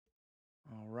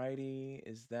Alrighty,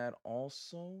 is that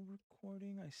also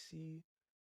recording? I see.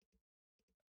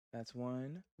 That's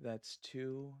one. That's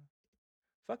two.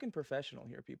 Fucking professional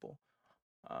here, people.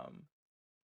 Um,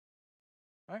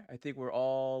 all right, I think we're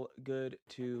all good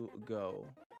to go.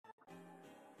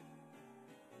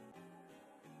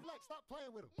 Stop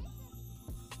playing with him.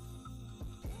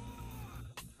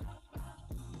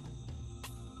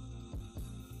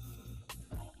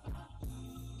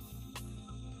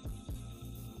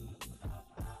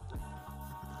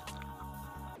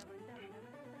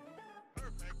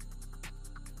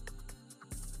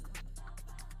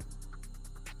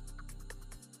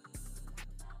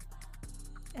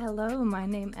 Hello, my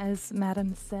name is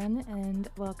Madam Sin, and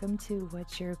welcome to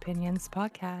What's Your Opinions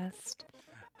podcast.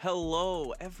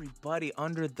 Hello, everybody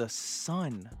under the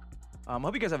sun.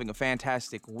 Hope you guys are having a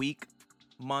fantastic week,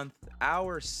 month,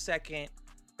 hour, second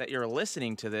that you're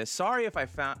listening to this. Sorry if I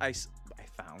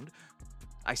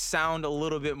sound a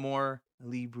little bit more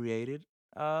inebriated.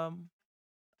 I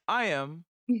am.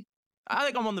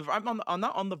 I'm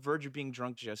not on the verge of being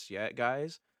drunk just yet,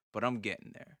 guys, but I'm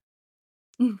getting there.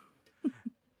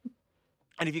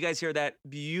 And if you guys hear that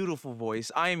beautiful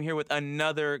voice, I am here with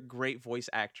another great voice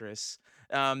actress.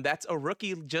 That's a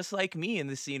rookie just like me in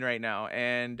the scene right now,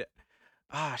 and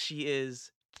she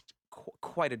is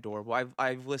quite adorable.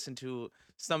 I've listened to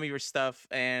some of your stuff,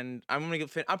 and I'm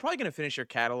probably gonna finish your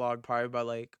catalog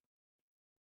probably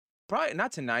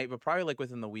not tonight, but probably like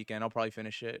within the weekend. I'll probably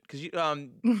finish it because you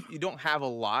don't have a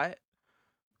lot.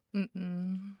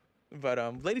 Mm-mm.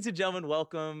 But ladies and gentlemen,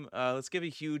 welcome. Let's give a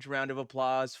huge round of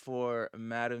applause for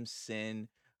Madam Sin.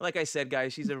 Like I said,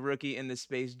 guys, she's a rookie in this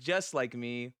space, just like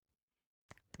me.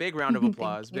 Big round of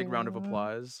applause. Thank Big round of you.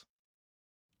 applause.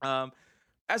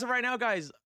 As of right now,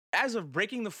 guys, as of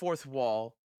breaking the fourth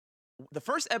wall, the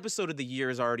first episode of the year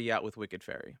is already out with Wicked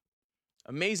Fairy.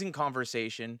 Amazing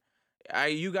conversation.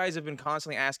 You guys have been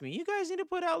constantly asking me, you guys need to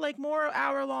put out like more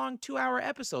hour-long, 2-hour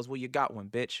episodes. Well, you got one,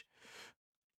 bitch.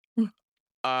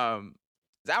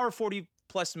 It's hour 40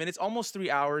 plus minutes, almost 3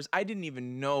 hours. I didn't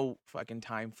even know fucking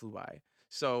time flew by.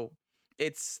 So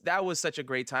that was such a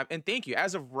great time. And thank you.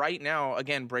 As of right now,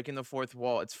 again, breaking the fourth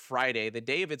wall, it's Friday, the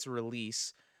day of its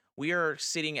release. We are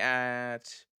sitting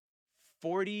at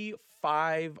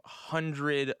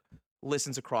 4,500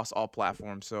 listens across all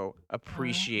platforms. So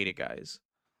appreciate it, guys.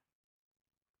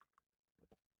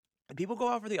 People go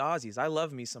out for the Aussies. I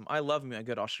love me a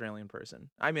good Australian person.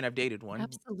 I mean, I've dated one.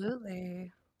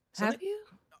 Absolutely. Something, Have you?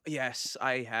 yes,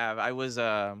 I have.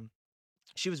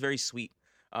 She was very sweet.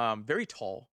 Very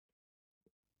tall.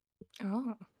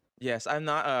 Oh. Yes, I'm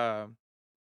not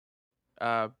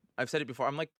I've said it before.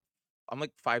 I'm like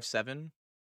 5'7",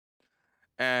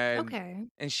 Okay.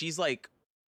 and she was like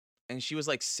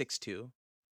 6'2".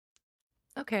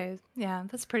 Okay. Yeah,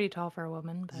 that's pretty tall for a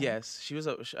woman. But... Yes, she was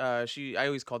I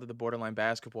always called her the borderline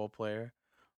basketball player.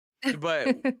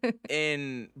 But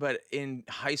in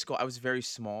high school I was very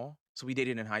small. So we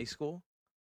dated in high school.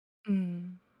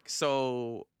 Mm.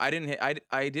 So I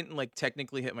didn't like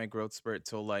technically hit my growth spurt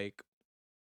till like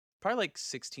probably like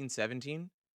 16, 17.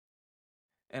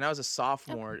 And I was a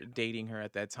sophomore Okay. dating her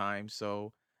at that time.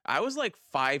 So I was like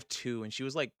 5'2" and she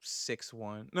was like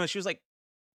 6'1". No, she was like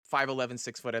 5'11",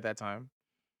 6 foot at that time.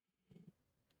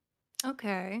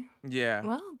 Okay. Yeah.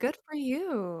 Well, good for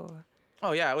you.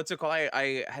 Oh yeah. What's it called?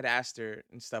 I had asked her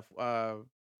and stuff.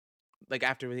 Like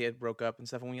after we had broke up and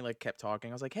stuff, and we like kept talking,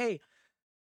 I was like, hey,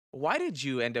 why did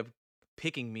you end up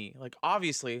picking me? Like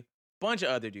obviously, bunch of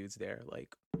other dudes there.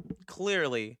 Like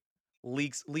clearly,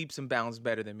 leaps and bounds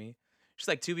better than me. She's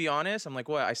like, to be honest, I'm like,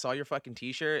 what? I saw your fucking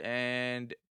t-shirt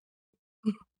and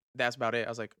that's about it. I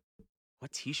was like,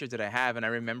 what t-shirt did I have? And I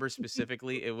remember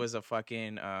specifically it was a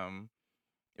fucking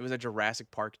it was a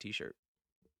Jurassic Park t-shirt.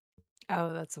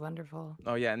 Oh, that's wonderful.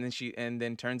 Oh yeah, and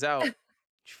then turns out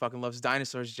she fucking loves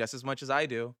dinosaurs just as much as I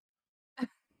do.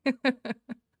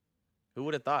 Who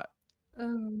would have thought? Oh,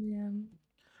 man.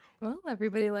 Well,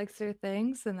 everybody likes their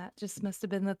things, and that just must have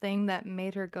been the thing that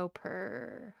made her go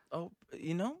purr. Oh,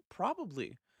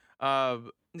 probably. Uh,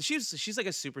 she's like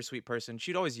a super sweet person.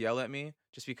 She'd always yell at me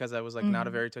just because I was like not a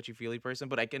Mm. very touchy-feely person,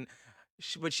 but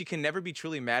but she can never be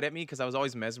truly mad at me because I was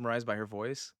always mesmerized by her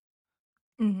voice.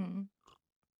 Mm-hmm.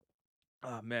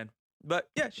 Oh man. But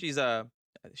yeah, she's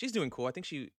doing cool. I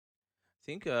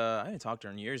haven't talked to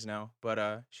her in years now,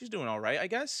 but she's doing all right, I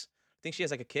guess. I think she has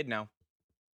like a kid now.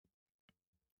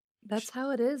 That's how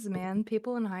it is, man.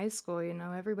 People in high school,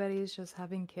 everybody's just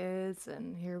having kids,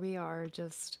 and here we are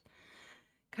just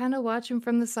kind of watching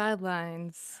from the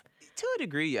sidelines. To a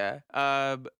degree, yeah.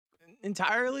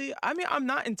 Entirely. I mean, I'm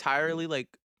not entirely like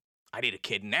I need a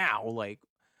kid now. Like,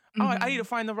 oh, I need to Mm-hmm.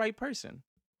 find the right person.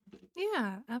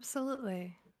 Yeah,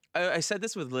 absolutely. I said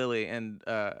this with Lily, and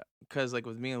cause like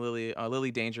with me and Lily,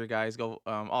 Lily Danger guys, go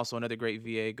also another great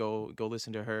VA. Go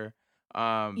listen to her.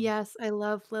 Um, Yes, I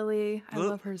love Lily. I Lil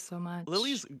love her so much.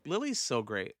 Lily's so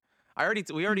great. We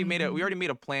Mhm. already made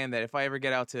a plan that if I ever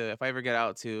get out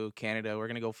to Canada, we're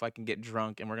gonna go fucking get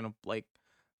drunk and we're gonna like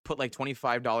put like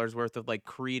 $25 worth of like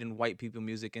Creed and white people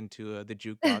music into the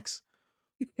jukebox.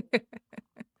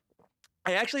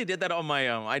 I actually did that on my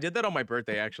I did that on my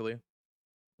birthday actually.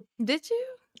 Did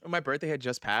you? My birthday had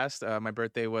just passed. My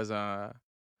birthday was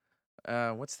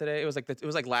what's today? It was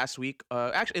like last week.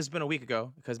 Actually it's been a week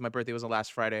ago because my birthday was on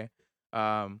last Friday.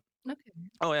 Um Okay.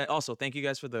 Oh, and also thank you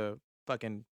guys for the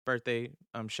fucking birthday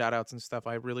shout outs and stuff.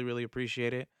 I really really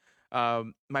appreciate it. I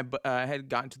had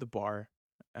gotten to the bar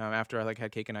after I like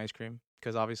had cake and ice cream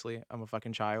because obviously I'm a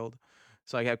fucking child.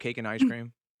 So I have cake and ice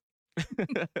cream.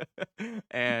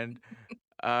 And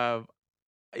um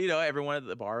everyone at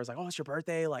the bar was like, "Oh, it's your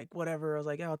birthday," like whatever. I was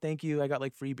like, "Oh, thank you." I got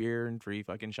like free beer and free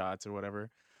fucking shots or whatever.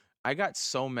 I got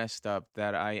so messed up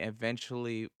that I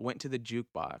eventually went to the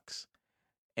jukebox,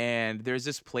 and there's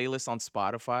this playlist on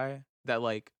Spotify that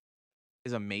like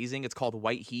is amazing. It's called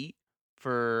White Heat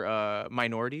for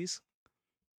minorities.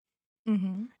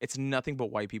 Mhm. It's nothing but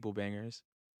white people bangers.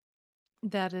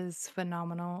 That is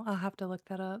phenomenal. I'll have to look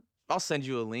that up. I'll send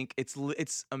you a link. It's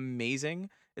amazing.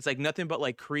 It's like nothing but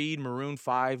like Creed, Maroon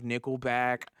 5,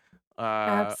 Nickelback.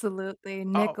 Uh Absolutely.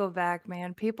 oh, Nickelback,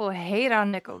 man. People hate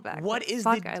on Nickelback, what but is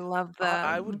the fuck, I love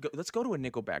I would them. go, let's go to a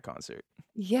Nickelback concert.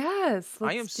 Yes,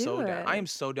 I am let's do so down. I it. am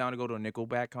so down to go to a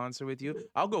Nickelback concert with you.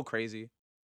 I'll go crazy.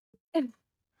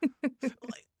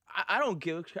 Like I don't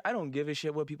give a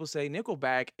shit what people say.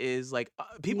 Nickelback is like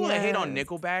people that hate on Yes.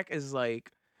 Nickelback is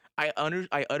like I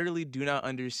utterly do not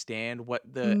understand what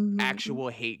the Mhm. actual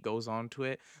hate goes on to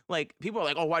it. Like people are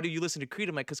like, "Oh, why do you listen to Creed?"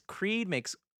 I'm like, "Cuz Creed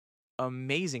makes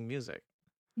amazing music."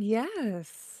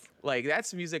 Yes. Like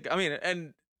that's music. I mean,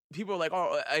 and people are like,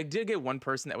 "Oh, I did get one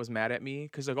person that was mad at me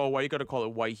cuz like, "Oh, why you got to call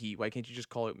it White Heat? Why can't you just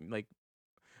call it like."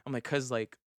 I'm like, "Cuz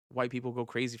like white people go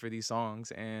crazy for these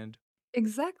songs and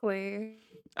Exactly.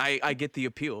 I get the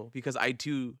appeal because I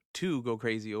too go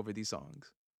crazy over these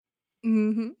songs.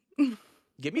 Mhm.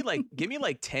 Give me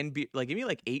like 10 beer like give me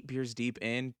like 8 beers deep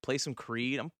in, play some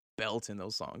Creed, I'm belting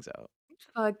those songs out.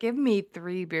 Give me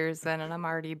 3 beers then and I'm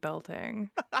already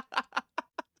belting.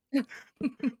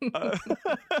 Uh,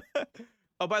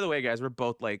 oh, by the way, guys, we're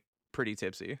both like pretty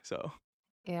tipsy, so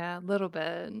Yeah, a little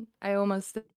bit. I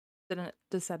almost didn't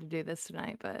decide to do this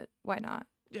tonight, but why not?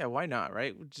 yeah, why not,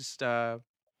 right? Just and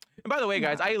by the way,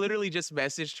 guys, I No. literally just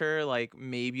messaged her like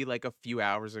maybe like a few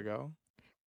hours ago.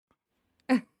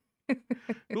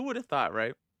 Who would have thought,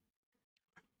 right?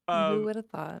 Who Um would have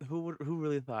thought? who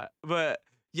really thought? But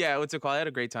yeah, what's it called? I had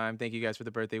a great time. Thank you guys for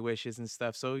the birthday wishes and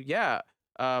stuff. So yeah,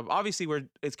 obviously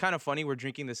it's kind of funny we're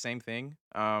drinking the same thing,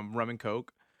 rum and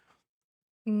coke.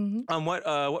 Mhm.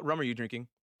 What rum are you drinking?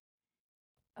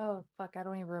 Oh, fuck, I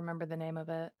don't even remember the name of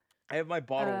it. I have my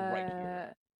bottle right here.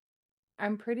 Uh,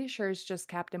 I'm pretty sure it's just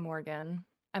Captain Morgan.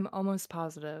 I'm almost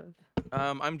positive.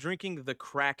 I'm drinking the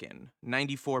Kraken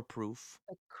 94 proof.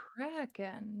 The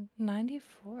Kraken,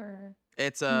 94.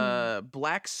 It's Hmm. a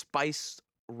black spiced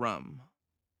rum.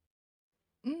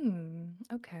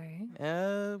 Okay.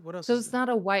 What else So is it's it? not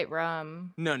a white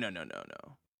rum. No.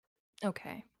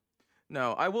 Okay.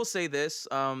 No, I will say this.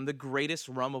 The greatest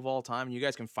rum of all time, and you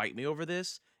guys can fight me over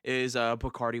this, is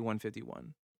Bacardi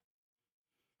 151.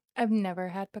 I've never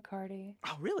had Bacardi.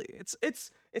 Oh, really?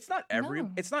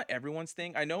 No. It's not everyone's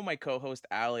thing. I know my co-host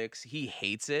Alex, he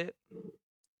hates it.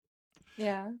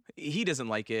 Yeah. He doesn't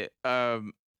like it.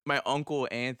 My uncle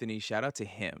Anthony, shout out to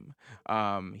him.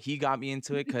 He got me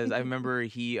into it cuz I remember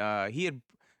he had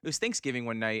it was Thanksgiving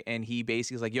one night and he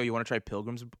basically was like, "Yo, you want to try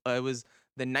Pilgrims?" It was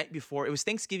the night before. It was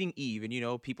Thanksgiving Eve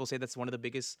and people say that's one of the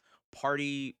biggest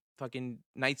party fucking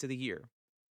nights of the year.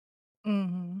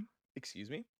 Mhm. Excuse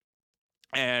me.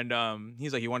 And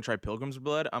he's like, "You want to try Pilgrim's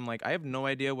Blood?" I'm like, "I have no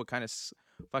idea what kind of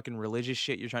fucking religious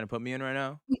shit you're trying to put me in right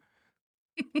now.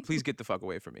 Please get the fuck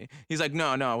away from me." He's like,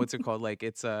 "No, what's it called? Like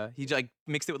it's he like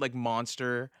mixed it with like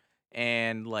Monster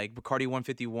and like Bacardi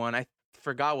 151. I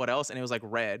forgot what else and it was like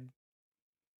red.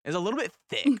 It was a little bit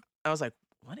thick. I was like,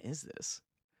 "What is this?"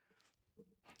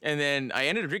 And then I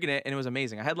ended up drinking it and it was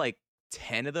amazing. I had like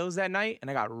 10 of those that night and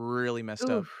I got really messed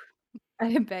up. Oof.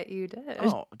 I bet you did.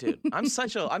 Oh, dude, I'm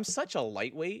such a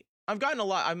lightweight. I've gotten a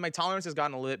lot. My tolerance has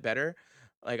gotten a little bit better.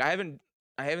 Like I haven't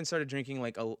started drinking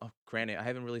like granted, I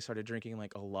haven't really started drinking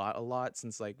like a lot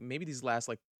since like maybe these last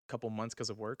like couple months because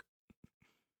of work.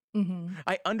 Mhm.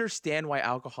 I understand why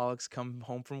alcoholics come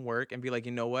home from work and be like,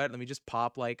 you know what? Let me just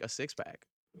pop like a 6 pack.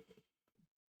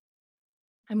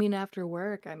 I mean, after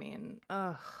work, I mean,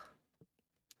 ugh,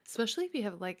 especially if you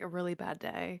have like a really bad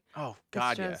day. Oh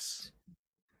It's God, yes. just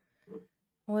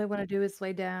all I want to do is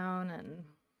lay down and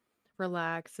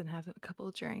relax and have a couple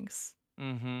of drinks.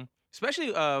 Mm-hmm.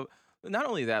 Especially not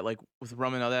only that, like with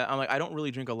rum and all that, I'm like I don't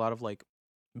really drink a lot of like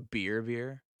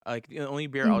beer. Like the only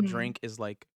beer I'll Mhm. drink is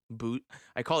like boot.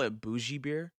 I call it bougie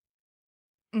beer,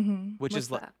 Mhm. which What's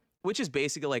is like that? which is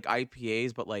basically like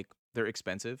IPAs, but like they're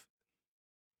expensive.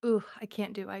 Ooh, I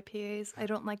can't do IPAs. I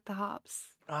don't like the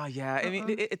hops. Oh yeah, I mean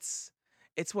Uh-uh.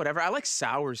 it's whatever. I like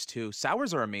sours too.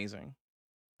 Sours are amazing.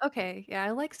 Okay, yeah,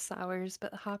 I like sours,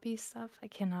 but hoppy stuff I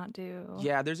cannot do.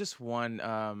 Yeah, there's this one.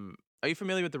 Are you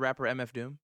familiar with the rapper MF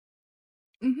Doom?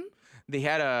 Mhm. They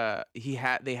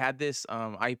had this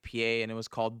IPA and it was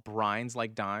called Brines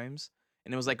Like Dimes.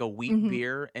 And it was like a wheat Mhm.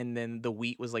 beer, and then the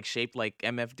wheat was like shaped like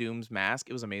MF Doom's mask.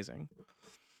 It was amazing.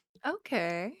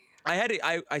 Okay. I had it.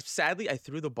 I sadly I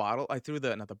threw the bottle. I threw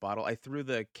the not the bottle. I threw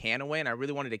the can away, and I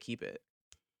really wanted to keep it.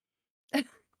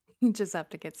 You just have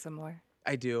to get some more.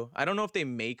 I do. I don't know if they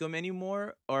make them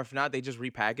anymore, or if not, they just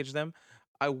repackage them.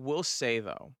 I will say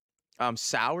though,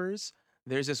 sours.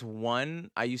 There's this one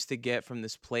I used to get from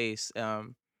this place.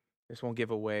 This won't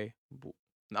give away.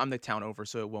 I'm the town over,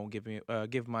 so it won't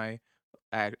give my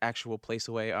actual place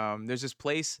away. There's this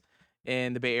place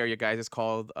in the Bay Area, guys. It's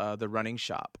called the Running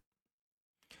Shop.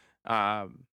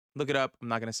 Look it up. I'm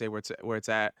not gonna say where it's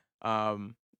at.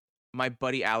 Um, my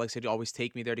buddy Alex had always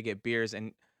take me there to get beers,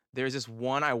 and there's this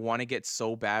one I want to get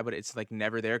so bad, but it's like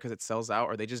never there because it sells out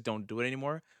or they just don't do it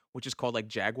anymore, which is called like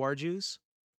Jaguar juice.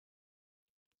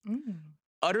 Mm.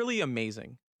 Utterly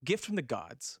amazing. Gift from the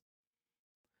gods.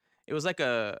 It was like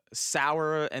a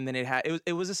sour, and then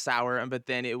it was a sour, and but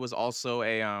then it was also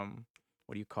a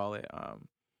what do you call it?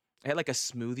 It had like a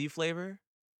smoothie flavor.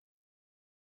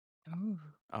 Ooh.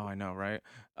 Oh, I know, right?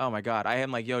 Oh my god. I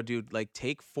am like, yo, dude, like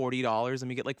take $40. Let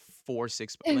me get like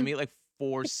let me get like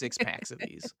 4 6 packs of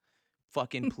these.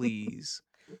 Fucking please.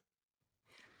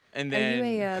 And Are you then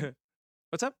a,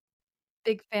 what's up?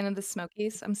 big fan of the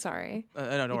Smokies? I'm sorry. No,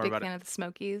 don't You a worry big about it. fan of the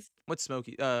Smokies? What's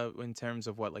smoky? In terms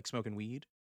of what, like smoking weed?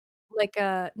 Like,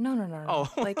 no, no, no, Oh.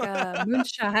 no, like,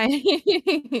 moonshine.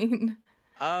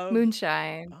 um,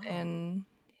 Moonshine, oh. and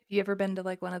have you ever been to,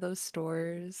 like, one of those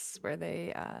stores where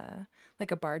they,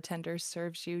 like, a bartender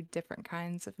serves you different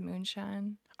kinds of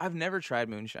moonshine? I've never tried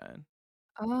moonshine.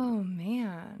 Oh,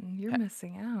 man, you're Ha-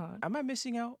 missing out. am I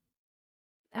missing out?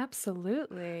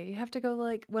 Absolutely. You have to go,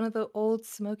 like, one of the old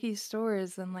smoky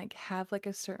stores and, like, have, like,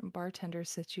 a certain bartender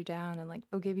sit you down and, like,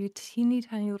 they'll give you teeny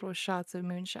tiny little shots of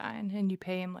moonshine, and you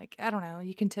pay him, like, I don't know,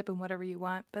 you can tip him whatever you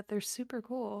want, but they're super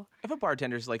cool. If a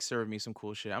bartender's like serving me some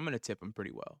cool shit, I'm gonna tip him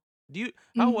pretty well.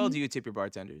 How well Mhm. do you tip your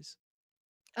bartenders?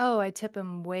 Oh, I tip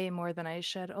him way more than I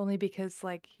should, only because,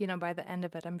 like, by the end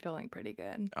of it, I'm feeling pretty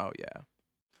good. Oh yeah.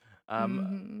 Um,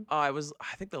 Mhm. I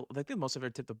think the most I've ever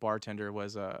tipped a bartender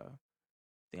was I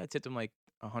think I tipped him like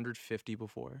 150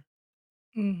 before.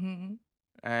 Mhm.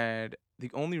 And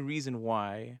the only reason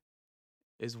why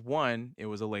is one, it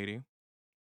was a lady.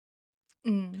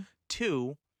 Mm.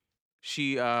 Two,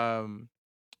 she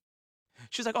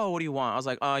she's like, "Oh, what do you want?" I was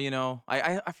like, "Oh,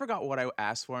 I forgot what I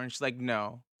asked for." And she's like,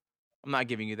 "No, I'm not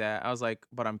giving you that." I was like,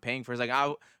 "But I'm paying for it." It's like,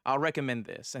 I'll recommend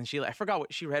this." And I forgot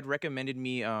what she had recommended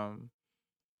me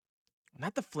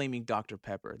not the flaming Dr.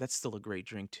 Pepper. That's still a great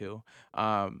drink too.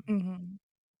 Um Mhm.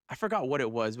 I forgot what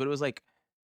it was, but it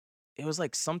was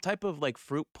like some type of like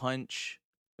fruit punch.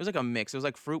 It was like a mix. It was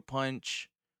like fruit punch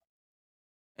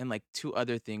and like two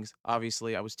other things.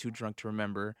 Obviously, I was too drunk to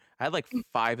remember. I had like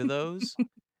 5 of those,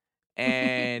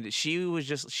 and she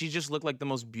just looked like the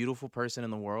most beautiful person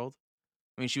in the world.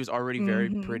 I mean, she was already very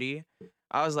Mhm. pretty.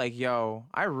 I was like, "Yo,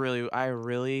 I really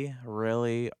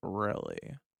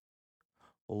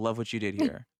love what you did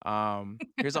here.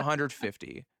 Here's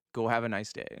 150. Go have a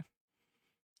nice day."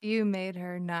 You made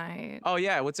her night. Oh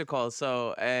yeah, what's it called?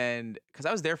 So, and because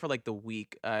I was there for like the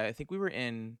week, I think we were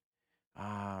in,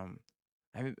 um,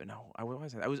 I haven't, no, I where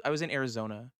was I? I was in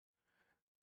Arizona,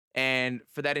 and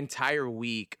for that entire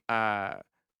week,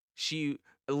 she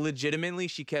legitimately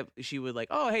she would like,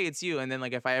 oh hey, it's you, and then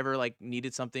like if I ever like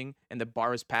needed something and the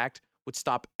bar was packed, would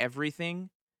stop everything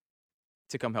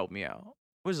to come help me out,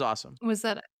 which is awesome. Was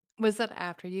that was that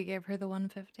after you gave her the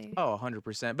 150? Oh,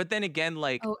 100%. But then again,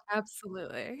 like, Oh,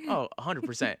 absolutely. oh,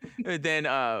 100%. Then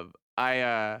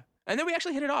and then we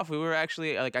actually hit it off. We were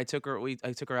actually like I took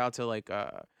her out to like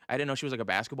I didn't know she was like a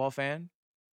basketball fan.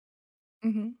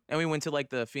 Mhm. And we went to like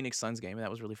the Phoenix Suns game, and that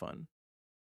was really fun.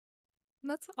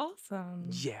 That's awesome.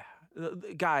 Yeah.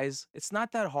 Guys, it's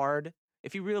not that hard.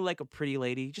 If you really like a pretty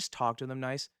lady, just talk to them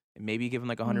nice and maybe give them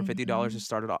like $150 Mhm.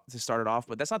 to start it off,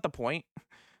 but that's not the point.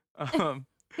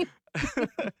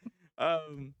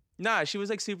 Um, nah, she was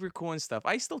like super cool and stuff.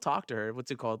 I still talk to her.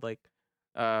 What's it called? Like,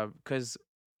 because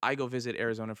I go visit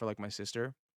Arizona for like my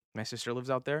sister. My sister lives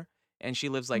out there, and she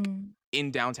lives like Mm.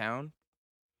 in downtown,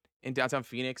 in downtown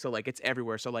Phoenix. So like it's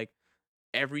everywhere. So like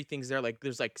everything's there. Like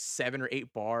there's like 7 or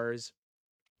 8 bars.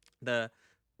 The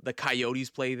the Coyotes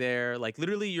play there. Like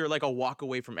literally, you're like a walk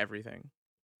away from everything.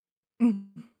 Mm.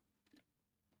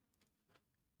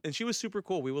 And she was super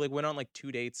cool. We like went on like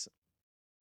 2 dates,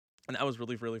 and that was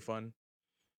really really fun.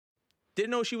 Didn't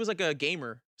know she was like a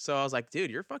gamer, so I was like, dude,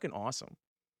 you're fucking awesome.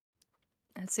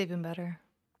 That's even better.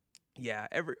 Yeah,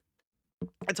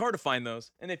 it's hard to find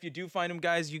those, and if you do find them,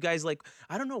 guys, you guys like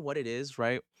I don't know what it is,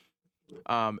 right?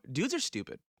 Dudes are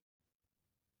stupid.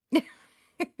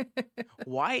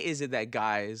 Why is it that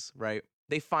guys, right?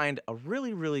 They find a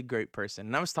really really great person,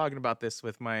 and I was talking about this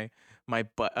with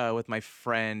with my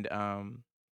friend.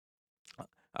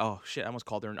 Oh shit, I almost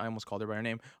called her. I almost called her by her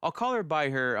name. I'll call her by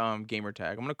her gamer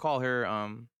tag. I'm gonna call her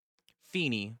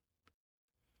Feeny.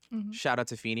 Mhm. Shout out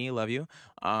to Feeny, love you.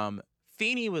 Um,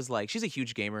 Feeny was like, she's a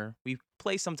huge gamer. We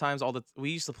play sometimes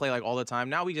we used to play like all the time.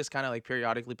 Now we just kind of like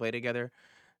periodically play together.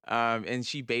 And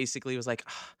she basically was like,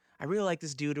 "Ah, I really like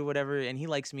this dude or whatever, and he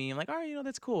likes me. I'm like, all right,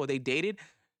 that's cool. They dated.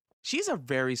 She's a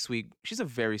very sweet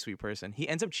person. He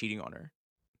ends up cheating on her.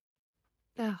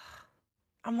 Ugh,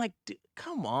 I'm like,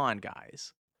 come on,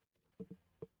 guys.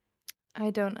 I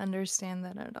don't understand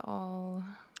that at all.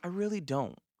 I really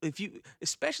don't.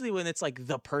 Especially when it's like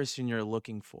the person you're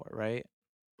looking for, right?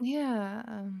 Yeah.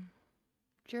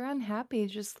 If you're unhappy,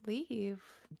 just leave.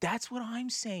 That's what I'm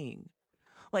saying.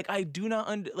 Like I do not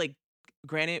like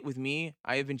granted with me,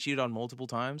 I have been cheated on multiple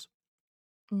times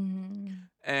Mhm.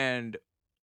 and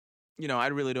I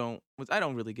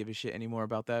don't really give a shit anymore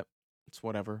about that. It's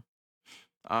whatever.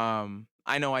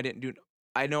 I know I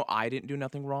didn't do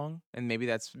nothing wrong and maybe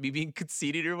that's me being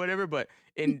conceited or whatever,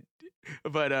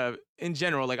 in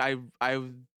general like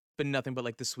I've been nothing but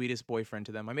like the sweetest boyfriend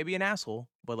to them. I may be an asshole,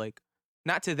 but like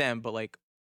not to them, but like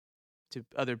to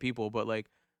other people, but like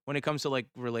when it comes to like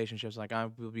relationships, like I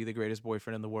will be the greatest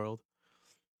boyfriend in the world.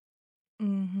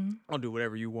 Mhm. I'll do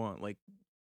whatever you want. But like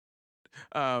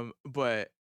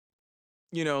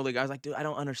I was like, dude, I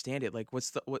don't understand it. Like,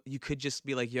 what you could just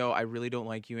be like, yo, I really don't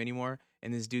like you anymore,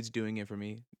 and this dude's doing it for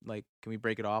me. Like, can we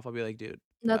break it off? I'll be like, dude,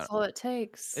 That's all it it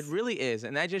takes. really is,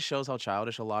 and that just shows how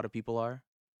childish a lot of people are.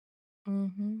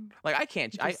 Mhm. Like, I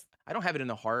can't, Just I don't have it in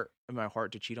my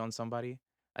heart to cheat on somebody.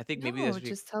 I think maybe no,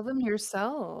 just tell them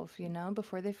yourself,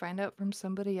 before they find out from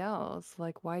somebody else.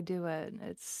 Like, why do it?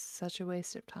 It's such a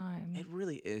waste of it time.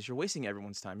 really is. You're wasting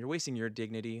everyone's time. You're wasting your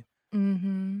dignity.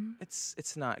 Mhm.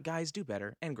 It's not. Guys, do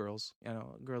better, and girls.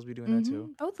 Girls be doing that too.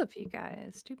 Mhm. Both of you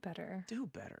guys do better. Do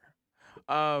better.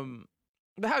 Um,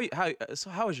 but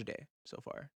how was your day so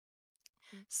far?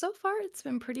 So far, it's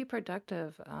been pretty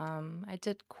productive. I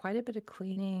did quite a bit of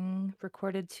cleaning,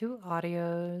 recorded 2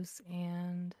 audios,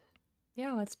 and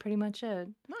yeah, that's pretty much it.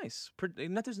 Nice.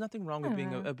 There's nothing wrong with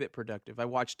being Yeah. a bit productive. I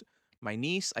watched my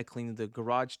niece. I cleaned the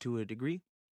garage to a degree.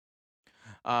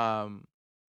 Um.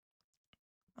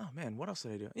 Oh man, what else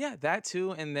did I do? Yeah, that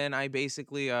too. And then I'm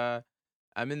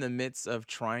in the midst of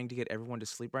trying to get everyone to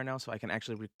sleep right now, so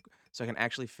so I can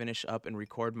actually finish up and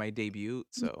record my debut.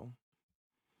 So,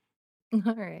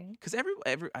 All right. because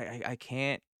I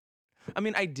can't. I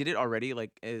mean, I did it already.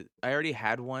 I already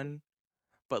had one,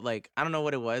 but like I don't know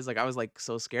what it was. Like I was like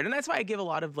so scared, and that's why I give a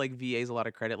lot of like VAs a lot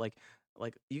of credit. Like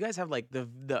you guys have like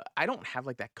the I don't have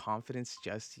like that confidence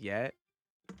just yet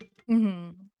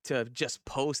Mhm. to just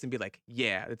post and be like,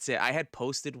 yeah, that's it. I had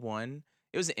posted one.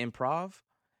 It was an improv,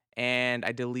 and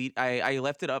I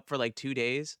left it up for like 2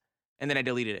 days, and then I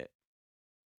deleted it.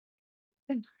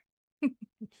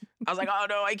 I was like, oh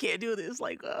no, I can't do this.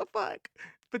 Like, oh fuck.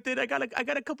 But then I got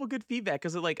a couple good feedback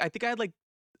because like I think I had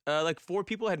like 4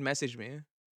 people had messaged me,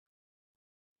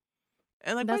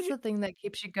 and like That's the thing that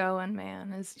keeps you going,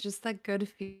 man, is just that good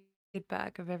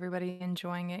feedback of everybody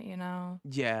enjoying it.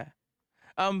 yeah.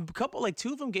 Couple like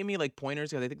 2 of them gave me like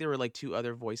pointers because I think there were like 2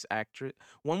 other voice actress.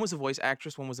 One was a voice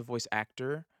actress, one was a voice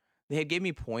actor. They had gave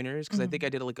me pointers because I think I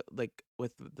Mhm. did like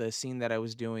with the scene that I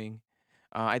was doing.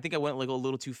 I think I went like a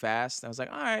little too fast. I was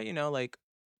like, all right, like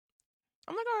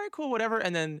I'm like, all right, cool, whatever.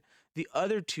 And then the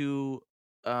other 2,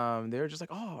 they were just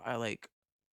like, oh, I like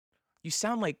you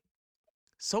sound like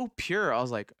so pure. I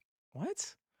was like,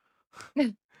 what?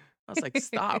 I was like,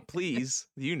 stop, please.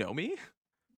 Do you know me?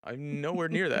 I'm nowhere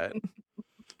near that.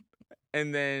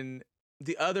 And then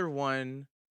the other one,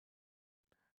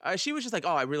 she was just like,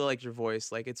 "Oh, I really like your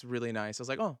voice. Like, it's really nice." I was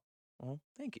like, "Oh, Well,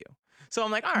 thank you. So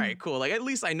I'm like, all right, Mm, cool. Like at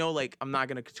least I know like I'm not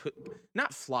gonna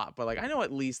not flop, but like I know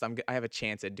at least I have a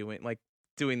chance at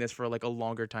doing this for like a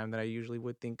longer time than I usually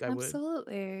would think I would.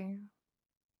 absolutely.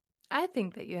 I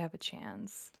think that you have a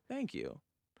chance. Thank you.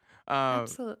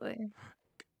 Um, Absolutely.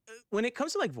 when it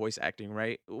comes to like voice acting,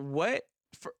 right? The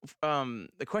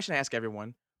question I ask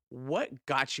everyone, what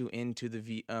got you into to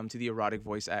the erotic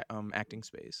acting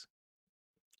space?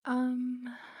 Um,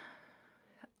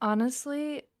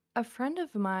 Honestly, a friend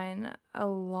of mine a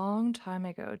long time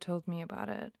ago told me about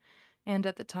it. And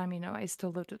at the time, I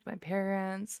still lived with my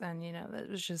parents, and that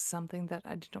was just something that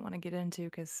I didn't want to get into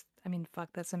because, I mean, fuck,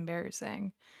 that's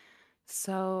embarrassing.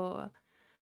 So,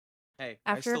 Hey,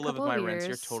 I after a still live with couple of my rents.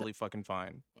 You're years, totally fucking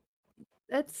fine.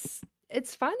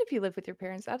 it's fine if you live with your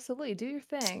parents. Absolutely, do your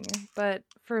thing. But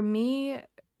for me,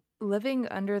 living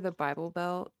under the Bible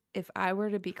Belt, if I were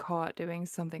to be caught doing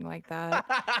something like that,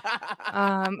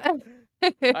 Um,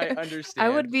 I I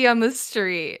would understand. be on the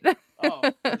street.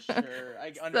 Oh, for sure.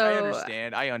 I So,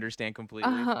 understand. I understand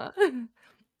completely. uh-huh.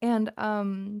 And,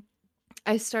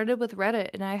 I started with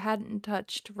Reddit, and I hadn't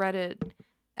touched Reddit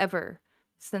ever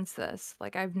since this.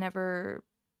 Like, I've never,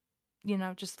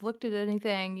 just looked at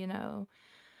anything,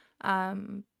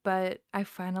 but I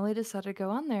finally decided to go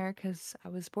on there because I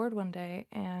was bored one day,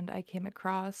 and I came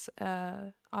across,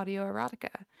 audio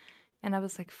erotica. And I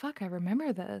was like, "Fuck, I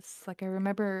remember this." Like, I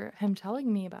remember him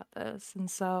telling me about this, and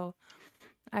so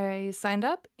I signed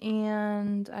up,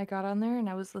 and I got on there, and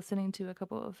I was listening to a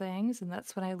couple of things, and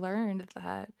that's when I learned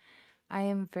that I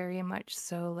am very much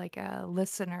so like a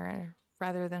listener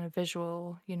rather than a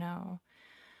visual.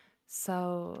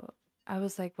 So I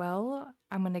was like, "Well,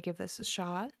 I'm gonna give this a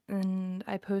shot," and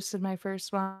I posted my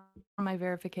first one, my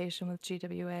verification with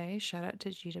GWA. Shout out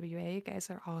to GWA, you guys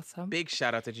are awesome. Big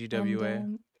shout out to And, GWA.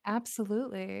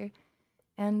 absolutely.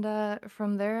 And,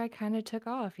 from there, I kinda took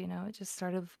off, it just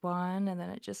started with one, and then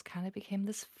it just kinda became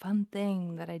this fun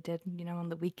thing that I did, on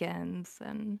the weekends,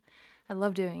 and I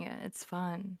love doing it, it's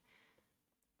fun.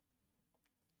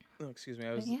 Oh, excuse me.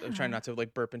 But I'm trying yeah. not to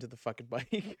like burp into the fucking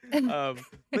mic.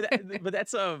 But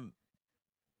that's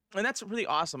and that's really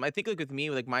awesome. I think like with me,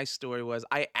 like my story was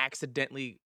I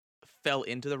accidentally fell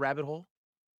into the rabbit hole.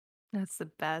 That's the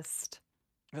best.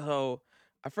 So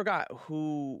I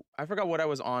forgot what I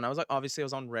was on. I was like obviously I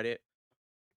was on Reddit,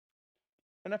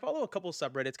 and I follow a couple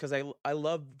subreddits because I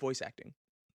love voice acting.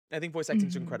 I think voice acting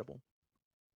is Mhm, incredible.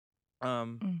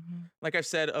 Um, mhm, like I've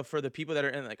said, for the people that are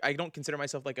in, like, I don't consider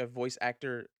myself like a voice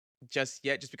actor just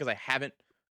yet, just because I haven't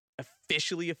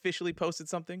officially posted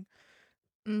something.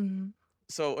 mhm.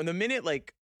 So in the minute,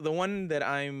 like the one that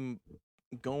I'm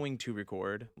going to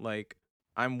record, like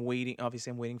I'm waiting.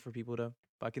 Obviously, I'm waiting for people to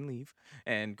fucking leave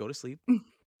and go to sleep.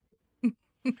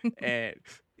 And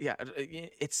yeah,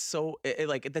 it's so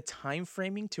like the time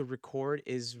framing to record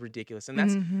is ridiculous, and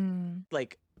that's Mhm,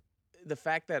 like the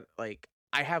fact that like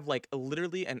I have like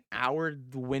literally an hour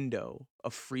window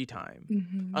of free time,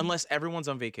 mhm. unless everyone's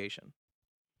on vacation.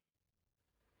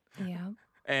 Yeah.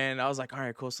 And I was like, all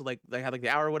right, cool. So like they had like the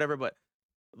hour or whatever, but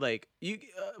like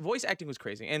voice acting was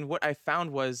crazy. And what I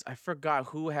found was I forgot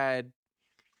who had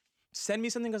sent me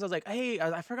something because I was like, hey,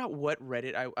 I forgot what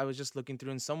Reddit I was just looking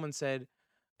through, and someone said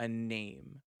a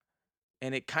name,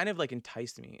 and it kind of like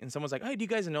enticed me. And someone's like, hey, do you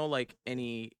guys know like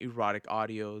any erotic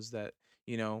audios that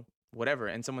whatever?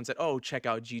 And someone said, oh, check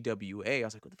out GWA. I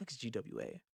was like, what the fuck is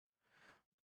GWA?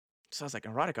 So I was like,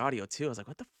 erotic audio too. I was like,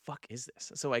 what the fuck is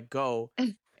this? So I go,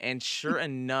 and sure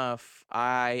enough,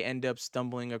 I end up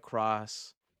stumbling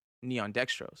across Neon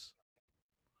Dextrose.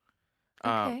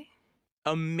 Um, Okay.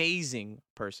 Amazing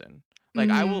person. Like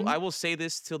I Mhm. will say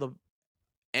this till the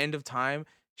end of time.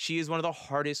 She is one of the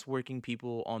hardest working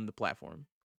people on the platform.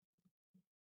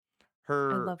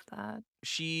 I Her love that.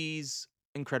 She's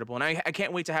incredible, and I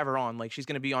can't wait to have her on. Like she's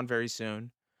gonna be on very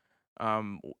soon.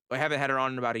 I haven't had her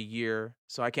on in about a year,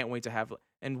 so I can't wait to have.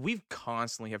 And we've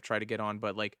constantly have tried to get on,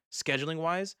 but like scheduling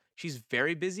wise, she's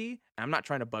very busy, and I'm not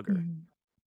trying to bug her. Mhm.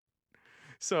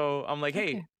 So I'm like,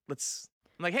 hey, Okay. let's.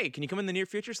 I'm like, hey, can you come in the near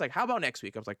future? She's like, how about next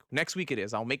week? I was like, next week it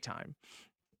is. I'll make time.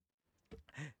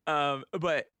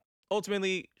 But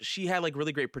ultimately, she had like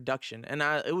really great production, and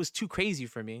it was too crazy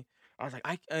for me. I was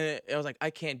like, I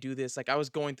can't do this. Like, I was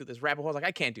going through this rabbit hole. I was like,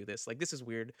 I can't do this. Like, this is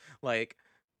weird. Like,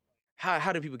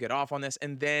 how do people get off on this?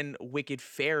 And then Wicked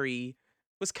Fairy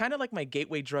was kind of like my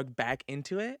gateway drug back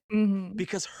into it Mhm.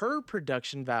 because her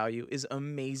production value is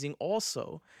amazing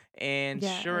also. And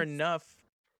sure Yes. enough,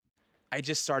 I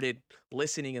just started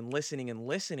listening and listening and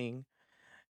listening,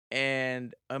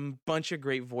 and a bunch of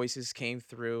great voices came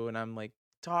through, and I'm like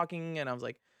talking, and I was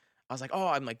like, oh,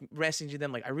 I'm like messaging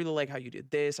them like, I really like how you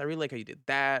did this, I really like how you did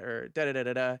that, or da da da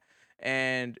da da.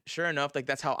 And sure enough, like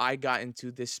that's how I got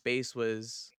into this space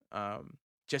was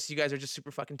just you guys are just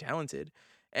super fucking talented.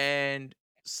 And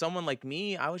someone like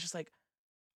me, I was just like,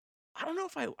 I don't know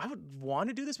if I would want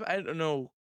to do this, but I don't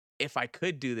know if I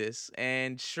could do this.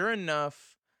 And sure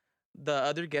enough, the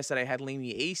other guest that I had,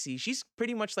 Lainey AC, she's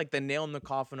pretty much like the nail in the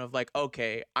coffin of like,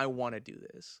 okay, I want to do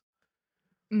this.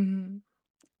 Mhm.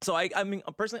 So I mean,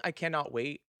 personally, I cannot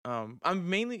wait. I'm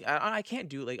mainly I can't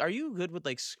do like. Are you good with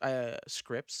like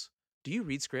scripts? Do you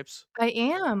read scripts? I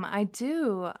am, I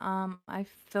do, I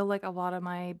feel like a lot of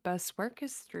my best work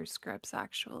is through scripts,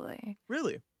 actually.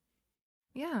 Really?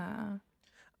 Yeah,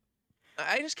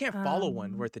 I just can't follow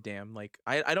one um worth a damn. Like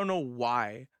I don't know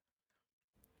why.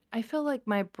 I feel like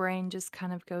my brain just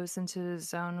kind of goes into the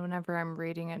zone whenever I'm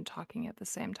reading and talking at the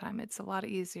same time. It's a lot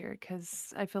easier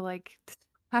because I feel like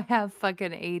I have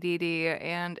fucking ADD.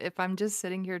 And if I'm just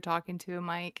sitting here talking to a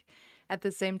mic at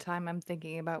the same time, I'm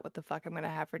thinking about what the fuck I'm going to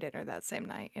have for dinner that same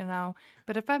night, you know?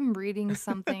 But if I'm reading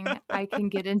something, I can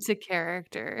get into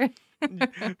character.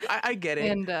 I get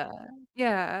it. And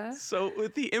yeah. So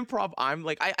with the improv, I'm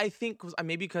like I think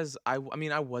maybe because I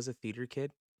mean I was a theater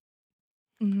kid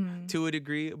Hmm. to a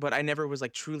degree, but I never was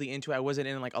like truly into it. I wasn't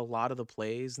in like a lot of the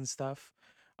plays and stuff.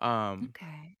 Um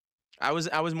Okay. I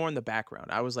was more in the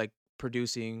background. I was like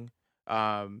producing,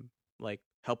 like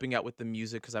helping out with the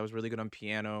music because I was really good on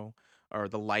piano or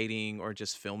the lighting or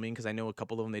just filming because I know a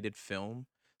couple of them they did film.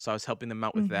 So I was helping them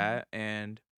out with Hmm. that.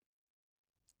 And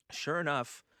sure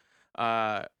enough,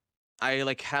 uh I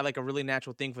like had like a really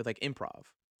natural thing for like improv.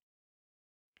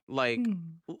 Like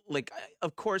Mm.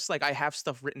 of course like I have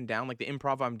stuff written down. Like the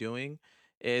improv I'm doing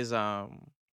is I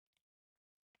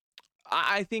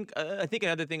think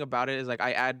another thing about it is like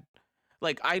I add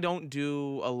like I don't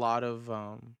do a lot of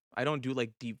I don't do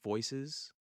like deep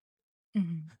voices.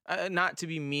 Hmm. Not to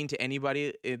be mean to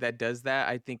anybody that does that.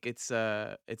 I think it's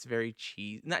very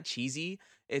not cheesy.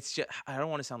 It's just I don't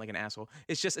want to sound like an asshole.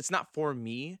 It's just it's not for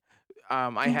me. I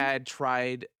Hmm. had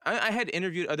tried I had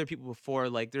interviewed other people before.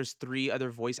 Like there's three other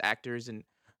voice actors and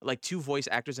like two voice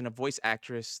actors and a voice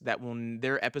actress that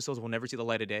their episodes will never see the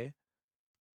light of day.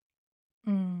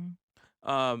 Mm.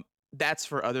 Um, that's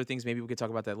for other things. Maybe we could talk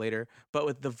about that later. But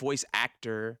with the voice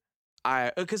actor,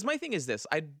 I because my thing is this: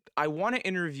 I want to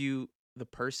interview the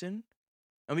person,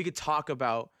 and we could talk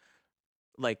about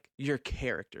like your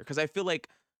character because I feel like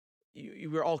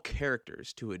we're all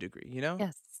characters to a degree, you know.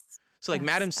 Yes. So like Yes,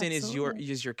 Madam Sin absolutely.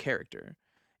 is your character,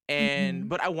 and Mhm.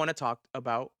 but I want to talk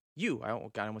about you. I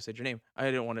don't God, I almost said your name. I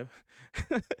didn't want to.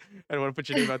 I don't want to put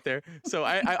your name out there. So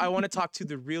I want to talk to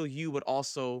the real you, but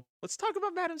also let's talk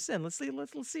about Madam Sin. Let's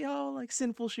see how like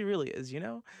sinful she really is, you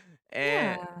know.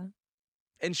 And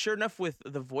Yeah. sure enough, with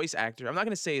the voice actor, I'm not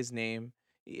gonna say his name.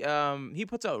 He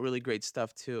puts out really great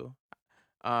stuff too.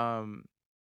 Um,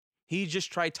 he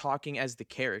just tried talking as the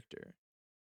character.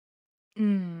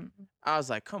 Mm. I was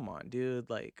like, come on, dude.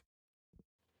 Like,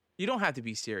 you don't have to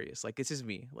be serious. Like, this is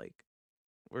me. Like,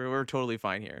 we're totally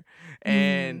fine here.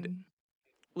 And Mhm.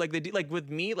 like like with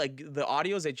me, like the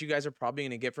audios that you guys are probably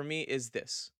gonna get from me is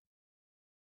this,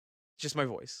 just my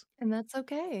voice. And that's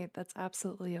okay. That's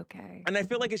absolutely okay. And I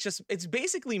feel like it's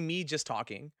basically me just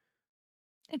talking.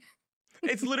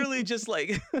 It's literally just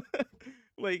like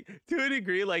like to a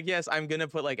degree, like yes, I'm gonna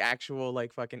put like actual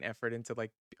like fucking effort into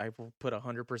like I will put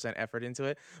 100% effort into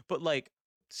it. But like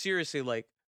seriously, like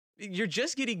you're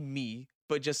just getting me,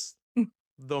 but just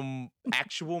the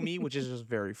actual me, which is just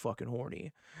very fucking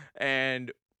horny.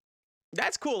 And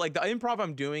that's cool. Like the improv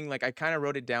I'm doing, like I kind of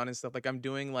wrote it down and stuff. Like I'm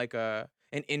doing like a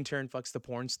an intern fucks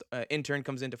the intern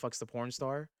comes in to fucks the porn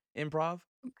star improv.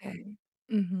 Okay.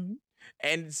 Mhm.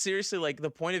 And seriously, like the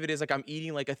point of it is like I'm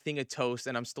eating like a thing of toast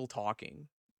and I'm still talking.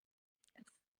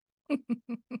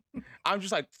 I'm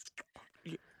just like,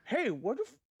 hey, what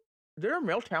if their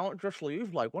male talent just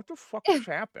leave? Like, what the fuck just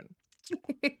happened?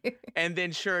 And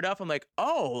then sure enough, I'm like,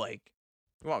 oh, like,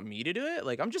 you want me to do it?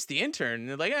 Like, I'm just the intern. And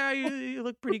they're like, yeah, you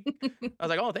look pretty. I was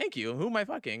like, oh, thank you. Who am I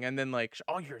fucking? And then like,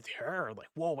 oh, you're there. Like,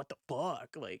 whoa, what the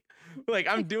fuck? Like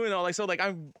I'm doing all like so like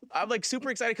I'm like super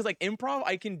excited because like improv,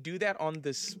 I can do that on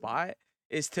the spot.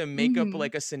 Is to make up Mhm.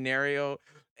 like a scenario.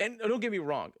 And don't get me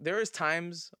wrong, there is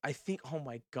times I think, oh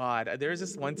my god, there's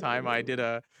this one time I did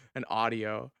an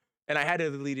audio and I had to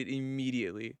delete it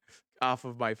immediately off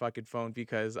of my fucking phone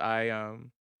because I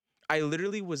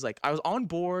literally was like, I was on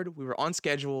board, we were on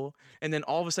schedule, and then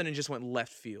all of a sudden it just went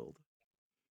left field.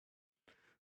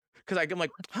 Cause I'm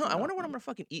like, Left huh, I wonder what I'm field. gonna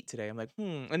fucking eat today. I'm like,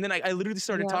 And then I literally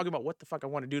started Yep. talking about what the fuck I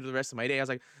want to do to the rest of my day. I was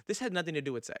like, this had nothing to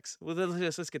do with sex. Well,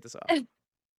 let's get this off.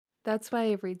 That's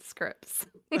why I read scripts.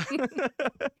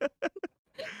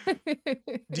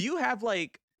 Do you have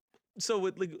like So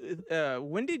with like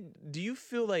when do you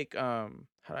feel like how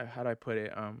do I put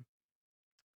it?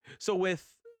 So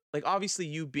with like obviously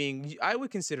you being I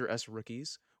would consider us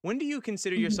rookies. When do you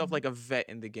consider yourself Mhm. like a vet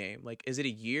in the game? Like is it a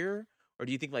year or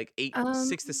do you think like 8 Um,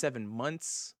 6 to 7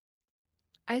 months?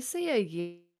 I say a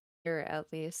year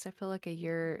at least. I feel like a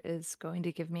year is going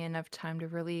to give me enough time to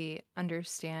really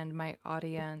understand my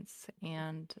audience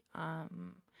and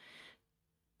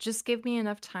just give me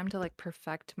enough time to like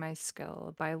perfect my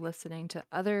skill by listening to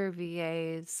other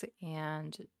VAs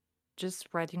and just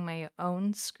writing my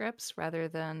own scripts rather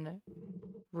than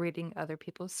reading other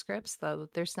people's scripts, though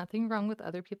there's nothing wrong with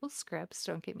other people's scripts,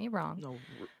 don't get me wrong. No,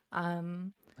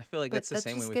 Um, I feel like but that's the that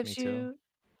same way just with me gives too. you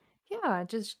yeah, it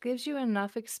just gives you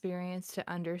enough experience to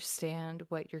understand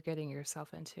what you're getting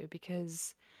yourself into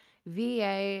because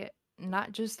VA,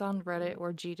 not just on Reddit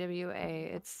or GWA,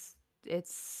 it's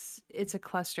a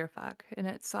clusterfuck in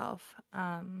itself.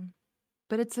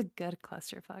 But it's a good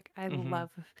clusterfuck. I Mhm.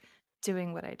 love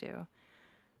doing what I do.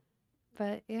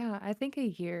 But yeah, I think a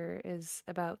year is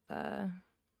about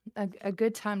a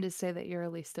good time to say that you're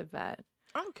at least a vet.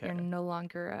 Okay. You're no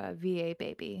longer a VA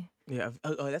baby. Yeah.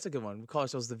 That's a good one. We call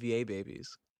ourselves the VA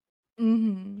babies.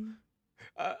 Mhm.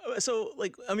 So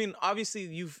like I mean obviously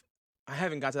you've I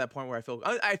haven't got to that point where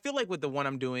I feel like with the one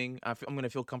I'm doing I'm gonna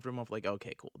feel comfortable of like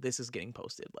okay cool this is getting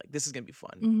posted like this is gonna be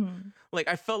fun. Mhm. Like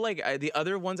I felt like the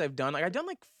other ones I've done like I've done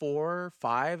like 4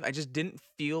 5 I just didn't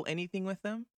feel anything with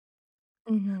them.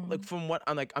 Like Mhm. from what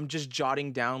I'm just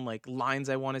jotting down like lines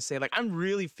I want to say. Like I'm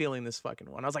really feeling this fucking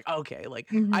one. I was like, okay, like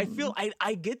I feel Mhm.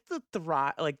 I get the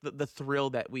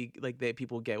thrill that we like that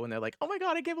people get when they're like, oh my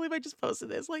god, I can't believe I just posted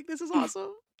this. Like this is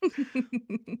awesome.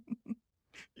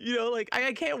 You know, like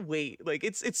I can't wait. Like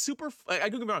it's super. I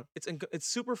could be wrong. It's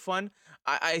super fun.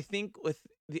 I think with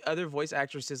the other voice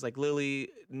actresses like Lily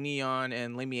Neon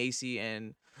and Lamy AC,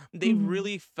 and they Mhm.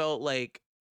 really felt like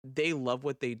they love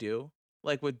what they do.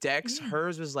 Like with Dex, Yeah.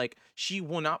 hers was like she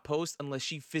will not post unless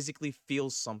she physically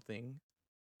feels something.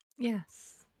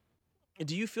 Yes.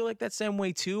 Do you feel like that same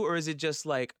way too, or is it just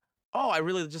like, oh,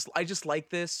 I just like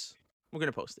this. We're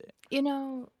gonna post it.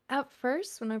 At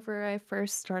first, whenever I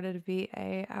first started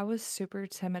VA, I was super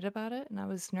timid about it and I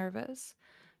was nervous.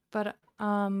 But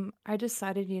I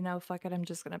decided, fuck it, I'm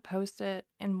just gonna post it.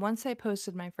 And once I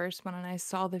posted my first one and I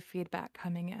saw the feedback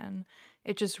coming in,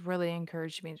 it just really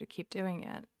encouraged me to keep doing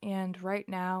it. And right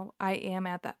now, I am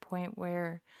at that point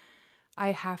where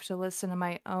I have to listen to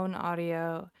my own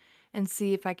audio and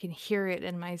see if I can hear it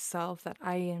in myself that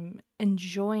I am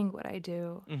enjoying what I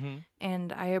do Mm-hmm.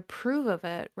 and I approve of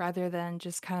it rather than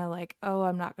just kind of like, oh,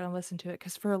 I'm not going to listen to it.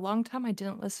 Because for a long time, I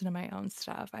didn't listen to my own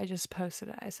stuff. I just posted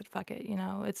it. I said, fuck it,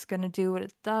 it's going to do what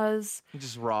it does.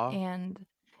 Just raw. And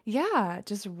yeah,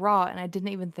 just raw. And I didn't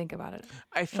even think about it.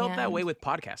 I felt that way And with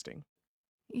podcasting.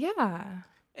 yeah.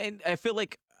 And I feel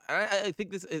like I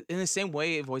think this in the same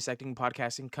way voice acting and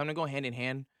podcasting kind of go hand in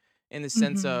hand in the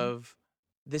sense Mm of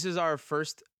this is our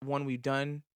first one we've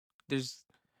done. There's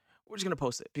we're just gonna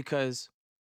post it because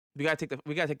we gotta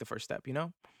take the first step, you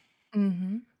know? hmm. Mm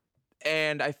hmm.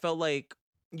 And I felt like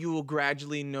you will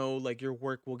gradually know like your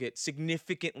work will get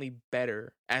significantly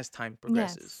better as time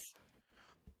progresses. Yes.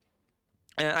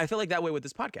 And I feel like that way with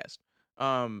this podcast.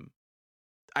 Um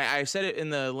I said it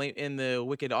in in the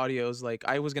Wicked audios, like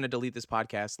I was gonna delete this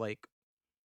podcast like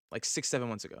 6 7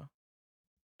 months ago.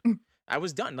 I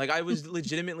was done. Like I was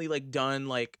legitimately like done.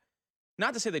 Like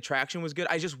not to say the traction was good.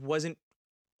 I just wasn't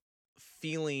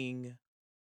feeling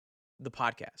the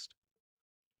podcast.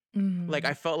 Mm Like I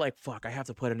hmm. felt like fuck, I have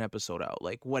to put an episode out.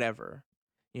 Like whatever,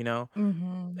 you know. Mm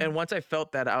hmm. And once I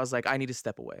felt that, I was like, I need to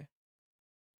step away.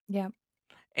 Yep.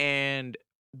 And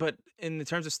but in the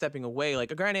terms of stepping away,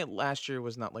 like granted, last year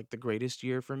was not like the greatest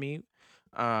year for me.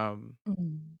 Um,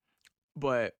 Mm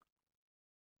but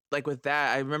like with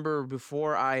that, I remember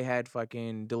before I had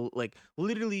like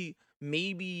literally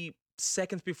maybe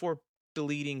seconds before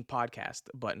deleting podcast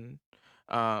button,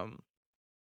 um,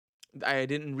 I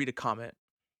didn't read a comment,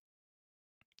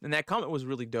 and that comment was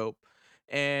really dope.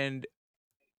 And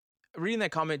reading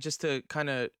that comment just to kind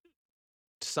of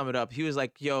sum it up, he was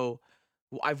like, "Yo,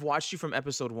 I've watched you from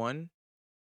episode one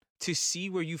to see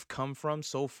where you've come from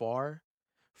so far,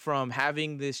 from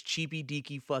having this cheapy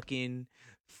deaky fucking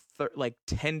like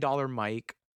 $10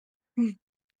 mic." hmm.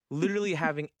 Literally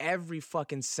having every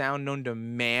fucking sound known to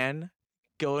man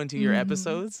go into your Mm hmm.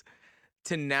 episodes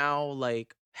to now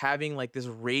like having like this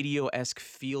radio-esque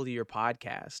feel to your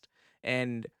podcast.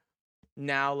 And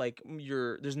now like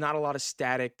there's not a lot of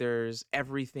static, there's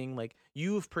everything. Like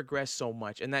you've progressed so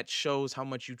much and that shows how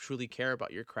much you truly care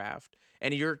about your craft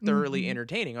and you're Mm thoroughly hmm.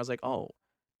 entertaining. I was like, oh,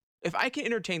 If I can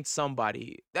entertain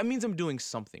somebody, that means I'm doing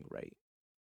something right.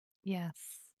 Yes.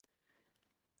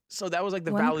 So that was like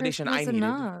the One validation person I is needed.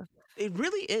 enough. It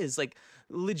really is. Like,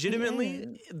 It legitimately,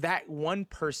 is. that one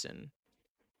person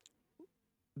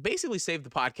basically saved the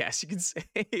podcast, you can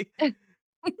say.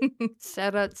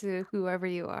 Shout out to whoever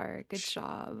you are. Good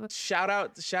job. Shout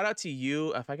out to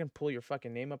you. If I can pull your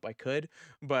fucking name up, I could,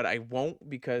 but I won't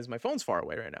because my phone's far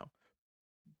away right now.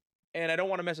 And I don't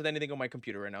want to mess with anything on my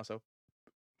computer right now. So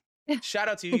shout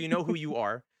out to you. You know who you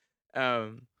are.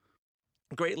 Um,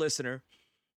 great listener.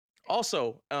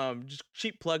 Also, just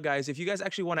cheap plug, guys. If you guys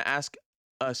actually want to ask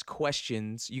us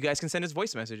questions, you guys can send us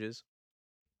voice messages.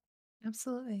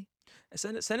 Absolutely.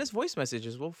 Send us voice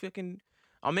messages.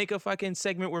 I'll make a fucking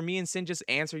segment where me and Sin just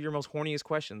answer your most horniest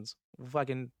questions. We'll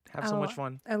fucking have so much Oh,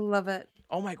 fun. I love it.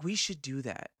 Oh my, we should do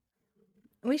that.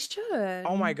 We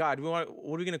Oh my should. god, what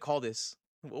are we gonna call this?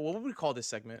 What would we call this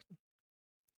segment?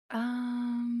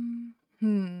 Hmm.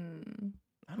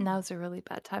 I don't know. Now's a really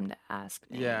bad time to ask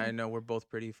Yeah, I me. know we're both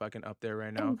pretty fucking up there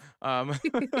right now.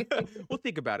 We'll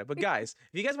think about it. But guys,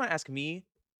 if you guys want to ask me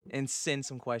and Sin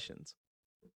some questions,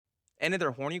 any of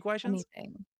their horny questions,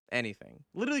 Anything. anything.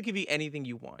 Literally could be anything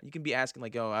you want. You can be asking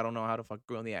like, "Yo, I don't know how to fuck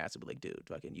girl in the ass." I'll be like, "Dude,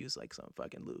 fucking use like some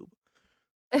fucking lube.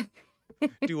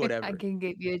 Do I whatever." can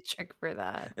give you a trick for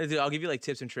that. Dude, I'll give you like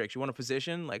tips and tricks. You want a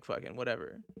position? Like fucking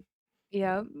whatever.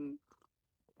 Yep.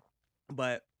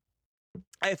 But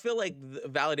I feel like the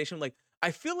validation, like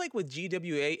I feel like with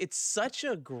GWA, it's such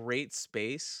a great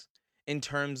space in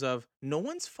terms of no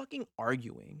one's fucking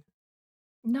arguing.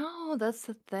 No, that's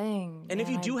the thing, And if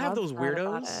and you I do have love those that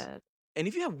about weirdos, it. and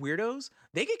if you have weirdos,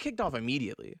 they get kicked off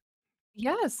immediately.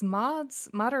 Yes,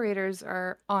 moderators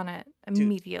are on it Dude,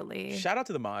 immediately. shout out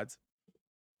to the mods.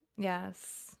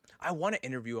 Yes. I want to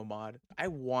interview a mod. I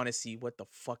want to see what the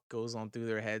fuck goes on through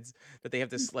their heads that they have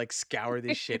to like scour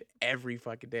this shit every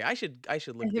fucking day. I should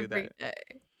look through Every that. day.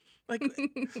 Like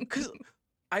cuz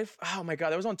oh my god,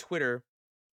 that was on Twitter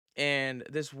and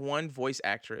this one voice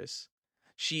actress,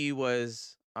 she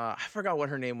was I forgot what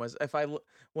her name was.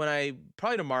 When I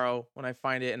probably tomorrow when I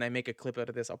find it and I make a clip out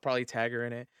of this, I'll probably tag her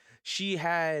in it. She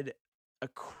had a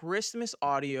Christmas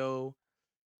audio.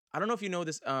 I don't know if you know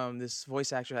this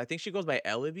voice actress. I think she goes by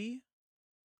Ellaby.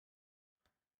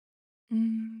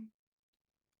 Mm,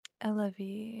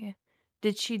 Elevie.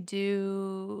 Did she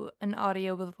do an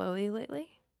audio with Lily lately?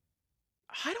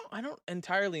 I don't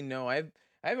entirely know. I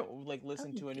haven't like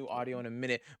listened to a new audio Elevie. in a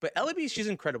minute, but Ellaby, she's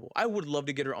incredible. I would love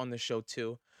to get her on the show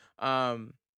too.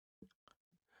 Um,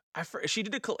 she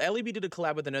did Ellaby did a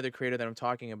collab with another creator that I'm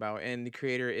talking about, and the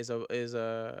creator is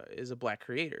a black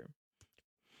creator.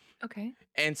 Okay.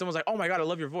 And someone's like, "Oh my god, I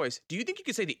love your voice. Do you think you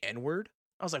could say the N word?"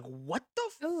 I was like, "What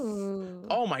the? Ooh.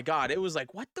 Oh my god!" It was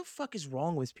like, "What the fuck is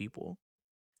wrong with people?"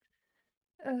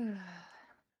 Ugh.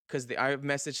 Because I've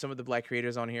messaged some of the black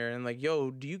creators on here and like,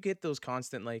 "Yo, do you get those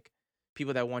constant like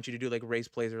people that want you to do like race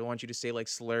plays or want you to say like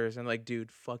slurs?" And like,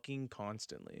 dude, fucking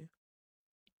constantly.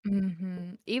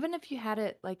 Mhm. Even if you had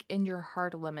it, like, in your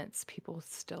hard limits, people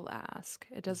still ask.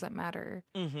 It doesn't matter.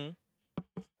 Mm-hmm.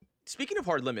 Speaking of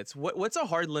hard limits, what's a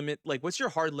hard limit? Like, what's your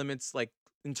hard limits like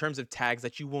in terms of tags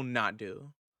that you will not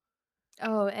do?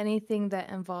 Oh, anything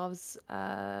that involves,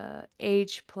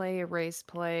 age play, race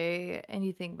play,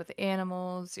 anything with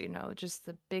animals, just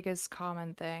the biggest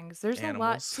common things. There's a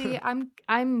lot. Animals. See,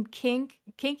 I'm kinky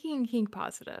and kink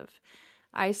positive.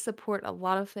 I support a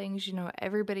lot of things,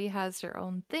 everybody has their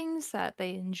own things that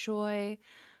they enjoy.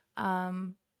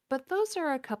 Um, but those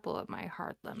are a couple of my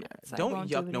hard Yeah, limits. I don't won't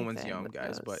yuck do no one's anything yum, with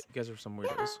guys. But those. you guys are some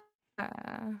weirdos.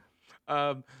 Yeah.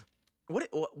 Um,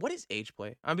 what is age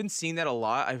play? I've been seeing that a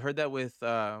lot. I've heard that with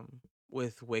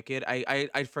Wicked.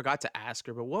 I forgot to ask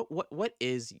her, but what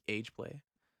is age play?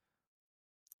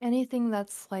 Anything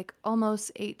that's like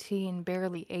almost 18,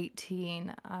 barely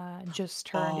 18, just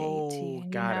turned Oh, 18,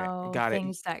 got it.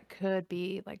 things that could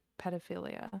be like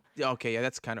pedophilia. Yeah, okay, yeah,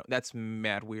 that's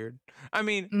mad weird. I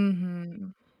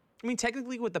mean, Mhm.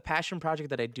 technically with the passion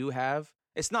project that I do have,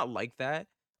 it's not like that.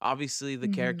 Obviously, the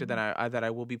character that Mhm. I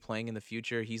will be playing in the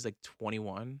future, he's like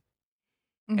 21,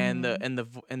 and the Mhm. and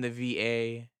the and the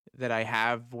VA that I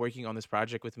have working on this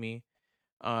project with me,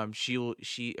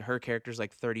 her character's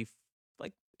like 30,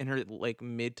 like in her like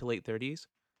mid to late 30s.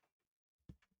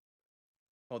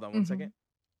 Hold on one second. Mhm.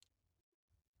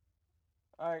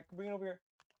 All right, bring it over here.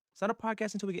 It's not a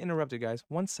podcast until we get interrupted, guys.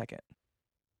 1 second.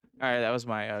 All right, that was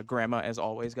my grandma, as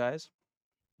always, guys.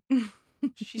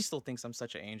 She still thinks I'm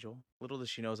such an angel. Little does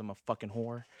she knows I'm a fucking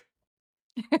whore.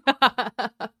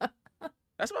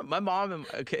 That's what my mom and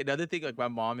okay. Another thing, like my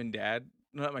mom and dad,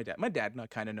 not my dad. My dad not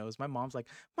kind of knows. My mom's like,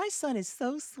 my son is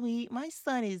so sweet. My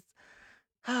son is.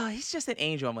 Oh, he's just an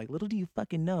angel. I'm like, little do you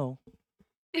fucking know.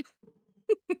 I'm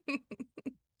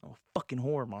a fucking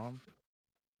whore, mom.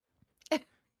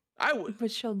 I would. But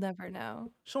she'll never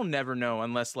know. She'll never know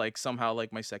unless like somehow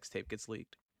like my sex tape gets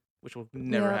leaked, which will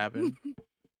never Yep. happen.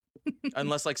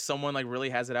 Unless like someone like really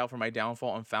has it out for my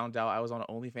downfall and found out I was on an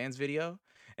OnlyFans video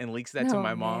and leaks that to Oh,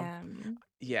 my mom. man.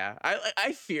 Yeah,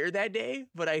 I fear that day,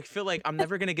 but I feel like I'm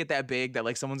never gonna get that big that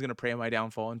like someone's gonna prey on my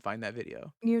downfall and find that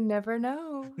video. You never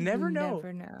know. You Never know.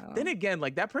 never Then know. again,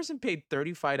 like that person paid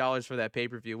 $35 for that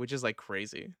pay-per-view, which is like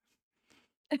crazy.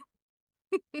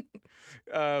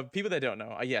 People that don't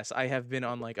know, yes, I have been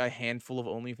on like a handful of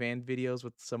OnlyFans videos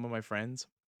with some of my friends.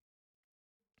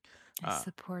 I Uh,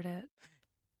 support it.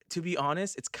 to be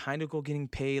honest, it's kind of cool getting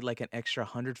paid like an extra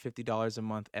 $150 a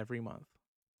month every month.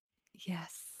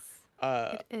 Yes,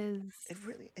 Uh, it is.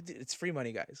 it's free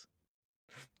money, guys.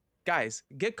 Guys,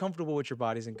 get comfortable with your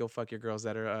bodies and go fuck your girls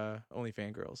that are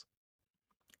OnlyFans girls.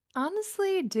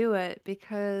 Honestly, do it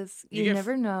because You you get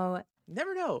never know.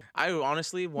 never know. I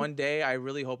honestly one day I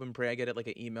really hope and pray I get it like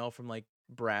an email from like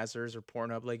Brazzers or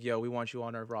Pornhub like, yo, we want you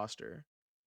on our roster.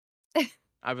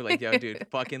 I'd be like, yo, dude,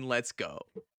 fucking let's go.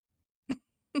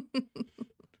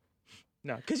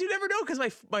 No, because you never know. Because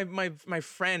my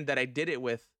friend that I did it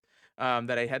with,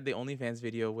 that I had the OnlyFans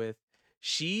video with,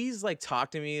 she's like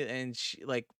talked to me and she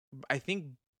like I think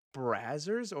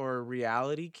Brazzers or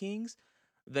Reality Kings,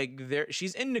 like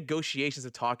she's in negotiations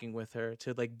of talking with her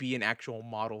to like be an actual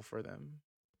model for them.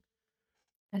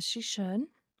 As she should.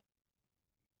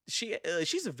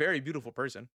 She's a very beautiful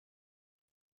person,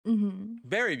 Mhm.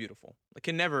 very beautiful. Like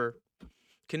can never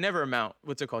amount.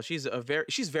 What's it called? She's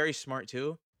very smart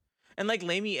too. And like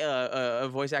Lamy, a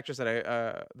voice actress that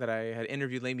I had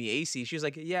interviewed, Lamy AC, she was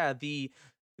like, yeah, the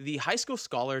high school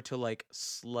scholar to like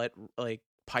slut like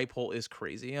pipe hole is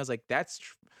crazy. I was like,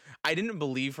 I didn't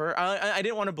believe her. I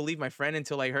didn't want to believe my friend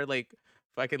until I heard like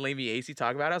fucking Lamy AC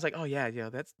talk about it. I was like, oh yeah,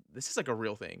 this is like a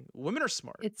real thing. Women are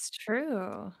smart, It's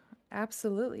true.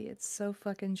 Absolutely. It's so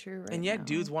fucking true right and yet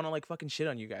dudes now. want to like fucking shit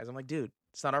on you guys. I'm like, dude,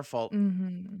 it's not our fault.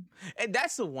 Mhm. And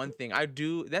that's the one thing I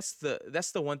do. That's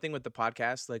the one thing with the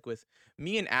podcast. Like with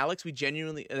me and Alex, we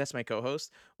genuinely, that's my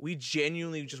co-host. We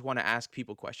genuinely just want to ask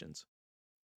people questions.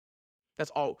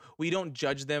 That's all. We don't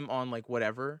judge them on like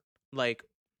whatever. Like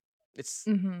it's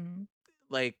Mhm.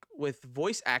 like with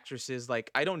voice actresses, like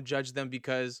I don't judge them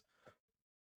because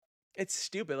it's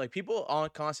stupid. Like people all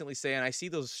constantly say, and I see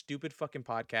those stupid fucking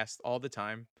podcasts all the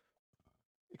time.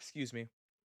 Excuse me.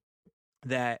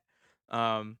 That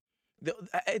um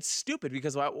it's stupid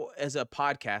because as a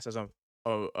podcast, as a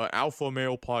alpha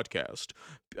male podcast,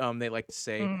 they like to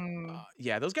say, Mm.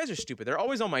 yeah, those guys are stupid. They're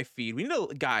always on my feed. We need to,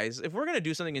 guys, if we're gonna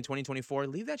do something in 2024,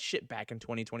 leave that shit back in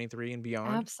 2023 and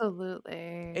beyond.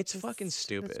 Absolutely. It's fucking It's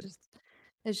stupid. just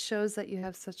it shows that you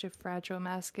have such a fragile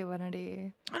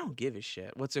masculinity. I don't give a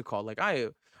shit. What's it called? Like I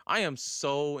am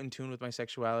so in tune with my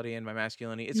sexuality and my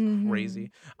masculinity. It's crazy.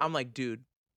 Mhm. I'm like, dude,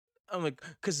 I'm like,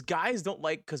 because guys don't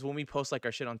like, because when we post like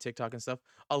our shit on TikTok and stuff,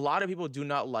 a lot of people do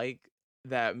not like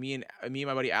that me and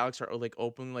my buddy Alex are like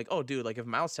open, like, oh, dude, like if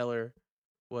Miles Teller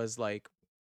was like,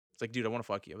 it's like, dude, I want to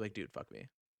fuck you. I'm like, dude, fuck me.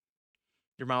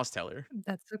 You're Miles Teller.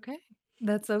 That's okay.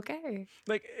 That's okay.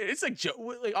 Like it's like,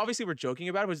 like obviously we're joking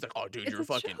about it, but it's like, oh, dude, It's you're a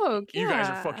fucking, joke, you guys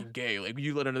are yeah. fucking gay. Like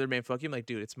you let another man fuck you. I'm like,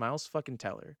 dude, it's Miles fucking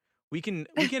Teller. We can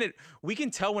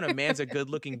tell when a man's a good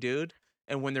looking dude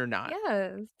and when they're not.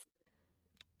 Yes.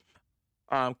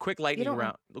 You don't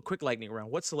have Quick lightning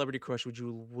round. What celebrity crush would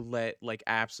you let like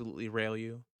absolutely rail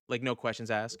you? Like no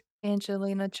questions asked.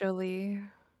 Angelina Jolie.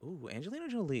 Ooh, Angelina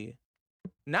Jolie.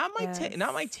 Not my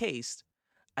Yes. taste.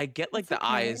 I get like That's the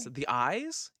eyes. okay. The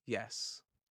eyes? Yes.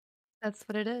 That's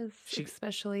what it is, She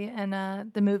especially in,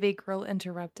 the movie Girl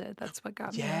Interrupted. That's what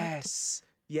got me hooked. Yes.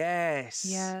 Yes.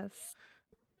 Yes.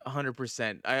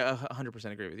 100%. I 100%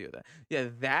 agree with you with that. Yeah,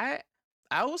 that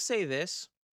I will say this.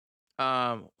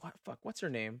 What's her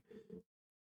name?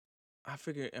 I'm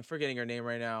forgetting her name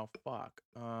right now. Fuck.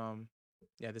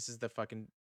 Yeah, this is the fucking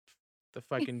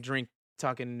drink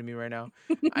talking to me right now.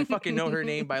 I fucking know her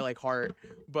name by like heart,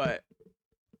 but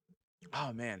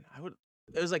oh man,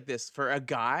 it was like this for a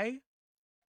guy,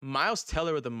 Miles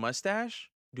Teller with a mustache.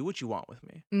 Do what you want with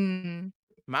me. Mm.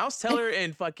 Miles Teller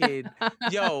and fucking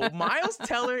yo, Miles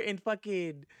Teller and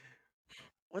fucking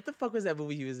what the fuck was that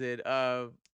movie he was in?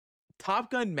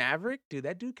 Top Gun Maverick, dude.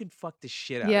 That dude can fuck the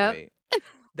shit out of Yep. me.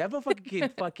 That motherfucker can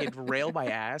fucking rail my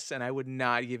ass, and I would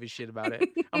not give a shit about it.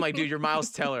 I'm like, dude, you're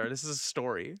Miles Teller. This is a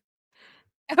story.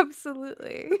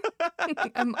 Absolutely.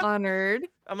 I'm honored.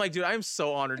 I'm like, dude, I'm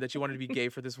so honored that you wanted to be gay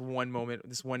for this one moment,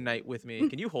 this one night with me.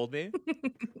 Can you hold me?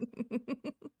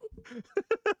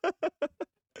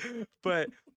 But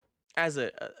as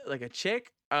like a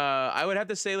chick, I would have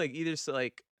to say like either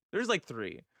like there's like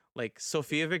three, like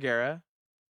Sofia Vergara.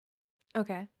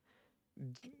 Okay.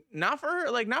 Not for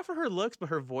her looks, but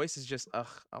her voice is just ugh.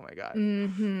 Oh my god.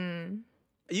 Mhm.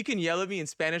 You can yell at me in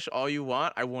Spanish all you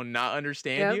want. I will not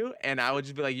understand Yep. you, and I would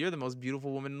just be like, "You're the most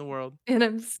beautiful woman in the world." And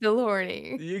I'm still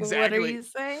horny. What are Exactly. you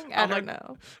saying? I I'm don't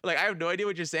know. like I have no idea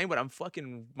what you're saying, but I'm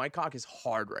fucking my cock is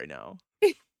hard right now.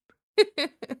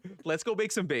 Let's go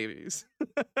make some babies.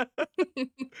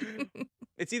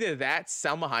 It's either that,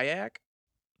 Salma Hayek,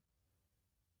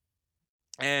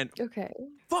 and Okay.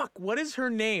 fuck, what is her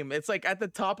name? It's like at the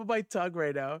top of my tongue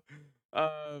right now.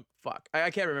 Fuck,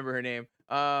 I can't remember her name.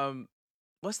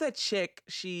 What's that chick?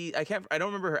 I don't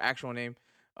remember her actual name.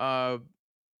 Uh,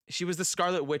 she was the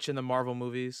Scarlet Witch in the Marvel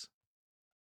movies.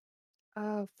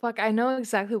 Oh, fuck, I know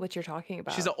exactly what you're talking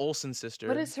She's an about. Olsen What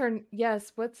sister. is her n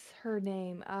yes, what's her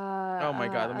name? Oh my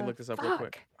god, let me look this up real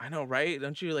quick. Fuck. I know, right?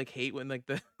 Don't you like hate when like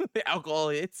the, the alcohol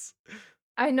hits?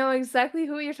 I know exactly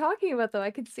who you're talking about, though,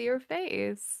 I could see her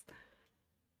face.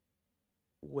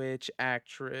 Which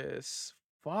actress?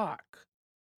 Fuck.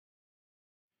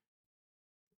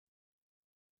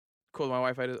 Cool, my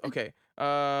Wi-Fi does. Okay.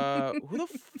 Who the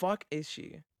fuck is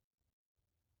she?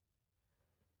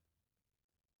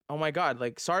 Oh my god,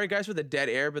 like sorry guys for the dead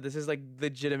air, but this is like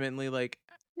legitimately like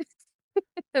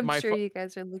I'm my sure you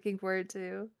guys are looking for it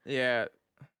too. yeah,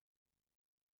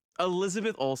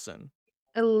 Elizabeth Olsen.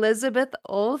 Elizabeth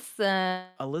Olsen.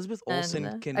 Elizabeth Olsen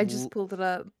I can just pulled it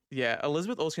up. yeah,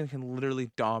 Elizabeth Olsen can literally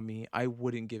dom me. I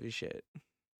wouldn't give a shit.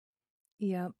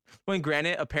 Yep. When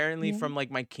granted, apparently Yeah. from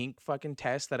like my kink fucking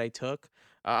test that I took,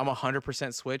 I'm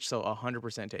 100% switch, so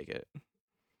 100% take it.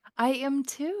 I am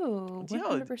too.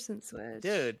 Yo, 100% switch.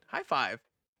 dude, high five.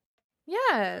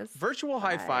 Yes. Virtual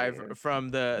high five 5. from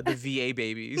the VA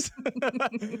babies.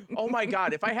 Oh my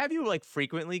god, if I have you like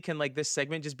frequently, can like this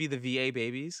segment just be the VA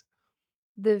babies?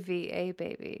 The VA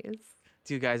babies.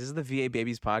 Dude, guys, this is the VA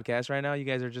babies podcast right now. You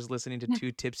guys are just listening to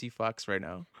two tipsy fucks right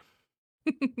now.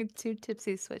 Two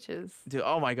tipsy switches. Dude,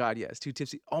 oh my god, yes, two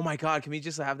tipsy. Oh my god, can we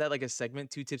just have that like a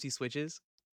segment, two tipsy switches?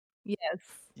 Yes.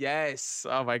 Yes.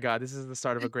 Oh my god, this is the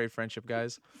start of a great friendship,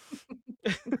 guys.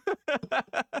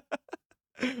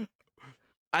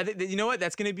 I think you know what?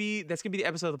 That's gonna be the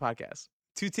episode of the podcast.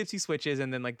 Two tipsy switches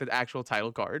and then like the actual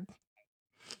title card.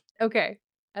 Okay.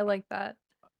 I like that.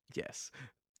 Yes.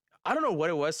 I don't know what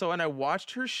it was. So when I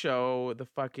watched her show, the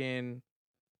fucking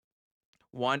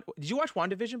did you watch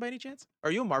WandaVision by any chance?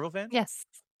 Are you a Marvel fan? Yes.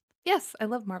 Yes, I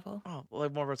love Marvel. Oh, well,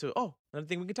 like Marvel too. Oh, another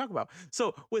thing we can talk about.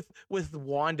 So with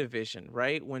WandaVision,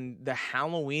 right? When the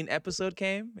Halloween episode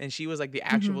came and she was like the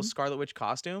actual Mhm. Scarlet Witch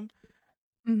costume,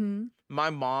 Mhm. my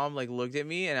mom like looked at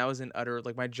me and I was in utter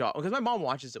like my jaw because my mom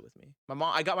watches it with me.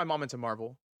 I got my mom into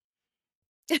Marvel.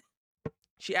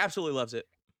 She absolutely loves it.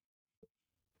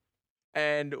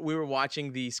 And we were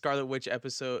watching the Scarlet Witch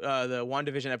episode, the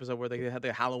WandaVision episode where they had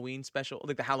the Halloween special,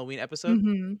 like the Halloween episode,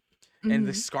 Mhm. and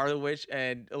the Mhm. Scarlet Witch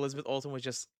and Elizabeth Olsen was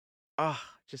just,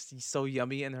 just so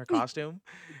yummy in her costume.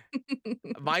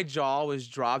 My jaw was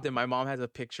dropped, and my mom has a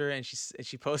picture, and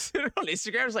she posted it on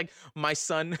Instagram. It's like my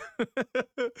son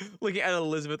looking at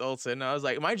Elizabeth Olsen. I was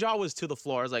like, my jaw was to the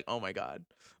floor. I was like, oh my god,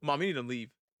 mom, you need to leave.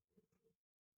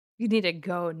 You need to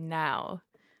go now.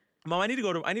 Mom, I need to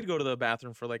go to the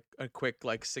bathroom for like a quick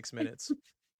like 6 minutes.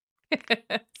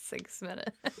 6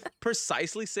 minutes.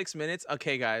 Precisely 6 minutes.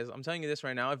 Okay, guys, I'm telling you this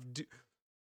right now.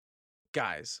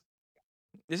 Guys,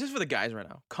 this is for the guys right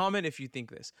now. Comment if you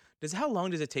think this. How long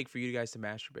does it take for you guys to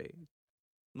masturbate?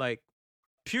 Like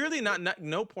purely not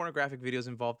no pornographic videos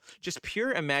involved, just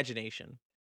pure imagination.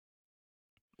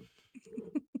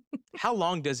 How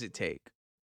long does it take?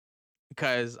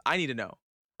 Because I need to know.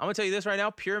 I'm gonna tell you this right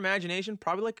now. Pure imagination,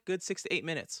 probably like a good 6 to 8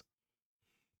 minutes.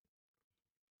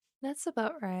 That's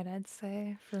about right, I'd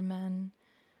say, for men.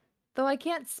 Though I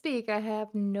can't speak, I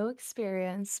have no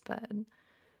experience, but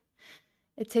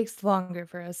it takes longer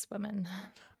for us women.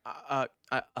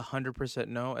 100%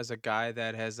 no. As a guy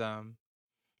that has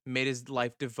made his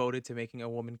life devoted to making a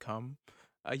woman come,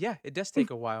 yeah, it does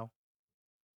take a while.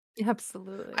 I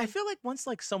Absolutely. feel like once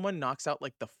like someone knocks out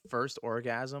like the first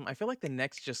orgasm, I feel like the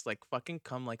next just like fucking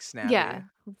come like snappy, Yeah,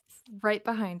 it's right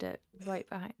behind it, right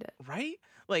behind it. right?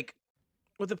 Like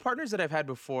with the partners that I've had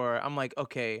before, I'm like,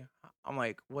 okay, I'm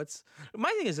like, what's my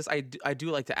thing is this? I do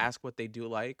like to ask what they do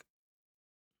like.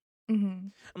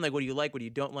 Mhm. I'm like, what do you like? What do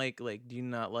you don't like? Like, do you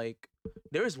not like?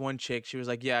 There was one chick. She was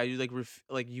like, yeah, you like,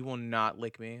 like you will not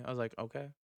lick me. I was like, okay.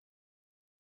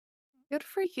 Good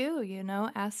for you,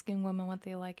 asking women what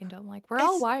they like and don't like. We're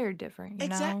all It's wired different, you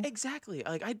know? exactly.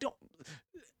 Like I don't.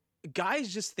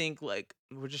 Guys just think like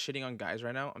we're just shitting on guys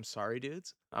right now. I'm sorry,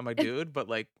 dudes. I'm a dude, but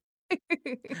like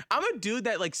I'm a dude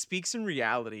that like speaks in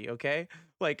reality, okay?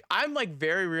 Like I'm like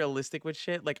very realistic with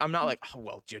shit. Like I'm not like, oh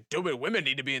well, you stupid women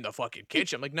need to be in the fucking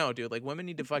kitchen. I'm like, no, dude, like women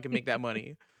need to fucking make that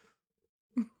money.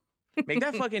 Make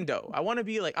that fucking dough. I want to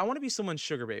be someone's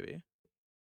sugar baby.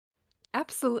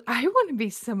 Absolutely, I wanna be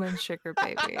someone's sugar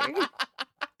baby.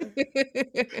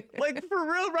 Like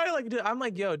for real, right? Like dude, I'm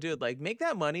like, yo, dude, like make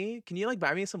that money. Can you like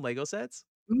buy me some Lego sets?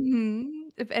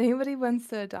 Mhm. If anybody wants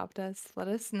to adopt us, let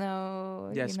us know,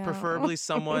 you Yes, know? preferably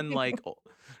someone like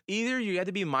either you have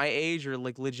to be my age or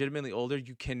like legitimately older.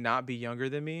 You cannot be younger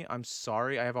than me. I'm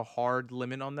sorry. I have a hard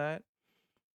limit on that.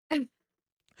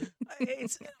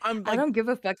 It's I'm I like don't give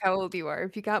a fuck how old you are.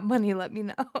 If you got money, let me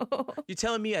know. you're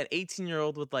telling me an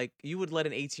 18-year-old with like you would let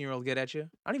an 18-year-old get at you?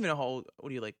 I don't even know how old.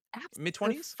 What are you like? Mid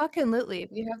 20s? Abso-fucking-lutely.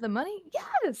 If you have the money,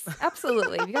 yes,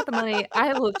 absolutely. If you got the money,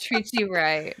 I will treat you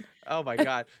right. Oh my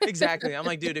god. Exactly. I'm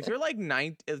like, dude, if you're like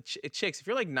chicks, if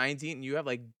you're like 19 and you have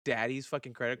like daddy's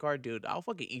fucking credit card, dude, I'll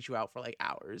fucking eat you out for like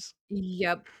hours.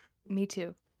 Yep, me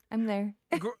too. I'm there.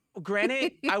 Gr-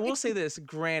 Granted, I will say this,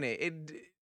 granted,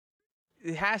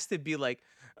 it has to be like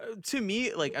to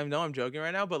me, like I know I'm joking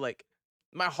right now, but like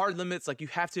my hard limits like you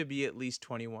have to be at least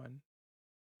 21.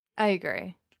 I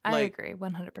agree. I Like agree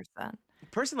 100%.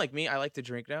 person like me, I like to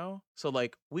drink now. So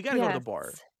like we got to go to the Yes.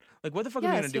 got Like what the fuck are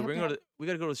we going to Yes, you do? have to have We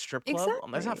got to go to a strip club?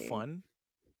 That's not exactly. fun.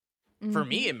 For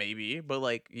me Mhm. it may be, but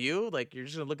like you, like you're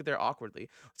just going to look at there awkwardly.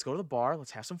 Let's go to the bar,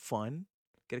 let's have some fun.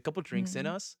 Get a couple drinks in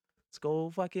Mhm. us. Let's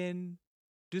go fucking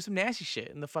do some nasty shit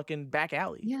in the fucking back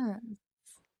alley. Yeah.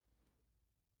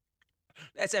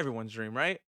 That's everyone's dream,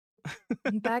 right?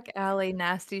 Back alley,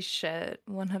 nasty shit,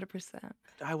 100%.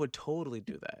 I would totally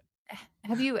do that.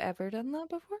 Have you ever done that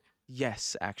before?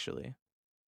 Yes, actually.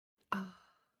 Oh.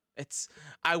 It's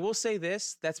I will say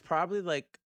this, that's probably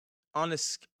like on a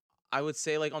I would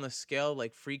say like on the scale of,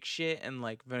 like freak shit and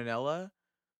like vanilla,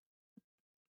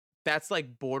 that's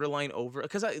like borderline over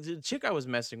because the chick I was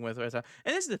messing with and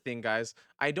this is the thing, guys.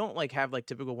 I don't like have like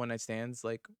typical one night stands.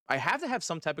 Like I have to have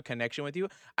some type of connection with you.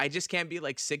 I just can't be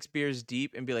like 6 beers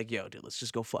deep and be like, yo, dude, let's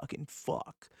just go fucking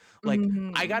fuck. Like I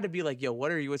Mhm. gotta be like, yo,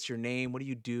 what are you? What's your name? What do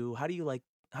you do? How do you like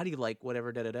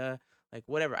whatever, da da da. Like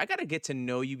whatever. I gotta get to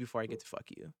know you before I get to fuck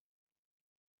you.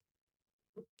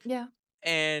 Yeah.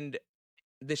 And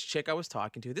this chick I was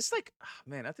talking to, this is like, ah,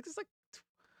 man, I think it's like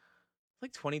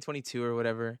 2022 or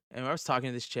whatever. And I was talking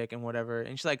to this chick and whatever.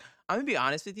 And she's like, I'm gonna be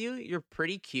honest with you, you're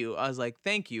pretty cute. I was like,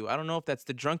 thank you. I don't know if that's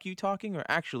the drunk you talking or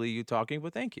actually you talking,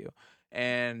 but thank you.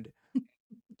 And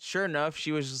sure enough,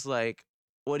 she was just like,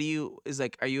 what do you, is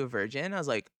like, are you a virgin? I was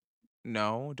like,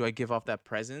 no. Do I give off that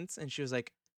presence? And she was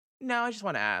like, no, I just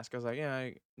want to ask. I was like, yeah,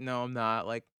 no, I'm not.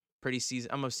 Like, pretty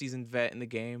seasoned. I'm a seasoned vet in the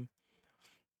game.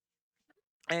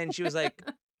 And she was like,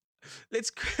 it's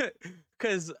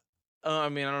because I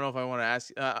mean, I don't know if I want to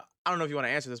ask. I don't know if you want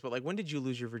to answer this, but like, when did you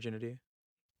lose your virginity?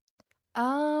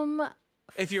 Um,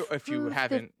 If you fif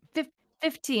haven't, fif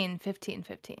 15, 15,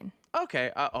 15.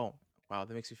 okay. Oh, wow,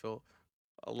 that makes me feel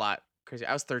a lot crazy.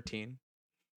 I was 13.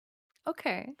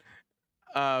 Okay.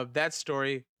 That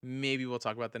story. Maybe we'll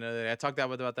talk about that another day. I talked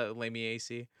about that with Lamy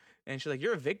AC, and she's like,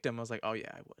 "You're a victim." I was like, "Oh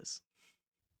yeah, I was."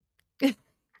 Oh yeah.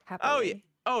 Happily.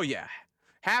 Oh yeah.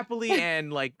 Happily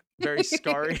and like very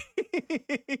scarring.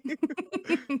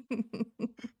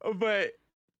 But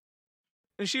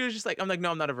and she was just like, I'm like,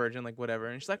 no, I'm not a virgin, like whatever.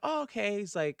 And she's like, oh, okay.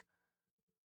 He's like,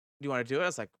 do you want to do it?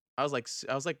 I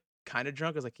was like kind of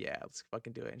drunk. I was like, yeah, let's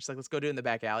fucking do it. And she's like, let's go do it in the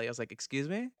back alley. I was like, excuse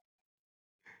me?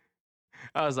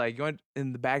 I was like, you want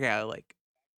in the back alley, like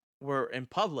we're in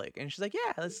public. And she's like,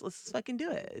 yeah, let's fucking do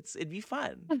it. It'd be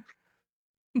fun.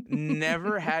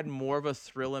 Never had more of a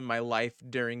thrill in my life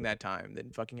during that time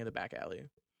than fucking in the back alley.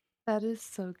 That is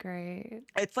so great.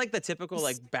 It's like the typical S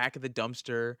like back of the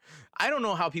dumpster. I don't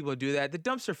know how people do that. The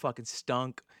dumpster fucking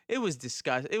stunk. It was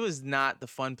disgusting. It was not the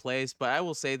fun place, but I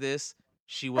will say this,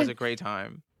 she was a great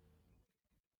time.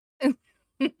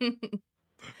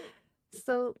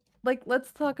 So, like,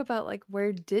 let's talk about, like,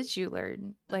 where did you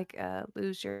learn like,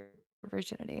 lose your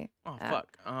virginity Oh at?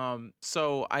 fuck.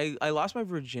 So I lost my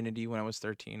virginity when I was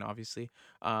 13, obviously.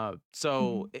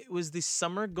 So Mhm. it was the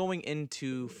summer going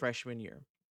into freshman year.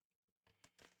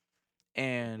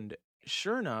 And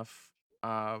sure enough,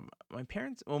 my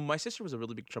parents, well, my sister was a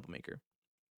really big troublemaker.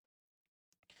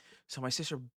 So my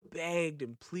sister begged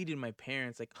and pleaded my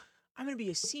parents, like, I'm gonna be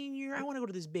a senior. I want to go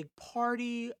to this big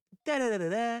party. Da da da da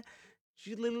da.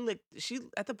 She literally like she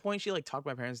at the point she like talked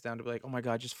my parents down to be like, oh my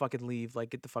god, just fucking leave. Like,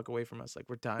 get the fuck away from us. Like,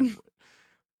 we're done.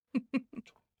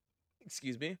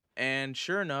 Excuse me. And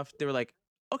sure enough, they were like,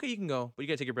 okay, you can go, but you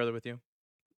gotta take your brother with you.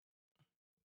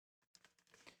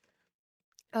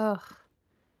 Ugh.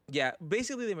 Yeah,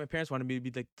 basically, my parents wanted me to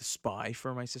be like the spy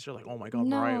for my sister. Like, oh my god,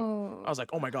 Mariah. I No. was like,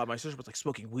 oh my god, my sister was like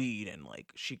smoking weed and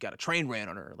like she got a train ran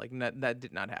on her. Like that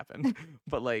did not happen.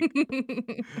 but like,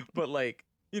 but like,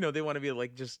 they want to be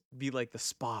like just be like the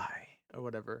spy or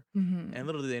whatever. And Mhm.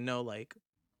 little do they know, like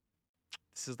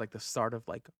this is like the start of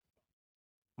like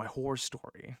my horror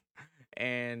story.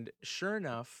 And sure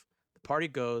enough, the party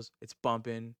goes. It's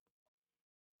bumping.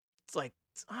 It's like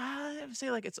I would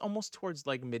say like it's almost towards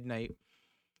like midnight.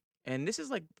 And this is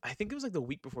like I think it was like the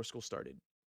week before school started.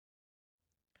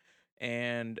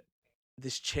 And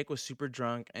this chick was super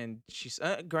drunk, and she's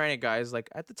granted, guys, like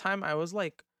at the time I was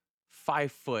like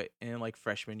 5 foot in like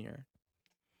freshman year,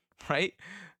 right?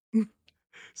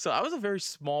 So I was a very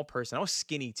small person. I was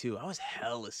skinny too. I was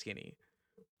hella skinny.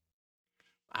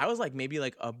 I was like maybe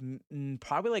like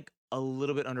probably like a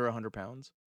little bit under 100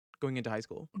 pounds going into high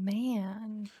school.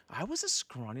 Man, I was a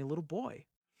scrawny little boy.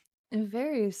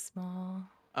 very small.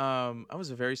 I was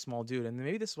a very small dude, and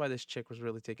maybe this is why this chick was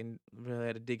really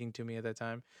had a digging to me at that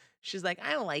time. She's like,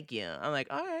 I don't like you. I'm like,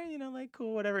 all right, like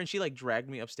cool, whatever. And she like dragged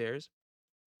me upstairs,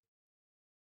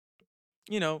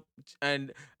 you know,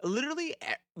 and literally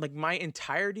like my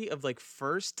entirety of like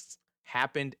firsts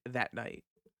happened that night.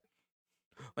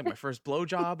 Like my first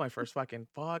blowjob, my first fucking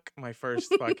fuck, my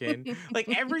first fucking like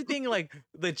everything. Like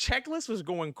the checklist was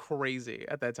going crazy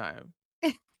at that time.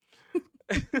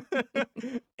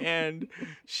 And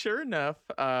sure enough,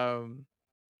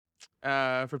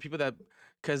 for people that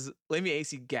because Lady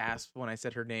AC gasped when I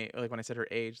said her name, like when I said her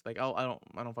age. Like, oh, I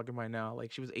don't fucking mind now.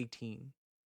 Like she was 18.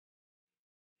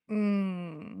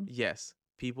 Mm. Yes,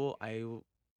 people,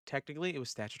 technically it was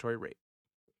statutory rape.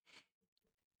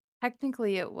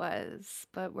 Technically it was,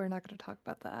 but we're not gonna talk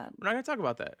about that. We're not gonna talk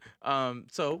about that.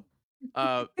 So,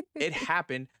 uh, it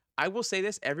happened. I will say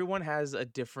this: everyone has a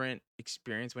different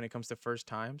experience when it comes to first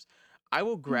times. I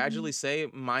will gradually Mhm. say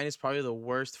mine is probably the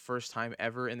worst first time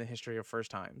ever in the history of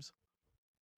first times.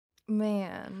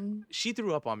 Man. She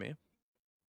threw up on me.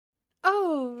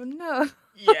 Oh, no.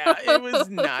 Yeah, it was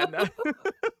not.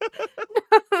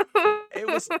 It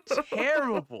was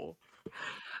terrible.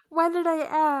 Why did I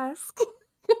ask?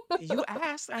 You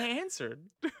asked, I answered.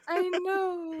 I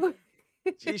know.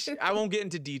 I won't get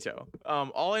into detail.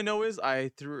 All I know is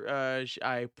I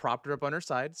propped her up on her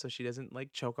side so she doesn't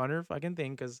like choke on her fucking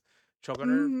thing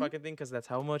Mhm. because that's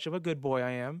how much of a good boy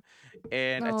I am.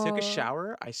 And I took a Oh,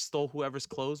 shower. I stole whoever's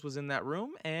clothes was in that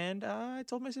room, and I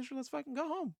told my sister, let's fucking go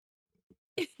home.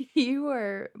 you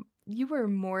were you were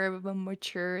more of a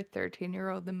mature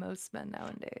 13-year-old than most men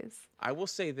nowadays. I will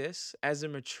say this: as a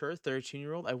mature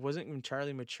 13-year-old, I wasn't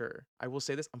entirely mature. I will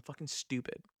say this: I'm fucking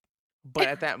stupid. But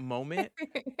at that moment,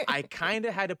 I kind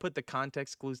of had to put the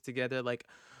context clues together. Like,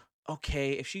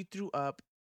 okay, if she threw up,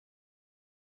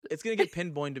 it's gonna get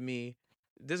pinpointed to me.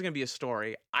 There's gonna be a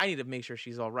story. I need to make sure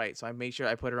she's all right. So I made sure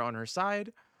I put her on her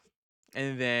side,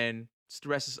 and then the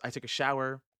rest is I took a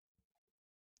shower.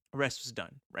 The rest was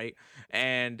done, right?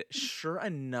 And sure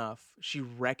enough, she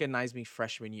recognized me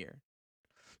freshman year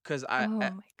because Oh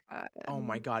my oh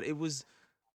my god. god,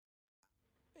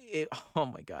 oh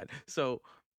my god. So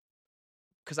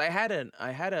because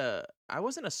I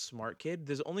wasn't a smart kid.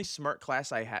 There's only smart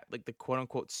class I had, like the quote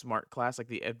unquote smart class, like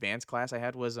the advanced class I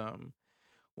had was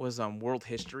world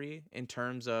history in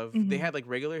terms of they Mhm, had like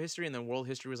regular history and then world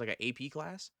history was like an AP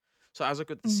class. So I was like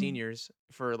with the mhm. seniors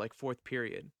for like fourth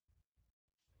period.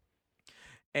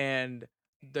 And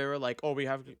they were like, "Oh, we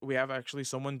have actually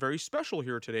someone very special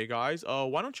here today, guys.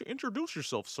 Why don't you introduce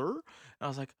yourself, sir?" And I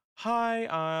was like, "Hi,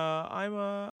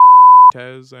 I'm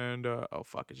Tez, and oh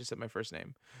fuck, I just said my first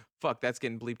name. Fuck, that's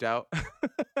getting bleeped out.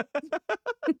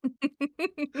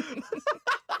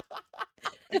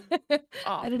 I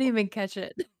Oh, didn't even catch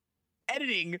it.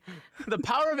 editing, the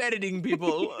power of editing,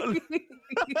 people.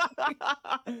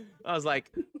 I was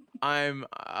like, I'm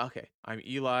okay. I'm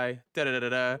Eli. Da da da da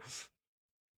da.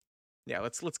 Yeah,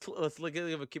 let's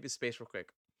keep it space real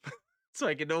quick, so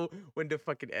I can know when to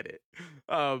fucking edit.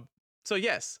 Um, so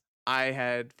yes, I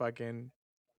had fucking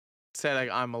said like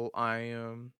I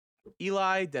am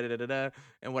Eli, da da da da da,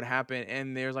 and what happened?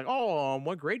 And there's like, oh,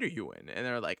 what grade are you in? And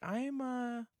they're like, I'm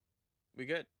we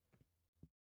good?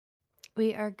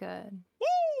 We are good.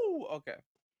 Woo! Okay.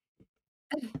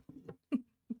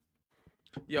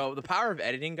 Yo, the power of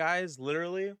editing, guys.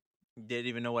 Literally, didn't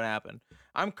even know what happened.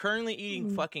 I'm currently eating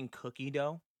Mm, fucking cookie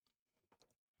dough.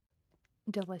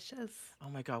 delicious. Oh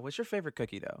my god, what's your favorite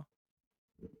cookie dough?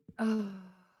 Oh.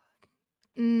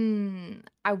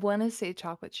 I wanna say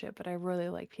chocolate chip, but I really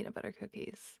like peanut butter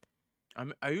cookies.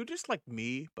 Are you just like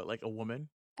me, but like a woman?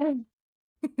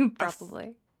 I f-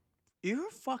 Probably. you're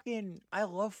fucking. I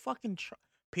love fucking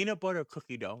peanut butter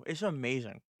cookie dough. It's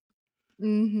amazing.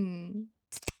 Mhm.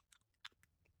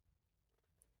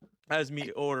 That is me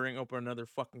ordering open another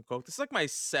fucking Coke. This is like my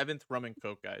 7th rum and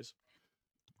Coke, guys.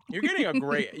 You're getting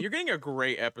a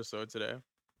great episode today.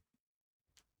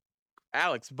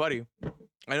 Alex, buddy,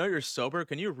 I know you're sober.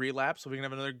 Can you relapse so we can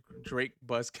have another Drake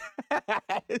buzzcast?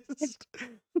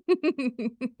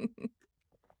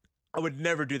 I would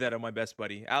never do that on my best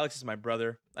buddy. Alex is my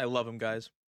brother. I love him, guys.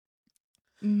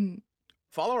 Mhm.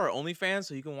 Follow our OnlyFans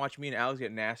so you can watch me and Alex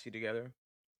get nasty together.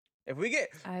 If we get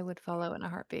I would follow in a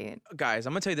heartbeat. guys,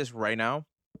 I'm gonna tell you this right now.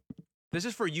 This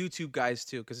is for YouTube guys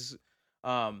too, because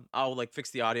I'll like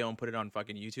fix the audio and put it on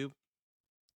fucking YouTube.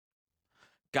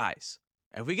 Guys,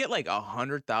 if we get like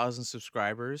 100,000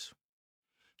 subscribers,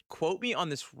 quote me on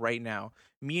this right now.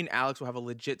 Me and Alex will have a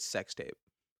legit sex tape.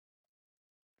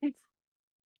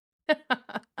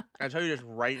 I tell you this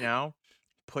right now,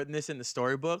 putting this in the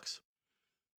storybooks.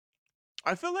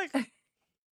 I feel like,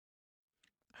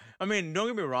 I mean, don't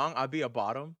get me wrong, I'd be a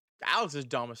bottom. Alex is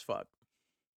dumb as fuck.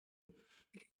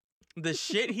 The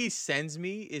shit he sends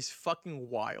me is fucking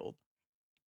wild.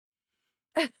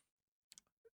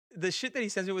 The shit that he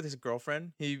sends me with his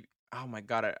girlfriend, oh my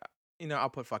god, I'll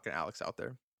put fucking Alex out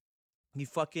there. He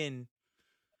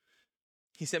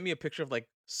sent me a picture of like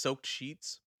soaked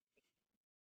sheets.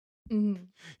 Mhm.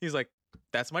 He's like,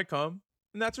 that's my cum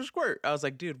and that's her squirt. I was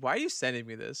like, dude, why are you sending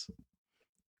me this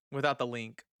without the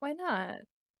link? Why not?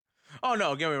 Oh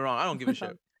no, get me wrong, I don't give a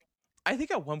shit. I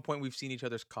think at one point we've seen each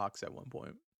other's cocks at one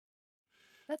point.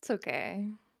 That's okay.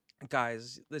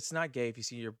 Guys, it's not gay if you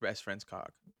see your best friend's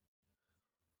cock.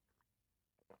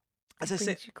 As It I said,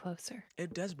 brings you closer.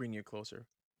 it does bring you closer.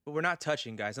 But we're not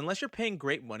touching, guys. Unless you're paying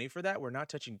great money for that, we're not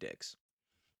touching dicks.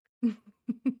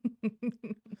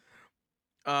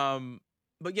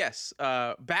 But yes,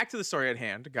 back to the story at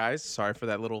hand, guys. Sorry for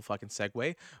that little fucking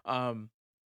segue.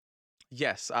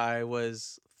 Yes, I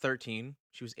was 13.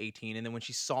 She was 18. And then when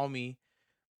she saw me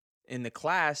in the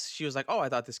class, she was like, oh, I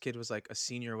thought this kid was like a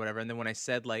senior or whatever. And then when I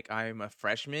said like I'm a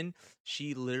freshman,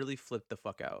 she literally flipped the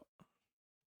fuck out.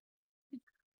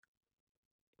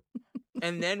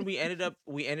 And then we ended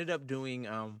up doing if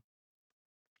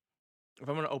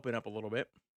I'm gonna open up a little bit,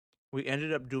 we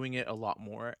ended up doing it a lot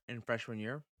more in freshman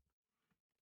year.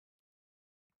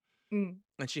 Mm.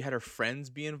 And she had her friends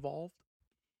be involved.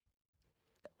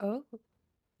 Oh.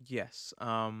 Yes.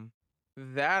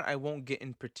 That I won't get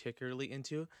in particularly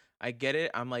into. I get it.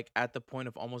 I'm like at the point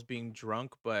of almost being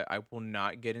drunk, but I will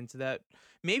not get into that.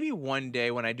 Maybe one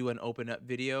day when I do an open up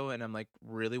video and I'm like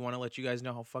really want to let you guys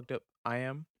know how fucked up I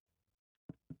am.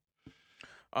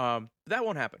 That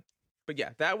won't happen. But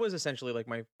yeah, that was essentially like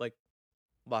my like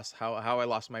lost how I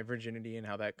lost my virginity and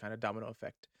how that kind of domino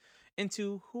effect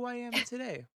into who I am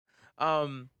today.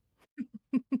 Um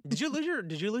did you lose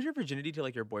your virginity to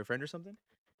like your boyfriend or something?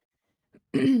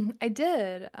 I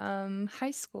did.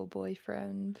 High school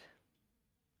boyfriend.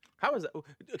 How was that?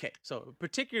 Okay, so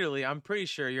particularly, I'm pretty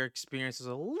sure your experience is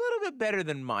a little bit better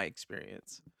than my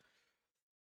experience.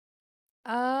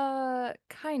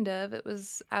 Kind of. It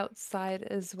was outside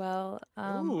as well.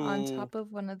 On Ooh, top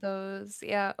of one of those,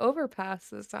 yeah,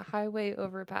 overpasses, a highway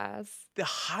overpass. the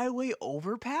highway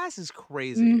overpass is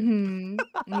crazy. Mhm.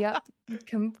 Yep.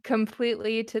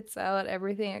 Completely tits out,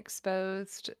 everything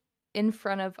exposed in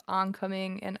front of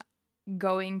oncoming and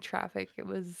going traffic. It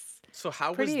was So how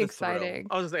was pretty the thrill? exciting.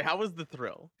 I was like, how was the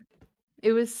thrill?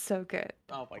 It was so good.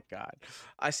 Oh my god,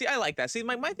 I see. I like that. See,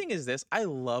 my thing is this: I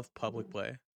love public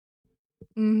play.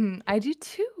 Mhm. I do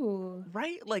too.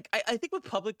 Right? Like I think with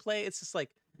public play, it's just like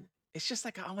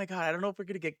oh my god, I don't know if we're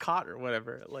gonna get caught or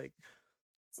whatever. Like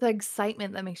It's the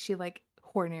excitement that makes you like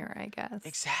hornier, I guess.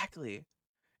 exactly.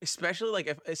 Especially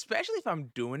if I'm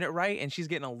doing it right and she's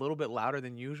getting a little bit louder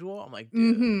than usual, I'm like,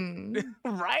 dude, Mhm.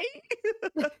 right?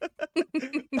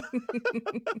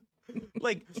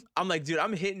 Like, I'm like, dude,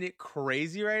 I'm hitting it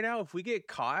crazy right now. If we get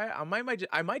caught, I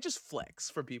might just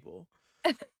flex for people.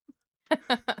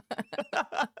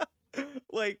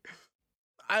 Like,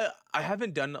 I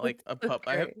haven't done like a That's pub.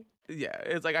 great. Yeah,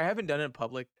 it's like I haven't done it in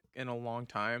public in a long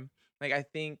time. Like I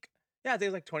think yeah, I think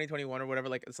it's like 2021 or whatever.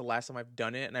 Like it's the last time I've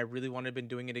done it, and I really wanted to been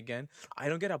doing it again. I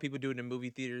don't get how people do it in movie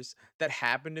theaters. That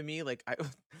happened to me. Like I,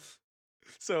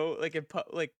 so like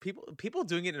like people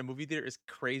doing it in a movie theater is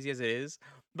crazy as it is,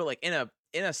 but like in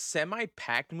a semi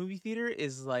packed movie theater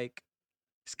is like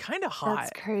it's kind of That's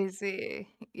hot. crazy.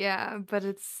 Yeah, but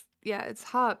it's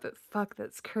hot, but fuck,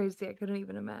 that's crazy. I couldn't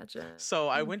even imagine. So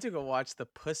I went to go watch the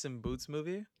Puss in Boots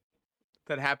movie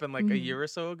that happened like a Mhm. year or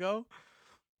so ago.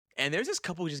 And there's this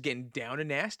couple just getting down and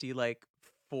nasty, like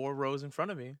 4 rows in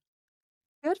front of me.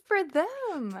 Good for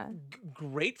them.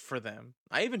 Great for them.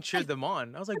 I even cheered them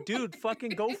on. I was like, dude,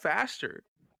 fucking go faster.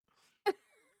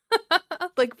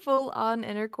 Like full on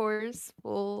intercourse,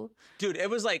 full Dude, it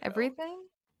was like, everything?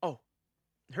 oh,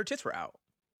 her tits were out.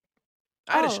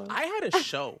 Oh, I had a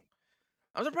show.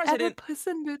 I'm surprised I at a didn't. Puss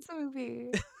in Boots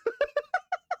movie.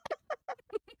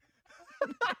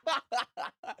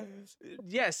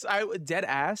 Yes, I dead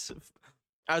ass.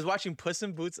 I was watching Puss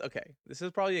in Boots. Okay, this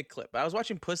is probably a clip. I was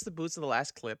watching Puss in Boots in the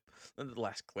last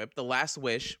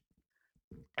wish,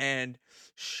 and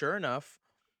sure enough,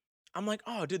 I'm like,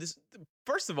 oh, dude, this.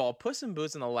 First of all, Puss in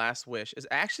Boots and the Last Wish is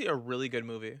actually a really good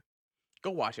movie. Go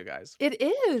watch it, guys. It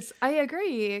is. I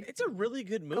agree. It's a really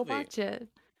good Go movie. watch it.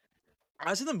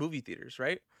 I was in the movie theaters,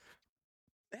 right?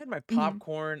 I had my Mhm.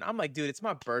 popcorn. I'm like, dude, it's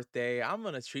my birthday. I'm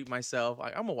gonna treat myself.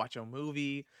 Like, I'm gonna watch a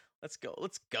movie. Let's go.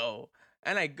 Let's go.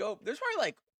 And I go. There's probably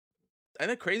like, and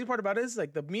the crazy part about it is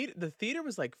like the theater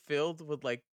was like filled with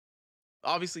like,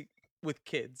 obviously with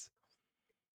kids,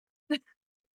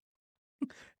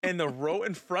 and the row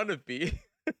in front of me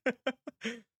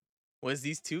was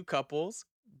these two couples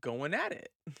going at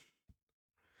it.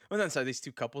 Well, not sorry, these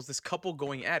two couples. This couple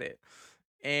going at it.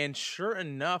 And sure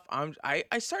enough, I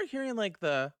start hearing like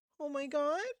the oh my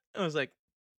god. I was like,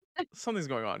 something's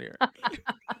going on here. I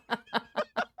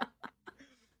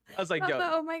was like, Not yo.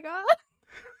 the oh my god.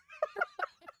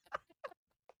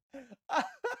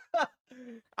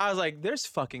 I was like, there's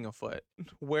fucking a foot.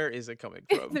 Where is it coming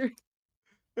from?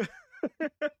 There's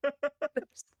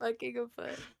fucking a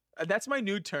foot. That's my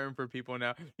new term for people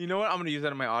now. You know what? I'm gonna use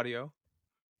that in my audio.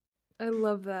 I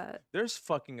love that. There's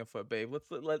fucking a foot, babe.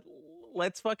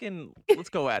 Let's fucking let's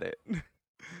go at it.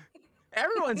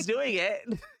 Everyone's doing it.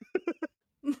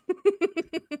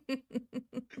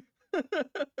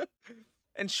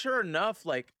 And sure enough,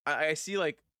 like I see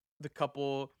like the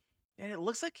couple, and it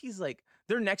looks like he's like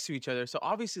they're next to each other. So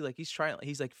obviously, like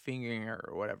he's like fingering her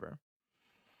or whatever.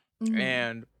 Mhm.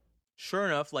 And sure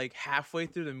enough, like halfway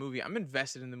through the movie, I'm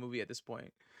invested in the movie at this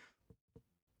point.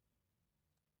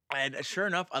 And sure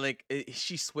enough,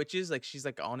 she switches, like she's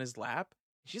like on his lap.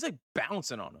 She's like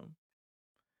bouncing on him.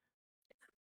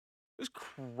 It was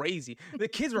crazy. The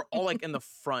kids were all like in the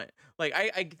front. Like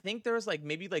I think there was like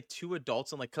maybe like two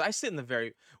adults and like cause I sit in the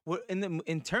very what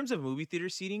in terms of movie theater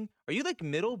seating, are you like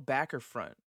middle, back, or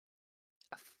front?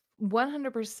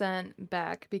 100%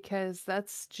 back because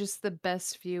that's just the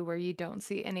best view where you don't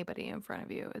see anybody in front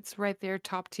of you. It's right there,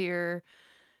 top tier.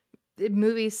 The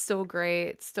movie's still great.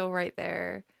 It's still right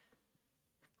there.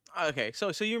 Okay,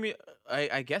 so you me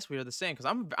I guess we are the same because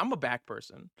I'm a back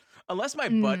person. Mm. Unless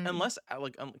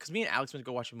like because me and Alex went to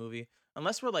go watch a movie.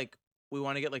 Unless we're like we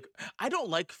want to get like I don't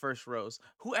like first rows.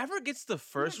 Whoever gets the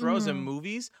first rows in Mm-mm.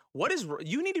 movies,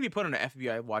 you need to be put on an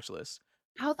FBI watch list.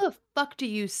 How the fuck do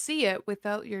you see it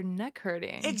without your neck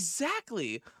hurting?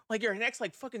 Exactly. Like your neck's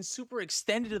like fucking super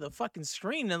extended to the fucking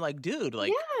screen and like dude,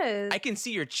 like Yes. I can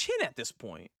see your chin at this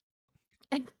point.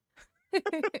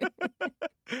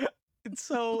 And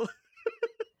so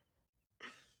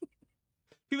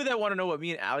people that want to know what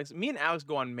me and Alex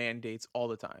go on man dates all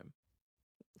the time.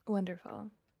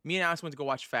 Wonderful. Me and Alex went to go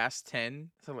watch Fast 10.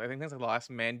 So I think that's like the last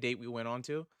man date we went on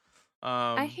to.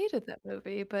 I Um, hated that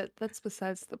movie, but that's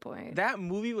besides the point. that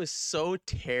movie was so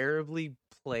terribly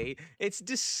played. It's It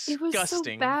was so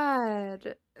disgusting. bad.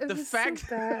 It The was so fact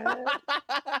bad.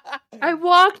 I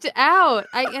walked out.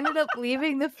 I ended up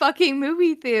leaving the fucking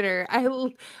movie theater.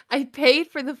 I paid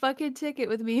for the fucking ticket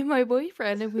with me and my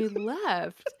boyfriend, and we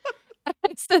left.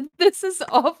 I said, "This is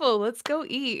awful. Let's go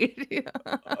eat."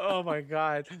 Oh my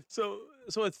god. So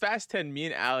with Fast 10, me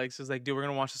and Alex was like, dude, we're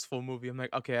gonna watch this full movie. I'm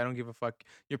like, okay, I don't give a fuck.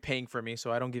 You're paying for me,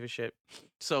 so I don't give a shit.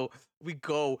 So we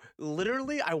go.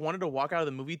 Literally, I wanted to walk out of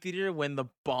the movie theater when the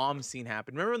bomb scene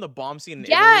happened. Remember when the bomb scene in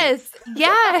Italy? Yes,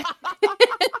 yes.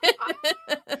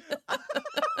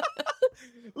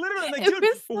 Literally, I'm like, It dude,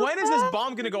 was so when is this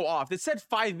bomb gonna go off? It said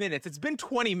 5 minutes. It's been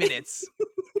 20 minutes.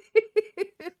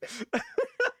 bad.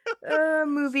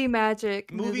 Movie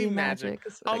magic. Movie Movie magic. magic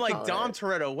is what I'm I like, call Dom it.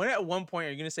 Toretto, when at one point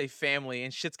are you gonna say family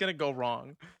and shit's gonna go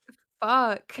wrong?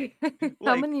 Fuck. How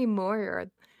Like, many more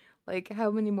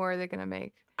how many more are they gonna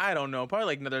make? I don't know, probably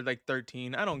like another like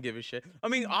 13. I don't give a shit. I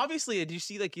mean, Mm. obviously, did you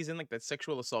see like he's in like that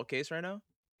sexual assault case right now?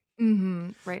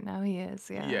 Mhm. Right now he is,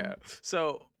 yeah. Yeah.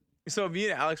 So me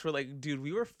and Alex were like, dude,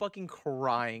 we were fucking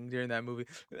crying during that movie.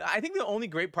 I think the only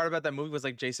great part about that movie was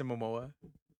like Jason Momoa.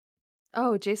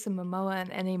 Oh, Jason Momoa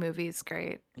in any movie is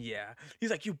great. Yeah. He's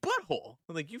like, you butthole.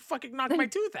 Like, you fucking knocked my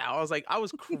tooth out. I was like, I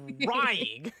was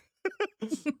crying.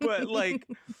 But like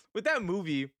with that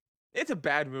movie, it's a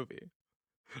bad movie.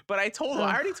 But I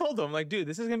already Ugh. told him, like, dude,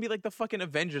 this is gonna be like the fucking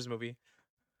Avengers movie.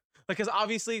 Like, cause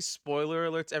obviously, spoiler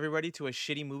alerts everybody to a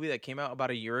shitty movie that came out about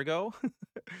a year ago.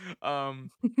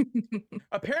 um,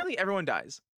 apparently everyone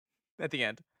dies at the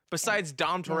end. Yeah. besides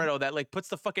Dom Yeah. Toretto that like puts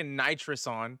the fucking nitrous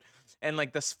on, and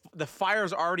like the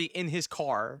fire's already in his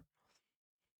car.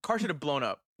 Car should have blown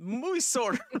up. Movie's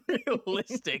so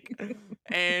realistic,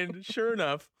 and sure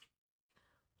enough,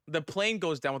 the plane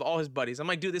goes down with all his buddies. I'm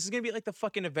like, dude, this is gonna be like the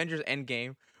fucking Avengers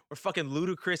Endgame, where fucking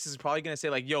Ludacris is probably gonna say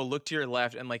like, "Yo, look to your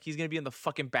left," and like he's gonna be in the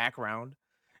fucking background,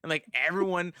 and like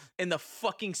everyone in the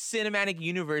fucking cinematic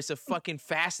universe of fucking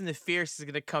Fast and the Furious is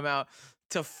gonna come out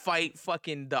to fight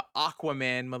fucking the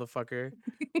Aquaman motherfucker.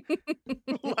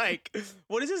 Like,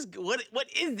 what is this? What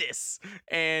is this?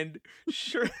 And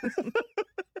sure,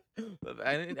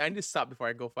 I need to stop before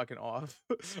I go fucking off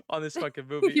on this fucking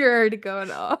movie. You're already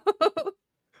going off.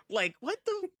 Like, what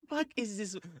the fuck is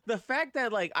this? The fact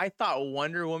that like I thought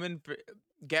Wonder Woman,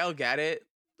 Gal Gadot,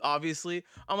 obviously,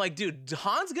 I'm like, dude,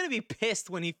 Han's gonna be pissed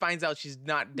when he finds out she's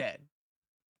not dead.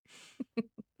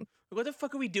 What the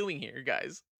fuck are we doing here,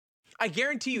 guys? I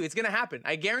guarantee you, it's gonna happen.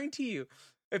 I guarantee you.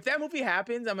 If that movie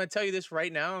happens, I'm gonna tell you this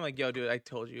right now. I'm like, yo, dude, I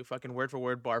told you, fucking word for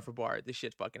word, bar for bar, this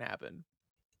shit fucking happened.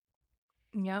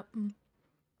 Yep.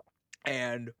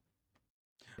 And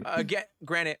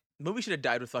granted, movie should have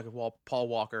died with fucking Paul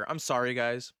Walker. I'm sorry,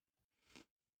 guys.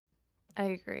 I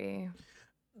agree.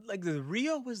 Like the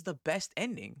Rio was the best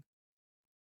ending.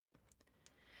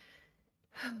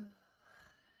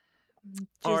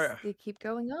 Or They keep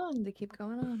going on. They keep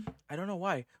going on. I don't know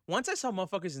why. Once I saw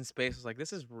motherfuckers in space, I was like,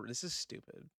 this is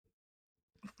stupid.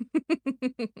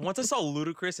 Once I saw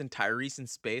Ludacris and Tyrese in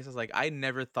space, I was like, I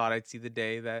never thought I'd see the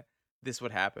day that this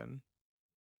would happen.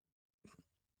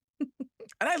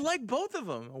 And I like both of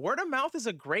them. Word of Mouth is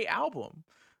a great album.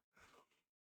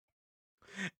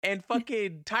 And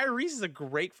fucking Tyrese is a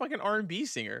great fucking R&B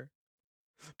singer.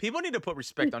 People need to put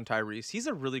respect on Tyrese. He's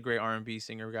a really great R&B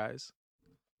singer, guys.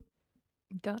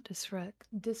 Don't disrespect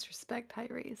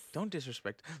Tyrese. Don't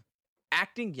disrespect.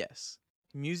 Acting, yes.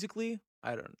 Musically,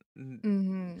 I don't.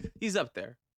 Mm-hmm. He's up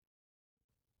there.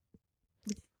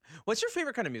 What's your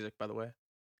favorite kind of music, by the way?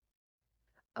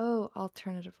 Oh,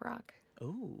 alternative rock.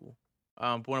 Ooh.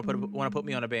 Want to put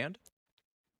me on a band?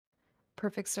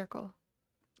 Perfect Circle.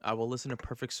 I will listen to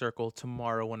Perfect Circle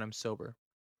tomorrow when I'm sober.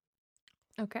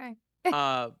 Okay.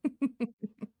 Uh,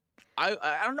 I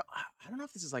don't know. I don't know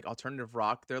if this is like alternative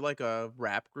rock. They're like a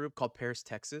rap group called Paris,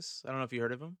 Texas. I don't know if you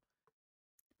heard of them.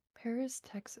 Paris,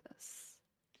 Texas.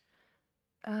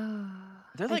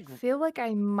 They're like I feel like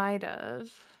I might have.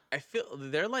 I feel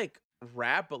they're like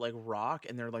rap but like rock,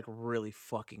 and they're like really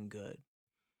fucking good.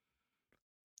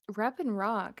 Rap and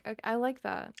rock. I like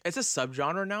that. It's a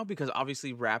subgenre now because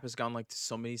obviously rap has gone like to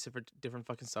so many different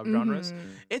fucking subgenres.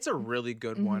 It's a really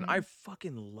good one. I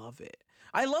fucking love it.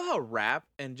 I love how rap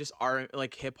and just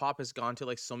like hip hop has gone to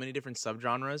like so many different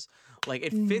subgenres. Like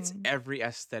it fits every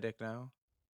aesthetic now.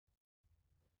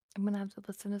 I'm gonna have to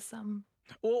listen to some.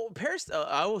 Well, Paris,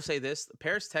 I will say this: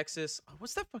 Paris, Texas.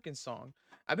 What's that fucking song?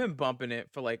 I've been bumping it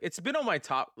for like it's been on my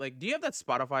top. Like, do you have that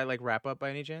Spotify like wrap up by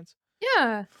any chance?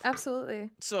 Yeah, absolutely.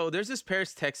 So there's this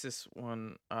Paris, Texas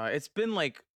one. It's been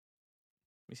like,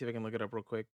 let me see if I can look it up real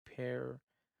quick.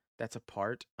 That's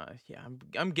apart. Yeah,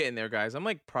 I'm getting there, guys. I'm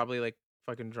like probably like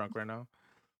fucking drunk right now.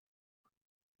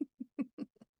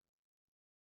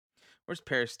 Where's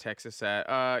Paris, Texas at?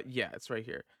 Yeah, it's right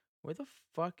here. Where the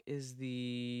fuck is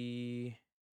the?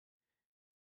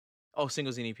 Oh,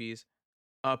 singles and EPs.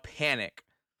 Panic.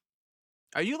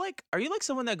 Are you like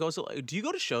someone that goes to like, do you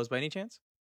go to shows by any chance?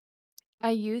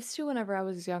 I used to whenever I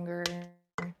was younger,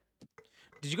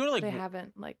 Did you go to like but I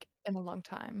haven't like in a long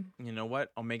time. you know what?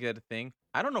 I'll make that a thing.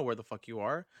 I don't know where the fuck you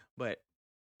are, but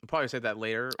I'll probably say that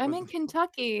later. I'm in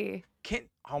Kentucky.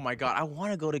 Oh my god, I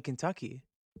want to go to Kentucky.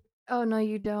 Oh no,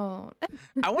 you don't.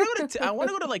 I want to go to I want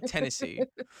to go to like Tennessee.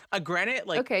 Granted,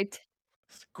 like Okay.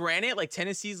 granted, like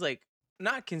Tennessee's like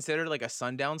not considered like a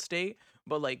sundown state,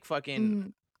 but like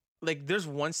fucking like there's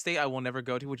one state I will never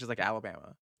go to, which is like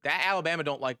Alabama. That Alabama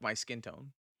don't like my skin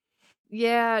tone.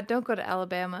 Yeah, don't go to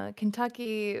Alabama.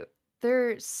 Kentucky,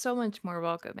 they're so much more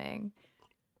welcoming.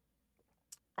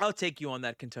 I'll take you on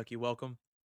that Kentucky welcome.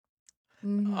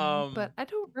 But I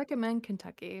don't recommend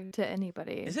Kentucky to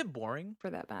anybody Is it boring? for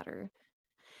that matter.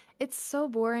 It's so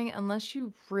boring unless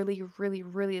you really, really,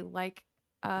 really like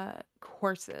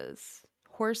horses.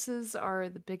 Horses are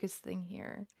the biggest thing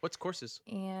here. What's courses?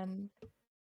 And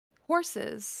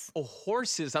horses. Oh,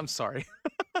 horses. I'm sorry.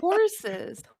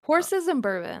 Horses and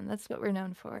bourbon. That's what we're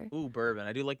known for. Ooh, bourbon.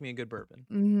 I do like me a good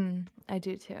bourbon. I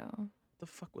do too. The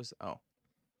fuck was hold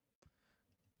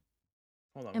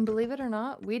on. And believe it or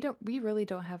not, we really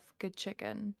don't have good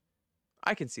chicken.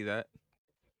 I can see that.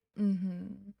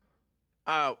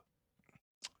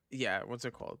 Yeah, what's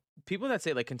it called? People that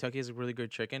say like Kentucky has a really good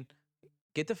chicken,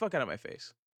 get the fuck out of my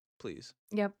face. please.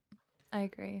 Yep, I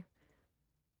agree.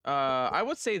 I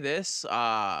would say this.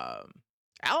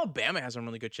 Alabama has some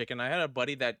really good chicken. I had a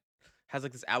buddy that has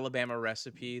like this Alabama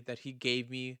recipe that he gave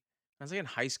me. I was like in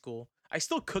high school. I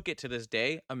still cook it to this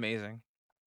day. Amazing.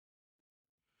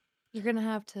 You're gonna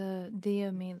have to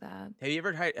DM me that.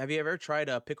 Have you ever tried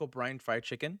a pickle brine fried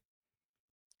chicken?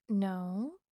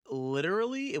 No?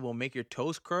 Literally, it will make your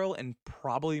toes curl and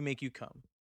probably make you come.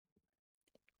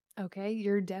 Okay,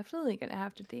 you're definitely gonna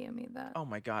have to DM me that. Oh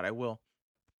my god, I will.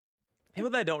 People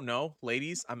that don't know,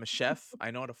 ladies, I'm a chef.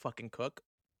 I know how to fucking cook.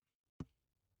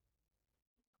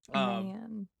 Um,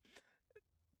 Man.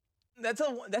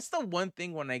 that's the one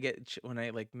thing when I when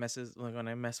I like messes like when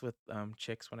I mess with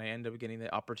chicks when I end up getting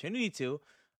the opportunity to,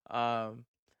 um,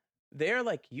 they're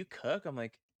like, "You cook?" I'm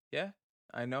like, "Yeah,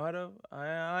 I know how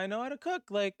to cook.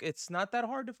 Like, it's not that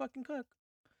hard to fucking cook."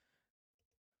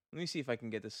 Let me see if I can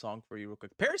get this song for you real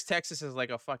quick. Paris, Texas is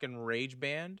like a fucking rage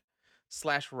band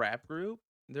slash rap group.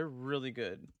 They're really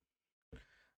good.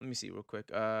 Let me see real quick.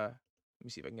 Let me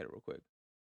see if I can get it real quick.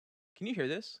 Can you hear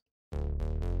this?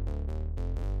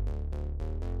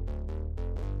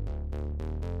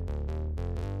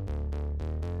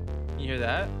 Can you hear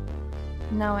that?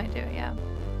 Now I do, yeah.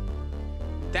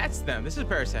 That's them. This is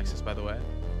Paris, Texas, by the way.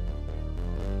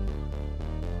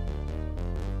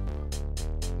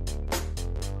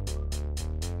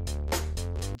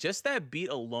 Just that beat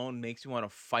alone makes me want to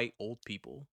fight old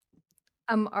people.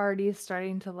 I'm already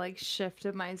starting to like shift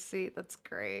in my seat. That's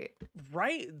great.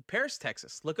 Right? Paris,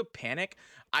 Texas. Look up Panic.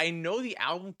 I know the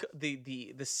album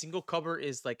the single cover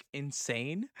is like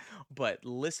insane, but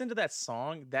listen to that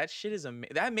song. That shit is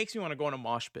that makes me want to go on a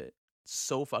mosh pit.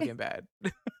 So fucking bad.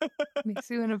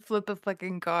 Makes you wanna flip a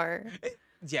fucking car.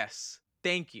 Yes.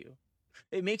 Thank you.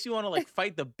 It makes you want to like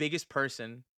fight the biggest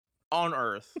person on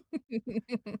earth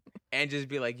and just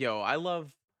be like, "Yo, I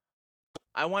want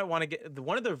to get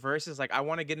one of the verses like I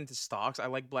want to get into stocks. I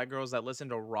like black girls that listen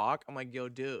to rock." I'm like, "Yo,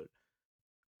 dude, are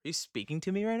you speaking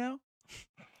to me right now?"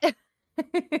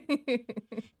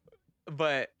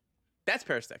 But that's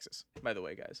Paris, Texas, by the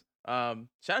way, guys.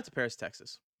 Shout out to Paris,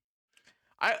 Texas.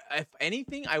 If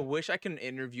anything, I wish I can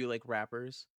interview like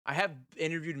rappers. I have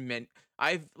interviewed men.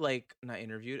 I've like not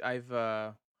interviewed.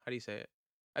 How do you say it?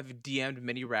 I've DM'd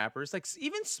many rappers, like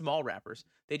even small rappers.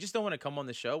 They just don't want to come on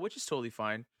the show, which is totally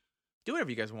fine. Do whatever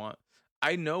you guys want.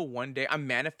 I know one day I'm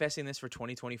manifesting this for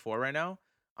 2024 right now.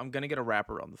 I'm gonna get a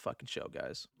rapper on the fucking show,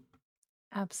 guys.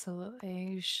 Absolutely,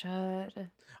 you should.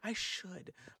 I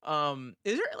should.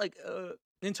 Is there like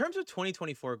in terms of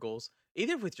 2024 goals,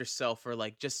 either with yourself or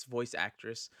like just voice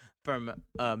actress from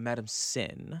Madam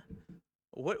Sin?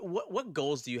 What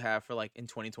goals do you have for like in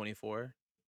 2024?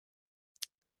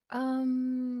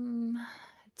 Um,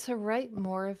 to write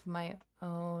more of my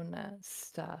own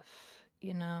stuff,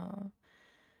 you know,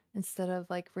 instead of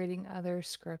like reading other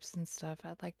scripts and stuff,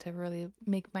 I'd like to really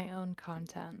make my own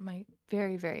content, my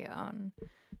very, very own.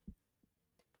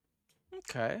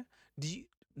 Okay. Do you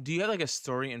do you have like a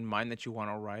story in mind that you want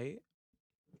to write?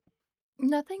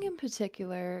 Nothing in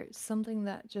particular, something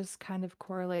that just kind of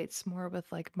correlates more with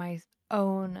like my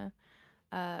own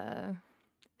uh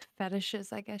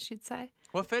fetishes, I guess you'd say.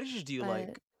 What fetishes do you But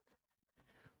like?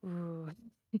 ooh,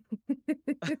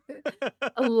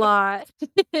 a lot.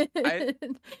 I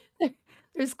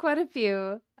There's quite a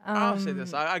few. I'll say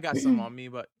this. I got some on me,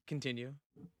 but continue.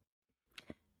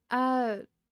 Uh,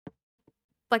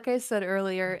 like I said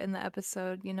earlier in the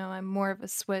episode, you know, I'm more of a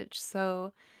switch,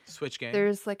 so Switch gang.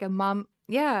 there's like a mom,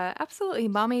 yeah, absolutely,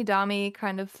 mommy dommy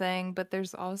kind of thing, but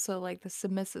there's also like the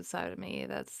submissive side of me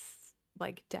that's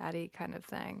like daddy kind of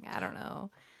thing. I don't know.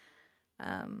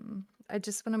 I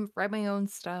just want to write my own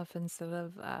stuff instead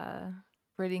of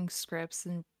reading scripts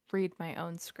and read my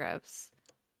own scripts.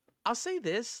 I'll say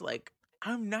this, like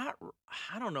I'm not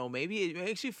I don't know, maybe it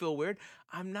makes you feel weird.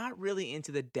 I'm not really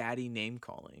into the daddy name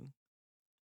calling.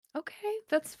 Okay,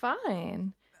 that's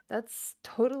fine. That's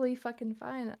totally fucking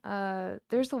fine.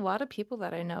 There's a lot of people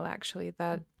that I know actually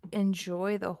that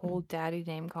enjoy the whole daddy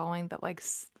name calling that like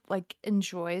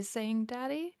enjoys saying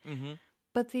daddy, Mhm.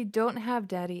 but they don't have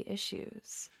daddy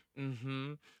issues.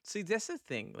 Mhm. See, that's the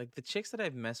thing. Like the chicks that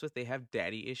I've messed with, they have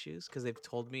daddy issues because they've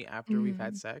told me after we've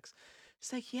had Mm. sex.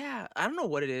 It's like, yeah, I don't know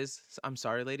what it is. I'm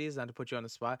sorry, ladies, not to put you on the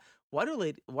spot. Why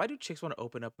do chicks want to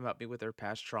open up about me with their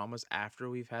past traumas after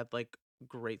we've had like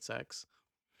great sex?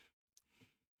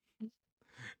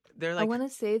 They're I like, want to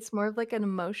say it's more of like an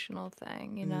emotional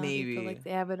thing, you know? They feel maybe. like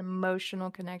they have an emotional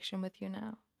connection with you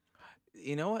now.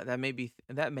 You know what? That may be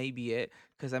it.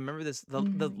 Because I remember the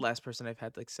Hmm. last person I've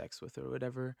had like sex with or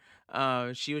whatever.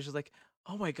 She was just like,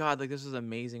 "Oh my god, like this was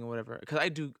amazing or whatever." Because I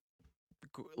do.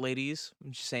 ladies,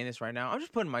 I'm just saying this right now. I'm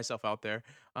just putting myself out there.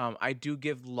 I do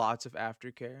give lots of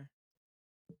aftercare.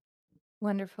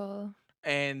 Wonderful.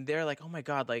 And they're like, "Oh my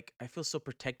god, like I feel so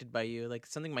protected by you." Like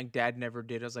something my dad never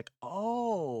did. I was like,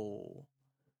 "Oh,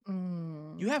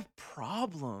 you Mm. have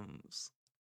problems.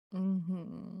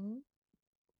 Mhm.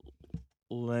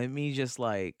 Let me just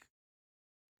like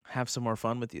have some more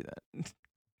fun with you then."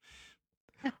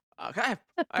 I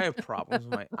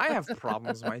have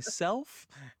problems myself,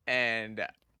 and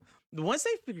once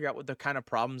they figure out what the kind of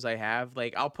problems I have,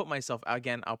 like I'll put myself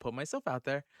out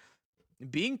there.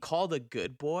 Being called a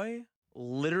good boy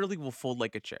literally will fold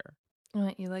like a chair.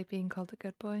 You like being called a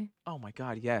good boy? Oh my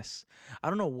god, yes. I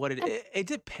don't know what it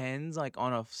depends like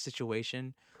on a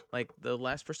situation. Like the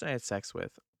last person I had sex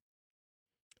with,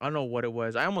 I don't know what it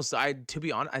was. I to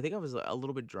be honest, I think I was a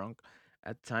little bit drunk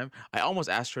at the time. I almost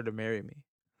asked her to marry me.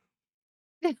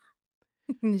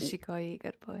 Did W- she call you a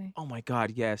good boy? Oh my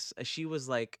god, yes. She was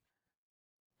like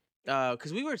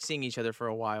cuz we were seeing each other for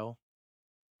a while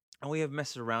and we have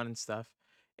messed around and stuff.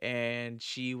 And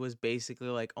she was basically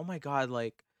like, "Oh my god,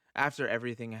 like after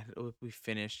everything we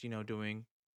finished, doing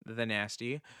the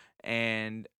nasty,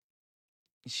 and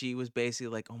she was basically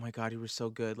like, "Oh my god, you were so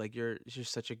good. Like you're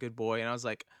such a good boy." And I was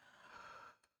like,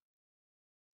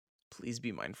 "Please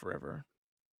be mine forever.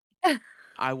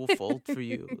 I will fold for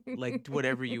you. Like do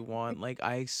whatever you want. Like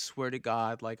I swear to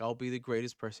God, like I'll be the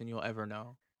greatest person you'll ever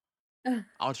know.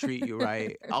 I'll treat you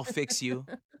right. I'll fix you.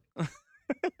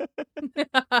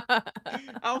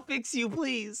 I'll fix you,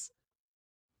 please."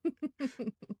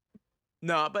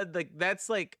 No, but that's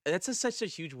such a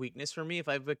huge weakness for me. If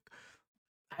I've like,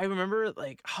 I remember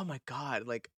like, oh my god,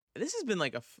 like this has been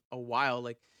like a while.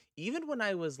 Like even when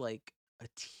I was like a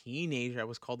teenager, I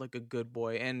was called like a good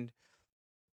boy, and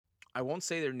I won't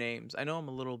say their names. I know I'm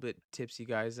a little bit tipsy,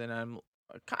 guys, and I'm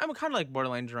kind of like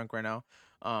borderline drunk right now.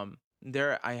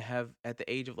 There I have at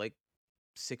the age of like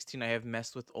 16, I have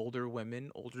messed with older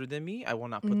women older than me. I will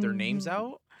not put their names Mhm.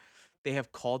 out. They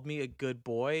have called me a good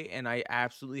boy, and I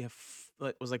absolutely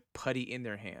like was like putty in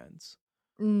their hands.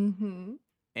 Mhm.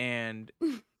 And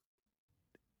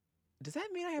does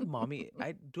that mean I have mommy?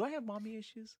 I have mommy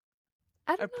issues?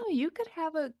 I I don't pr- know, you could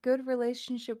have a good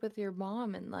relationship with your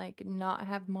mom and, like, not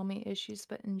have mommy issues,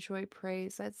 but enjoy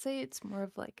praise. I'd say it's more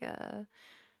of like a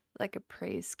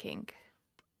praise kink.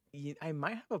 I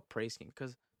might have a praise king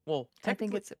because, well, I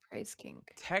think it's a praise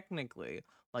kink. technically,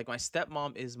 like my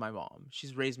stepmom is my mom.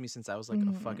 She's raised me since I was like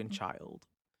a fucking Mhm. child.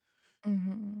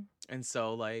 Mhm. And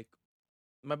so like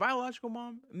my biological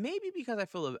mom, maybe because I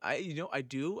feel I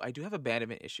do have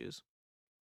abandonment issues.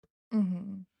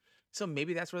 Mhm. So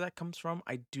maybe that's where that comes from.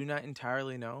 I do not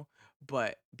entirely know,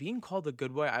 but being called a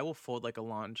good boy, I will fold like a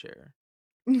lawn chair.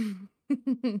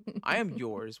 I am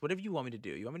yours. Whatever you want me to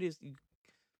do. You want me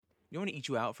to eat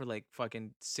you out for like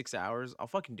fucking 6 hours? I'll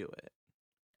fucking do it.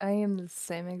 I am the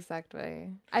same exact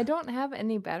way. I don't have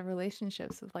any bad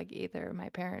relationships with like either of my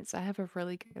parents. I have a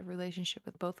really good relationship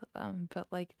with both of them, but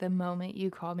like the moment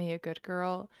you call me a good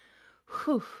girl,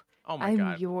 whew, Oh my I'm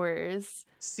god. yours.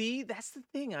 See, that's the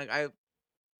thing.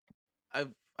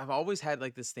 I've I've always had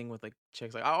like this thing with like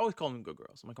chicks. Like I always call them good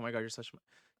girls. I'm like, oh my god, you're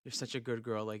such a good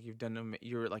girl. Like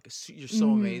you're like you're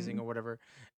so amazing Mhm. or whatever.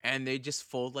 And they just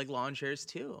fold like lawn chairs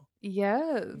too.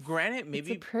 Yes. Granted, It's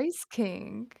a maybe praise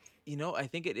kink. I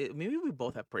think maybe we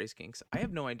both have praise kinks. I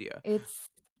have no idea. It's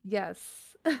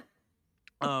yes.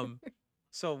 Um,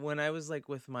 so when I was like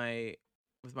with my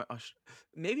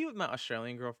maybe with my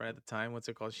Australian girlfriend at the time, what's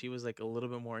it called? She was like a little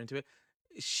bit more into it.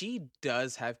 She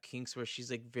does have kinks where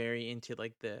she's like very into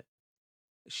like the.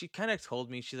 She kind of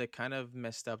told me she's like kind of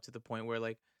messed up to the point where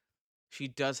like she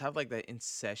does have like that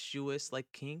incestuous like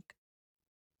kink,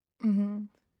 Mhm.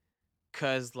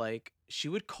 cuz like she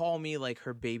would call me like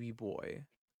her baby boy.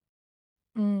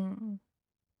 Mm.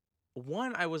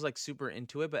 One, I was like super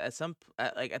into it, but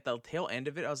like at the tail end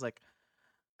of it, I was like,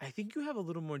 I think you have a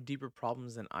little more deeper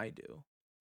problems than I do.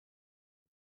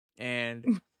 And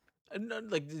no,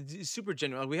 like super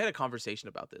genuine. Like, we had a conversation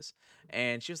about this,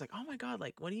 and she was like, "Oh my god,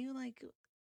 like, what do you like?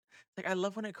 Like, I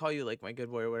love when I call you like my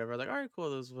good boy or whatever." I was like, "All right, cool,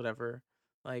 those whatever."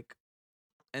 Like,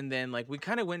 and then like we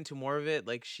kind of went into more of it.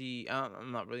 Like,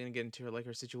 I'm not really gonna get into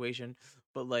her situation,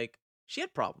 but like she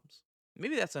had problems.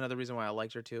 Maybe that's another reason why I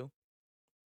liked her too.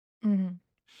 Mhm.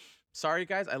 Sorry,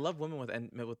 guys, I love women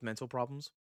with mental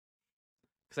problems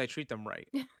because I treat them right.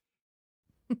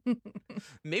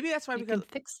 Maybe that's why You because can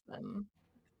fix them.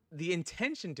 the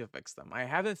intention to fix them. I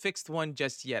haven't fixed one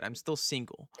just yet. I'm still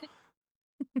single,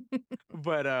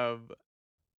 but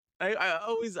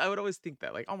I would always think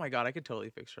that like, oh my god, I could totally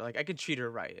fix her. Like I could treat her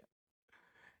right.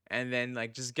 and then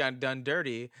like just got done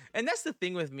dirty. And that's the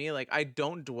thing with me, like I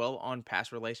don't dwell on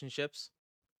past relationships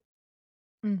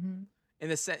Mhm. in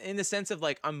the sense of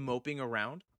like I'm moping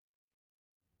around.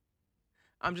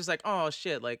 I'm just like, oh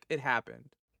shit, like it happened.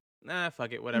 Nah,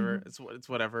 fuck it, whatever. Mhm. It's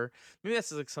whatever. Maybe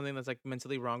that's like something that's like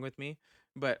mentally wrong with me,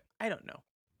 but I don't know.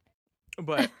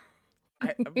 But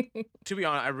to be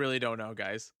honest, I really don't know,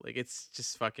 guys. Like it's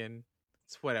just fucking,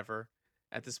 it's whatever.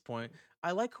 At this point,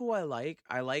 I like who I like.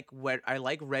 I like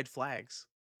red flags.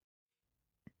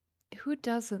 Who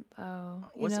doesn't though?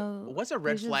 You What's know, what's a they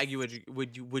red flag you just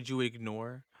would you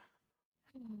ignore?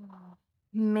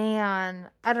 man,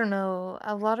 I don't know.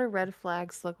 A lot of red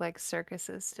flags look like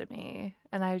circuses to me,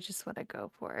 and I just want to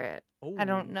go for it. I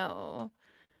don't Oh, know.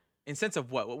 in sense of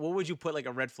what? What would you put like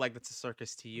a red flag that's a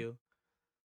circus to you?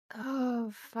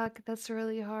 Oh, fuck, that's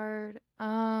really hard.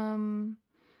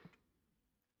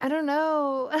 I don't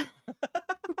know.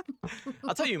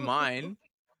 I'll tell you mine.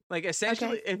 Like Okay.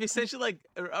 essentially, if essentially like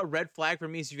a red flag for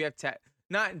me is if you have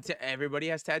not everybody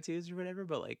has tattoos or whatever,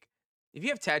 but like if you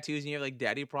have tattoos and you have like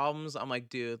daddy problems, I'm like,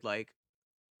 dude, like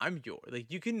I'm your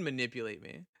like you can manipulate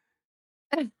me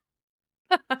to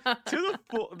the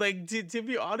full. Like to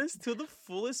be honest, to the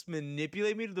fullest,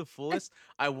 manipulate me to the fullest.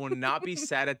 I will not be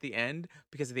sad at the end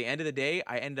because at the end of the day,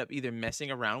 I end up either messing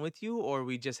around with you or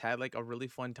we just had like a really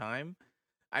fun time.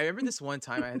 I remember this one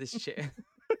time I had this chick.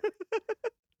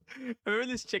 I remember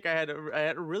this chick I had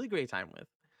a really great time with.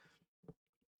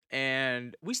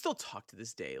 And we still talk to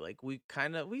this day. Like we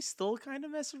still kind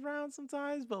of mess around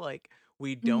sometimes, but like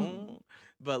we Mhm. don't.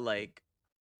 But like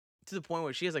to the point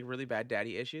where she has like really bad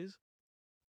daddy issues.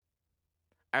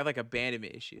 I have like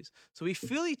abandonment issues. So we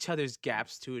feel each other's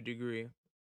gaps to a degree.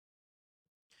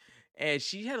 And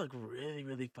she had like really,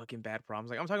 really fucking bad problems.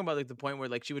 Like I'm talking about like the point where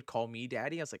like she would call me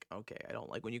daddy. I was like, okay, I don't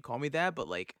like when you call me that, but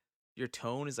like your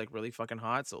tone is like really fucking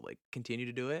hot. So like continue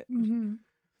to do it. Mhm.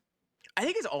 I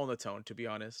think it's all in the tone, to be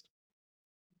honest.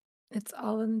 It's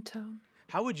all in the tone.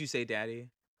 How would you say daddy?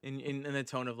 In the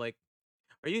tone of like,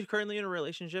 are you currently in a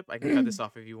relationship? I can cut this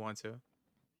off if you want to.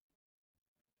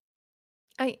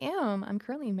 I am. I'm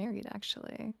currently married,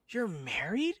 actually. You're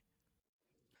married?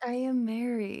 I am Do you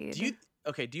married.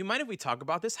 okay, do you mind if we talk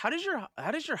about this? How does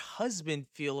your husband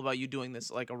feel about you doing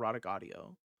this like erotic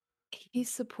audio? He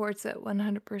supports it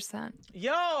 100%.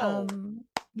 Yo! Um,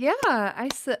 yeah,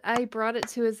 I brought it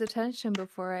to his attention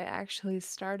before I actually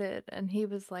started, and he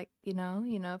was like,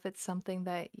 if it's something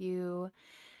that you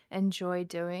enjoy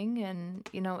doing, and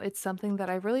it's something that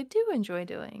I really do enjoy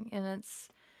doing, and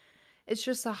it's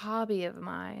just a hobby of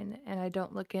mine, and I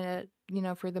don't look at it,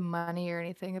 for the money or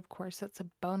anything. Of course, that's a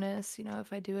bonus,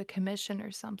 if I do a commission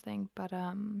or something, but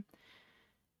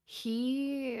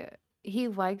he he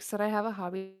likes that I have a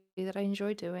hobby that I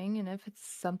enjoy doing, and if it's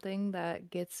something that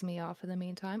gets me off in the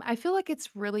meantime, I feel like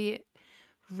it's really,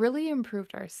 really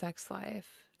improved our sex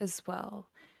life as well.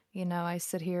 I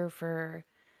sit here for,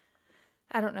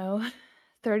 I don't know,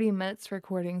 30 minutes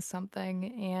recording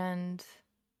something, and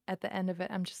at the end of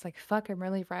it, I'm just like, fuck, I'm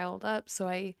really riled up. So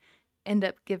I end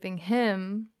up giving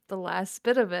him the last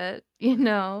bit of it,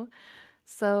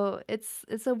 So it's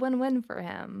a win-win for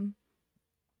him.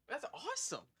 That's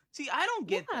awesome. See, I don't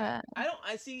get that. Yeah.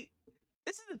 I see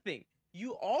this is the thing.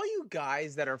 You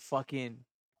guys that are fucking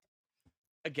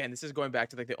again, this is going back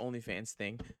to like the OnlyFans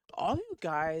thing. All you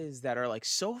guys that are like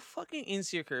so fucking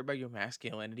insecure about your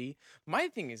masculinity. My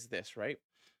thing is this, right?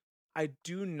 I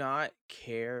do not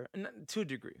care to a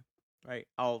degree, right?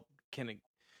 I'll can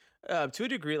to a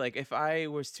degree, like if I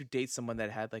was to date someone that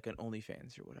had like an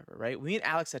OnlyFans or whatever, right? Me and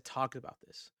Alex had talked about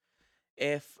this.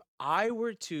 If I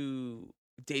were to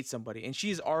date somebody and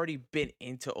she's already been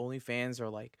into OnlyFans or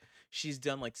like she's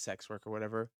done like sex work or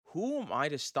whatever, who am I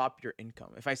to stop your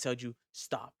income if I told you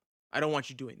stop? I don't want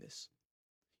you doing this.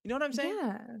 You know what I'm saying?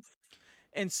 Yes.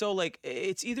 And so like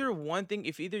it's either one thing,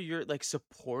 if either you're like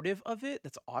supportive of it,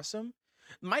 that's awesome.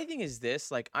 My thing is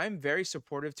this, like I'm very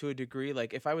supportive to a degree.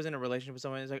 Like if I was in a relationship with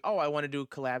someone who's like, oh, I want to do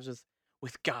collabs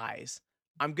with guys,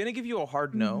 I'm gonna give you a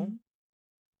hard no Mhm.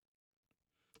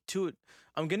 to it.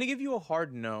 I'm gonna give you a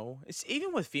hard no. It's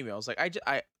even with females. Like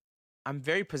I'm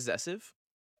very possessive.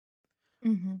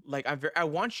 Mhm. Like I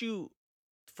want you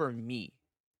for me.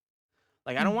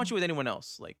 Like I don't want Mhm. you with anyone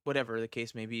else. Like whatever the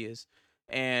case may be is.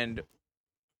 And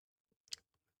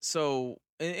so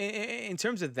in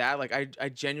terms of that, like I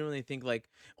genuinely think like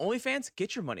OnlyFans,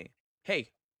 get your money. Hey,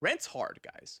 rent's hard,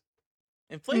 guys.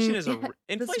 Mm, this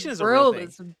Inflation is a real world thing.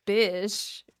 is a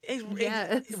bitch.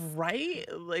 Yes. Right?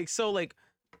 Like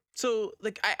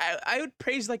I would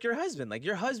praise like your husband. Like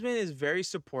your husband is very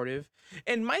supportive.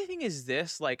 And my thing is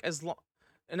this, like as long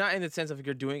and not in the sense of if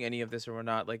you're doing any of this or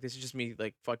not. Like this is just me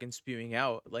like fucking spewing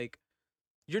out. Like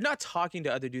you're not talking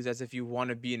to other dudes as if you want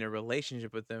to be in a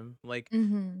relationship with them. Like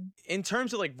Mhm. in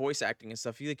terms of like voice acting and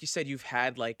stuff, like you said, you've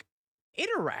had like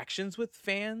interactions with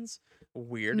fans,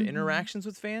 weird Mhm. interactions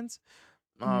with fans.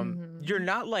 You're Mhm.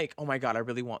 not like, oh my god, I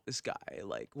really want this guy,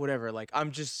 like whatever. Like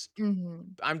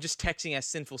Mhm. I'm just texting as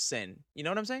sinful sin. You know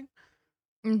what I'm saying?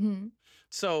 Mhm.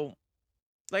 So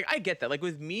like I get that. Like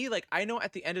with me, like I know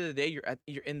at the end of the day,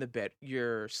 you're in the bed,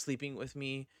 you're sleeping with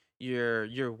me,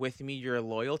 you're with me, you're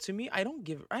loyal to me. I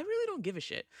really don't give a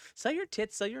shit. Sell your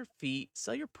tits, sell your feet,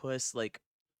 sell your puss, like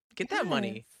get that Yes.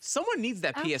 money. Someone needs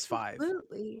that PS5.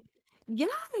 Absolutely.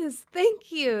 Yes,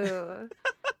 thank you.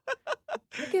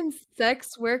 Fucking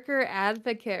sex worker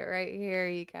advocate right here,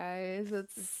 you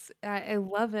guys. I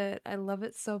love it. I love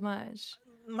it so much.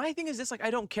 My thing is this, like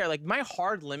I don't care. Like my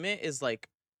hard limit is like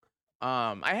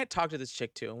I had talked to this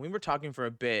chick too, and we were talking for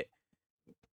a bit,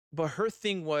 but her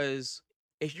thing was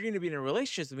if you're gonna be in a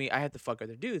relationship with me, I have to fuck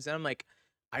other dudes. And I'm like,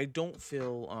 I don't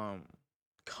feel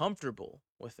comfortable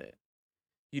with it.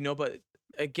 But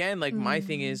again, like my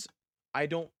thing Mhm. is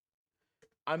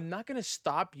I'm not gonna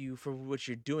stop you for what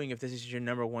you're doing if this is your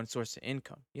number one source of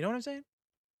income. You know what I'm saying?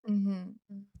 Mhm.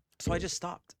 So I just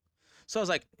stopped. So I was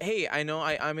like, hey, I know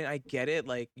I mean I get it,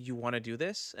 like you wanna do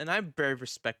this, and I'm very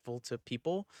respectful to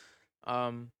people.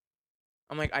 Um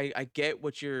I'm like, I get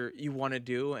what you want to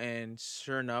do, and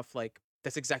sure enough, like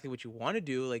that's exactly what you want to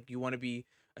do. Like you want to be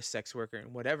a sex worker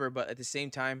and whatever, but at the same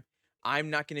time, I'm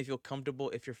not gonna feel comfortable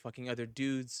if you're fucking other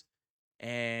dudes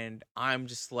and I'm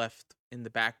just left in the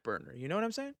back burner. You know what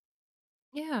I'm saying?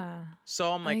 Yeah,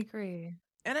 So I'm I like, agree.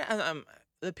 I'm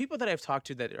the people that I've talked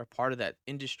to that are part of that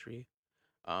industry.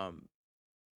 Um,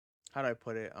 how do I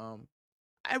put it?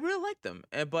 I really like them,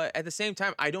 but at the same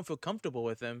time, I don't feel comfortable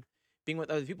with them being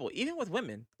with other people, even with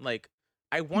women. Like,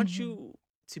 I want Mhm. you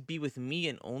to be with me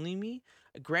and only me.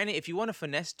 Granted, if you want to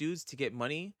finesse dudes to get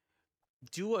money,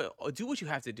 do what you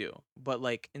have to do. But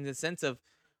like in the sense of,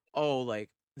 oh,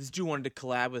 like this dude wanted to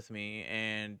collab with me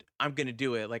and I'm gonna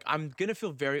do it. Like I'm gonna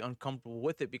feel very uncomfortable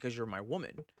with it because you're my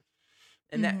woman,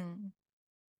 and that Mhm.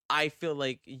 I feel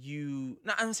like you.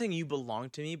 Not I'm not saying you belong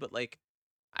to me, but like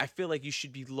I feel like you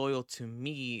should be loyal to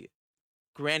me.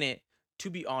 Granted, to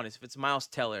be honest, if it's Miles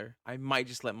Teller, I might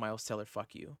just let Miles Teller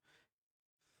fuck you.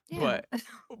 Yeah. But,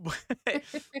 but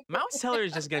Miles Teller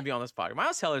is just gonna be on this podcast.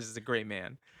 Miles Teller is a great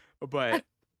man, but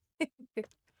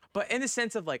in the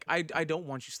sense of like I don't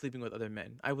want you sleeping with other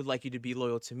men. I would like you to be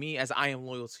loyal to me as I am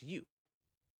loyal to you.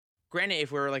 Granted,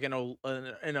 if we're like in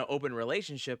an open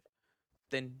relationship,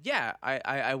 then yeah,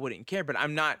 I wouldn't care. But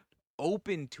I'm not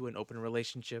open to an open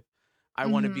relationship. I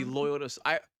want to be Mhm. loyal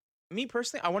to me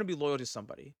personally. I want to be loyal to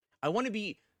somebody. I want to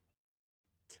be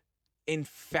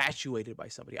infatuated by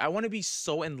somebody. I want to be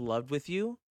so in love with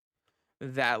you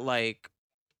that like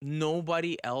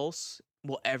nobody else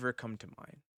will ever come to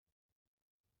mind.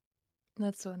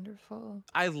 That's wonderful.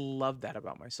 I love that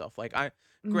about myself. Like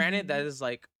granted that Mhm. is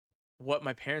like what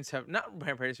my parents have not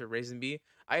my parents have raised me.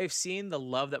 I have seen the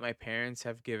love that my parents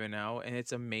have given out and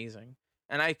it's amazing.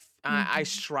 And I Mhm.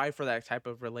 strive for that type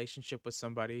of relationship with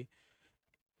somebody.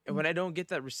 And Mm. when I don't get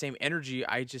that same energy,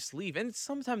 I just leave. And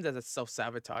sometimes that's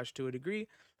self-sabotage to a degree.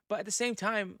 But at the same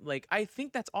time, like I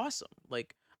think that's awesome.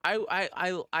 Like I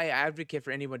advocate for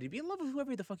anybody to be in love with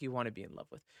whoever the fuck you want to be in love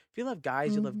with. If you love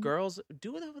guys, you love Mhm. girls,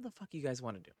 do whatever the fuck you guys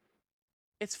want to do.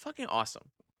 It's fucking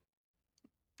awesome.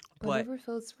 But Whatever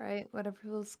feels right, whatever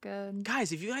feels good.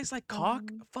 guys, if you guys like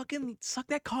cock, Um, fucking suck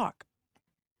that cock.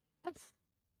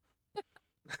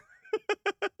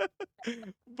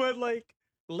 But like,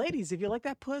 ladies, if you like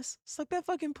that puss, suck that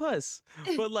fucking puss.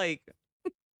 But like,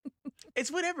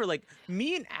 it's whatever. Like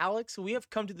me and Alex, we have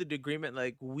come to the agreement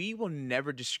like we will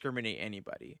never discriminate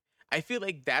anybody. I feel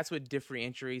like that's what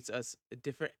differentiates us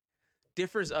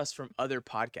differs us from other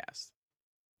podcasts.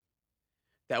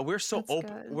 That That's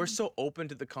we're good. so open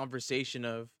to the conversation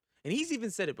of, and he's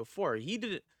even said it before. He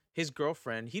did it, his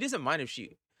girlfriend, he doesn't mind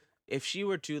if she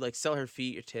were to like sell her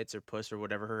feet or tits or puss or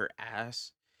whatever, her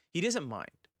ass, he doesn't mind.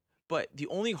 But the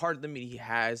only hard limit he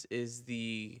has is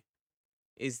the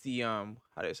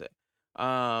how do I say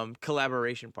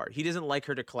collaboration part. He doesn't like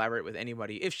her to collaborate with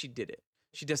anybody if she did it.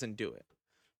 She doesn't do it.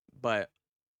 But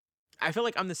I feel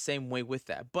like I'm the same way with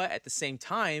that. But at the same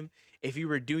time, if you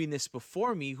were doing this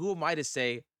before me, who am I to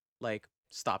say like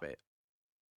stop it?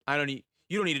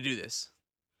 You don't need to do this.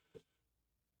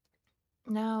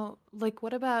 Now, like,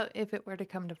 what about if it were to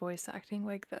come to voice acting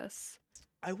like this?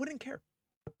 I wouldn't care.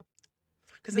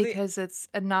 Cuz Because it's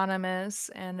anonymous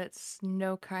and it's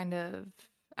no kind of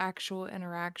actual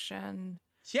interaction.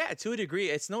 yeah, to a degree,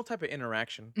 it's no type of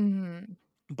interaction. Mhm.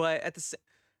 But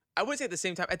I would say at the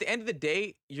same time, at the end of the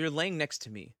day, you're laying next to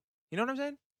me. You know what I'm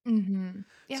saying? Mhm.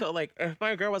 Yeah. So like, if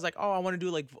my girl was like, "Oh, I want to do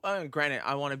like," granted,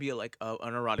 I want to be like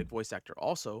an erotic voice actor.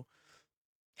 Also,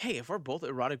 hey, if we're both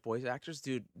erotic voice actors,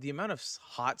 dude, the amount of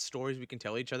hot stories we can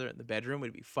tell each other in the bedroom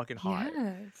would be fucking hot.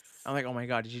 I'm Yes. like, oh my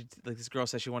god, did you like this girl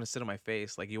says she want to sit on my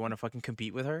face? Like, you want to fucking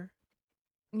compete with her?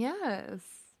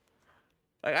 Yes.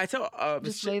 Like, I tell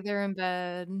this Just shit. lay there in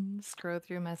bed, scroll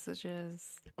through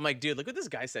messages. I'm like, dude, look what this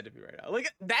guy said to me right now. Like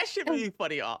that shit would be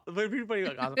funny. Would be funny,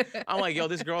 like awesome. I'm like, yo,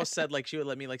 this girl said like she would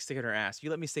let me like stick in her ass. You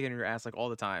let me stick in your ass like all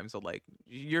the time. So like,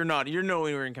 you're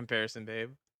nowhere in comparison,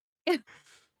 babe.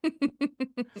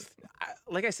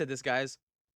 Like I said, this guys,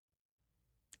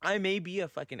 I may be a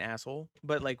fucking asshole,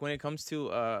 but like when it comes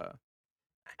to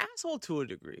asshole to a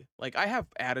degree. Like I have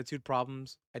attitude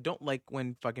problems. I don't like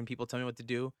when fucking people tell me what to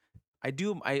do. I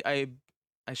do I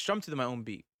strum to my own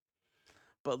beat.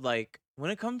 But like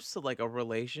when it comes to like a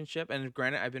relationship, and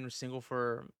granted I've been single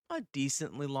for a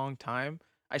decently long time,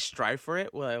 I strive for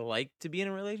it. Would I like to be in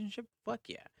a relationship? Fuck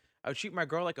yeah. I would treat my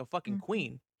girl like a fucking Mhm.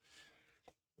 queen.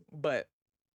 But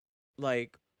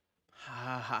like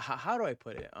how do I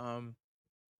put it?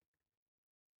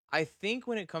 I think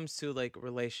when it comes to like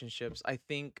relationships, I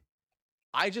think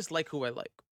I just like who I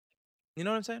like. You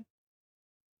know what I'm saying?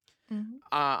 Mhm.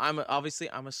 Obviously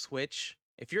I'm a switch.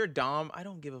 If you're a dom, I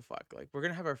don't give a fuck. Like we're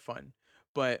gonna have our fun,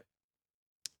 but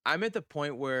I'm at the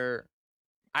point where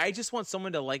I just want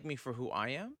someone to like me for who I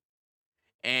am,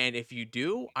 and if you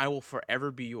do, I will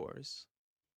forever be yours.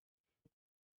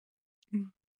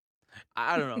 Mm.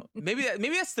 I don't know. Maybe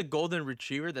that's the golden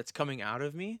retriever that's coming out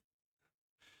of me.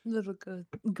 Little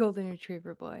golden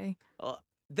retriever boy. Uh,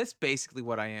 that's basically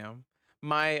what I am.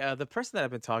 My the person that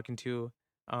I've been talking to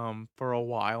for a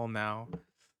while now,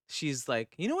 she's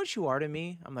like, "You know what you are to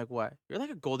me?" I'm like, "What?" "You're like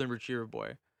a golden retriever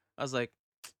boy." I was like,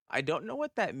 "I don't know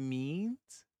what that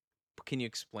means. Can you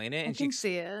explain it?" I can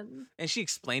see it. And she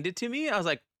explained it to me. I was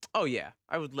like, "Oh yeah,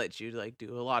 I would let you like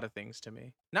do a lot of things to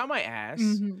me. Not my ass,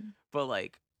 Mhm. but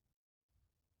like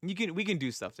we can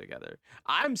do stuff together."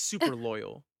 I'm super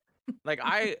loyal. Like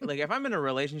if I'm in a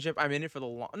relationship, I'm in it for the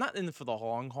long, not in it for the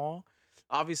long haul.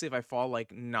 Obviously, if I fall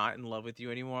like not in love with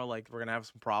you anymore, like we're gonna have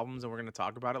some problems and we're gonna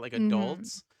talk about it like Mhm.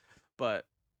 adults. But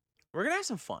we're gonna have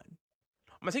some fun.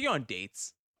 I'm gonna take you on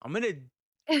dates. I'm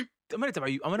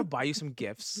gonna buy you some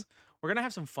gifts. We're gonna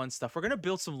have some fun stuff. We're gonna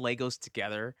build some Legos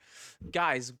together.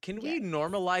 Guys, can we Yes.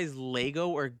 normalize Lego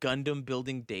or Gundam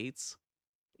building dates?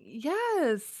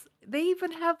 Yes. They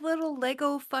even have little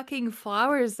Lego fucking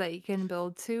flowers that you can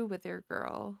build too with your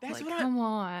girl. That's Like, what I come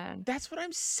on. that's what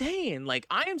I'm saying. Like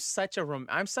I'm such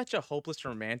a hopeless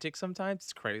romantic sometimes.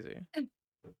 It's crazy.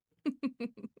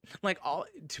 Like all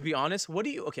to be honest, what do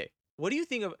you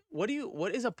think of what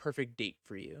is a perfect date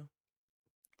for you?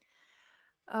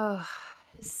 Oh,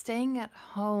 staying at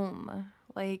home.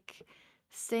 Like,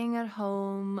 staying at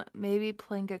home, maybe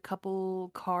playing a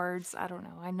couple cards. I don't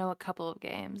know. I know a couple of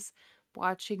games.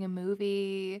 Watching a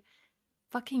movie,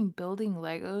 fucking building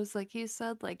Legos, like you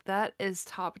said. Like, that is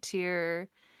top tier.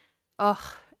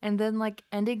 Ugh. And then, like,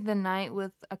 ending the night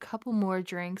with a couple more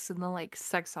drinks and then, like,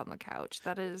 sex on the couch.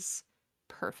 That is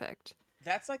perfect.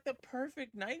 That's like the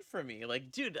perfect night for me.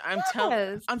 Like, dude,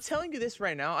 Yes. I'm telling you this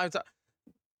right now.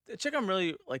 The chick I'm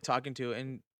really like talking to,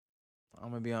 and I'm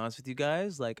gonna be honest with you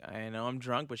guys. Like, I know I'm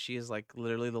drunk, but she is like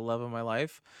literally the love of my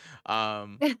life.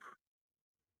 Um,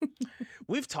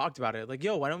 we've talked about it. Like,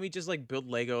 yo, why don't we just like build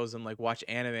Legos and like watch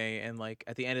anime and like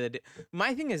at the end of the day,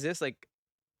 my thing is this: like,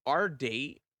 our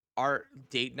date, our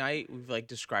date night, we've like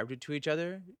described it to each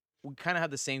other. We kind of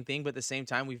have the same thing, but at the same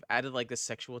time, we've added like the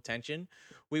sexual tension.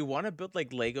 We want to build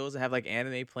like Legos and have like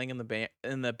anime playing in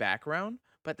in the background,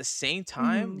 but at the same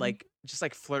time, Mhm. like just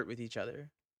like flirt with each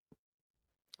other.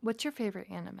 What's your favorite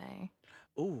anime?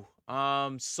 Ooh,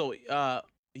 Yu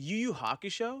Yu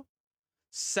Hakusho.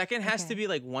 Second has to Okay. be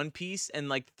like One Piece, and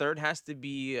like third has to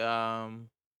be how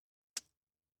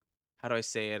do I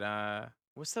say it?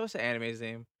 What's the anime's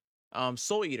name?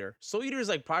 Soul Eater. Soul Eater is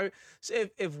like probably so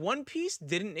if One Piece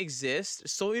didn't exist,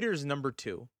 Soul Eater is number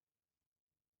two.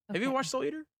 Have you Okay. watched Soul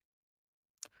Eater?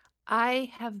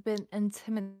 I have been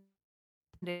intimidated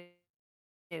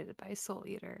by Soul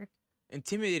Eater,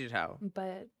 Intimidated how?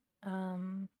 but,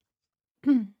 um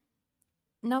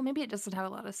no, maybe it doesn't have a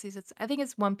lot of seasons. I think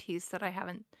it's One Piece that I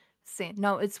haven't seen.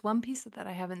 No, it's One Piece that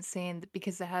I haven't seen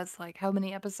because it has, like, how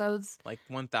many episodes? Like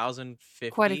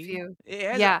Quite a 1050? few. It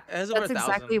Yeah, has over a that's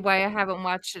exactly thousand. why I haven't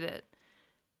watched it.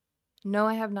 No,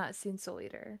 I have not seen Soul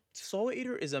Eater. Soul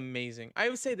Eater is amazing. I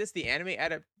would say this: the anime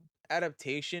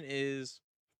adaptation is,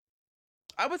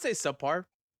 I would say, subpar.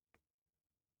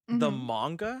 The Mhm.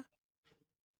 manga,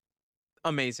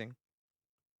 amazing.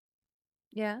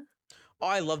 Yeah. Oh,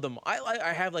 I love them.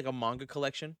 I have like a manga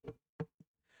collection.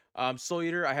 Soul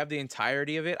Eater, I have the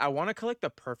entirety of it. I want to collect the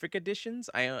perfect editions.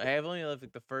 I have only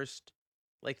like the first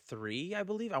like three, I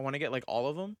believe. I want to get like all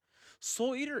of them.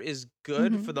 Soul Eater is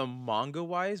good for Mhm. the manga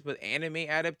wise, but anime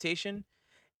adaptation,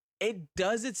 it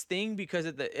does its thing because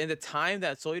at the in the time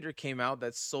that Soul Eater came out,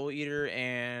 that Soul Eater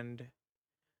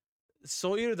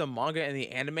the manga and the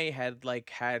anime had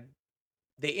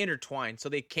they intertwined. So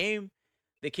they came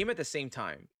at the same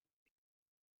time.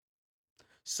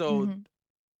 So Mhm.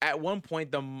 at one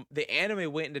point the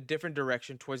anime went in a different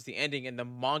direction towards the ending and the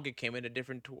manga came in a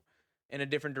different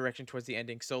direction towards the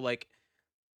ending. So like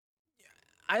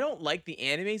I don't like the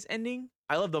anime's ending.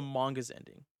 I love the manga's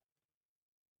ending.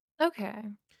 Okay.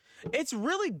 It's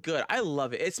really good. I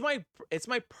love it. It's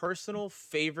my personal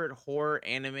favorite horror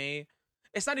anime.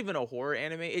 It's not even a horror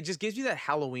anime. It just gives you that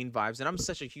Halloween vibes and I'm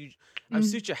Mm.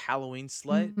 such a Halloween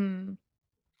slut. Mhm.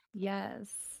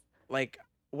 Yes. Like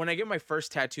when I get my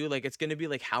first tattoo, like it's gonna be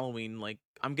like Halloween. Like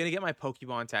I'm gonna get my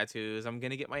Pokemon tattoos. I'm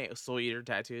gonna get my Soul Eater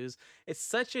tattoos. It's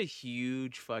such a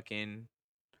huge fucking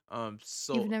You've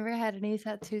so never had any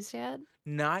tattoos yet?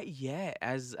 not yet.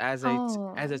 As a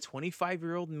Oh.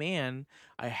 25-year-old man,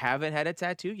 I haven't had a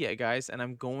tattoo yet, guys, and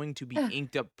I'm going to be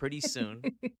inked up pretty soon.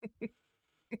 Do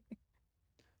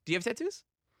you have tattoos?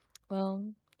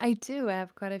 Well, I do. I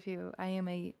have quite a few. I am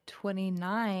a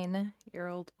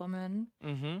 29-year-old woman,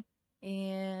 Mm-hmm.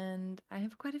 and I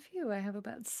have quite a few. I have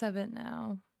about 7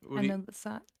 now. What I do you know that's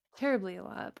not terribly a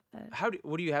lot, but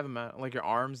what do you have them at? Like your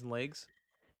arms and legs?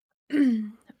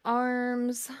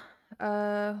 arms,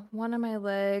 one on my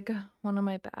leg, one on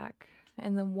my back,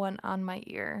 and then one on my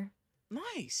ear.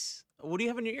 Nice. What do you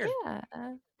have in your ear?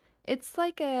 Yeah. It's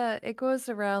like it goes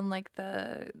around like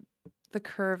the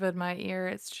curve in my ear.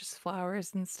 It's just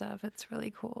flowers and stuff. It's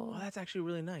really Oh, cool. that's actually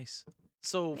really nice.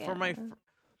 So for my Yeah.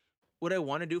 what I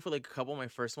want to do for like a couple of my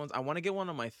first ones, I want to get one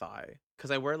on my thigh because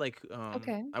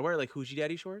Okay. I wear like hoochie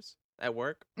daddy shorts at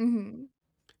work, Mhm.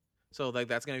 so like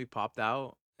that's gonna be popped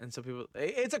out, and so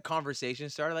it's a conversation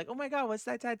starter like, oh my god, what's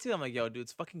that tattoo? I'm like, yo, dude,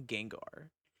 it's fucking Gengar.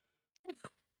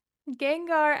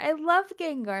 Gengar. I love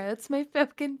Gengar. That's my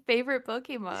fucking favorite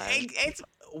Pokemon. It's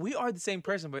we are the same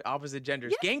person but opposite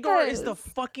genders. Gengar is the Yes.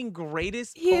 fucking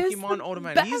greatest He is Pokemon the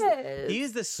automaton. He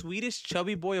is best. the sweetest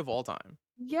chubby boy of all time.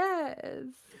 Yes.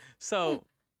 So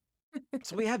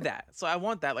so we have that. So I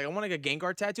want that. Like I want like a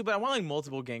Gengar tattoo, but I want like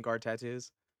multiple Gengar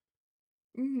tattoos.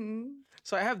 Mhm.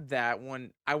 So I have that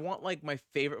one. I want like my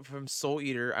favorite from Soul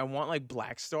Eater. I want like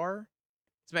Black Star.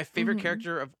 It's my favorite Mhm.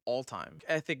 character of all time.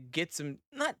 Ethic gets him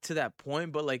not to that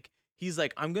point, but like he's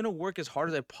like, I'm gonna work as hard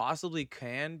as I possibly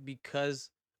can because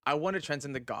I want to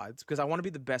transcend the gods, because I want to be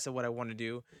the best at what I want to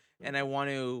do, and I want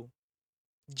to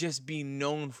just be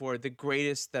known for the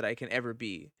greatest that I can ever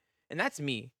be. And that's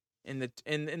me in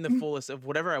the fullest of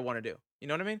whatever I want to do. You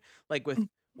know what I mean? Like with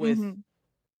Mhm.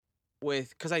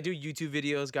 because I do YouTube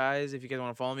videos, guys. If you guys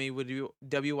want to follow me, we do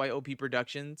WYOP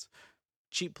Productions.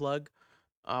 Cheap plug.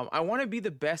 I want to be the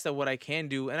best at what I can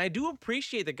do, and I do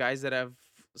appreciate the guys that have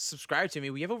subscribed to me.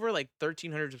 We have over like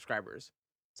 1,300 subscribers,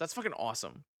 so that's fucking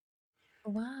awesome.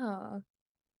 Wow.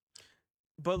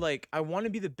 But like, I want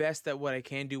to be the best at what I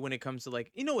can do when it comes to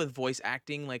like, with voice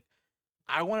acting. Like,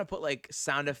 I want to put like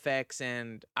sound effects,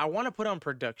 and I want to put on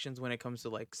productions when it comes to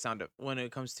like when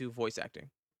it comes to voice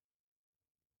acting.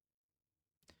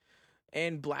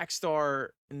 And Black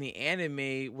Star in the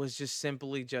anime was just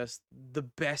simply just the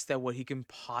best at what he can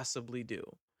possibly do.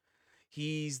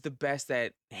 He's the best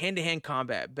at hand-to-hand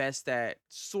combat, best at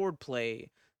sword play.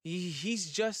 He's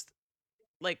just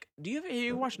like,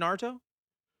 you watch Naruto?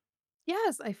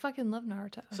 Yes, I fucking love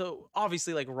Naruto. So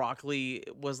obviously like Rock Lee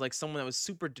was like someone that was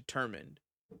super determined.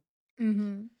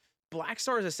 Mhm. Black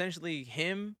Star is essentially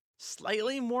him,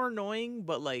 slightly more annoying,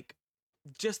 but like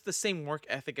just the same work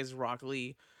ethic as Rock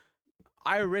Lee.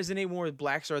 I resonate more with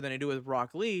Black Star than I do with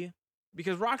Rock Lee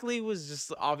because Rock Lee was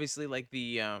just obviously like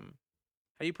the how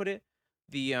do you put it?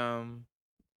 The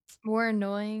More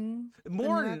annoying than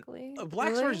more Rock Lee?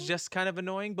 Black Star is Really? just kind of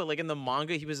annoying, but like in the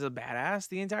manga, he was a badass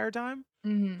the entire time.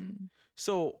 Mhm.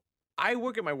 So I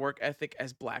work at my work ethic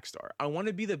as Black Star. I want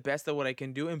to be the best at what I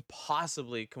can do, and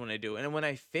possibly when I do. And when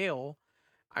I fail,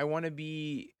 I want to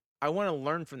be. I want to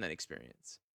learn from that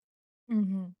experience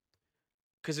Mhm.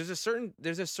 because there's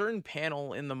a certain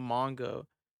panel in the manga.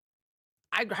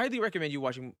 I highly recommend you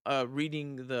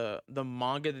reading the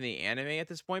manga than the anime at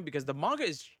this point because the manga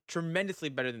is tremendously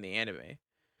better than the anime.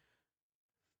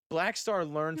 Black Star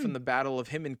learned Hmm. from the battle of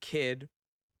him and Kid.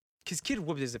 Kid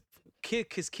whooped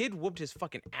his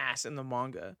fucking ass in the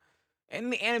manga and in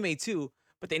the anime too,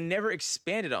 but they never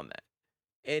expanded on that.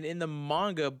 And in the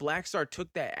manga, Blackstar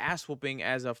took that ass whooping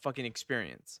as a fucking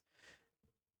experience.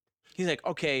 He's like,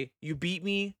 okay, you beat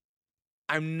me.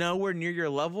 I'm nowhere near your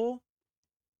level,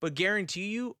 but guarantee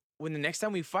you, when the next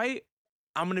time we fight,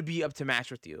 I'm gonna be up to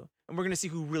match with you, and we're gonna see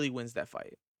who really wins that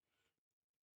fight.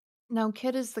 Now,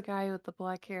 Kid is the guy with the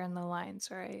black hair and the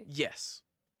lines, right? Yes,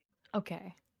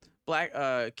 Okay. Black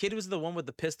Kid was the one with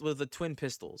the pistol with the twin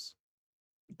pistols.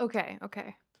 Okay,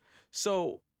 okay.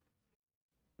 So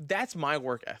that's my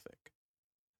work ethic.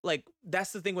 Like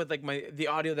that's the thing with like the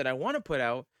audio that I want to put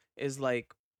out is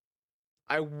like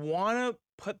I want to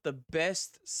put the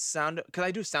best sound because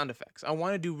I do sound effects. I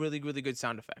want to do really really good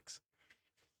sound effects.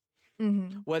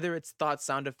 Mhm. Whether it's thought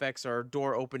sound effects or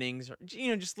door openings or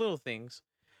just little things.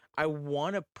 I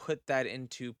want to put that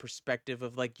into perspective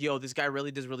of like, yo, this guy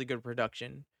really does really good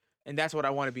production. And that's what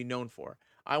I want to be known for.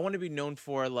 I want to be known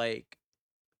for like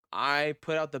I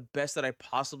put out the best that I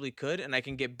possibly could and I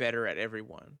can get better at every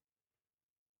one.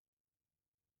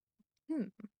 Hmm.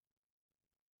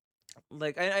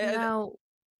 Like Now,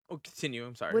 oh, continue. I'm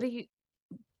what sorry. do you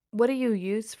what do you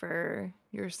use for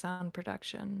your sound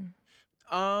production?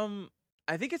 Um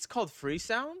I think it's called Free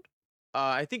Sound.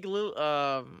 I think a little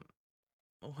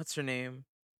what's her name?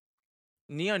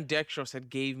 Neon Dextrose had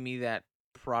gave me that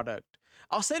product.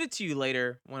 I'll send it to you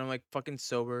later when I'm like fucking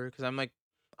sober because I'm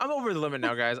over the limit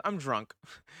now, guys. I'm drunk.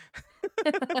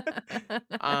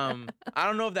 I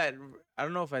don't know if that I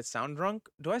don't know if I sound drunk.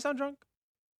 Do I sound drunk?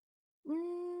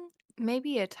 Mm,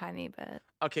 maybe a tiny bit.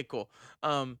 Okay, cool.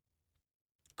 Um,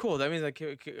 cool. That means like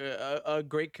a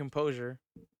great composure.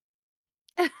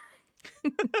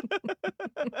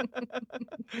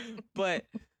 But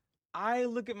I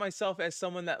look at myself as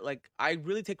someone that like I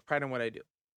really take pride in what I do.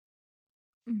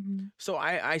 Mhm. So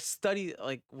I study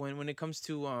like when it comes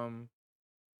to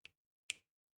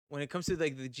when it comes to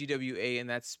like the GWA in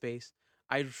that space,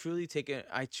 I truly take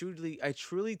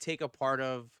a part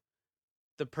of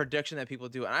the production that people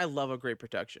do, and I love a great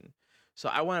production. So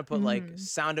I want to put like Mhm.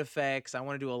 sound effects. I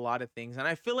want to do a lot of things, and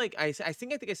I feel like I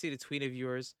think I see the tweet of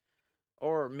yours,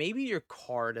 or maybe your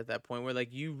card at that point where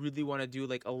like you really want to do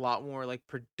like a lot more like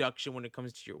production when it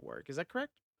comes to your work. Is that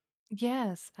correct?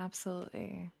 Yes,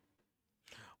 absolutely.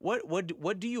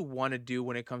 What do you want to do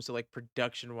when it comes to like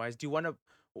production wise? Do you want to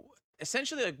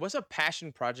essentially like what's a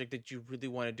passion project that you really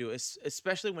want to do,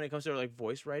 especially when it comes to like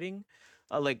voice writing,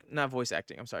 like not voice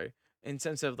acting. I'm sorry, in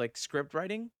sense of like script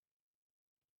writing.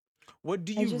 What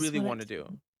do I you just really want want it to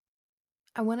do?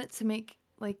 I want it to make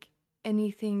like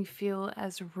anything feel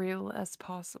as real as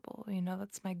possible.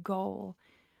 That's my goal.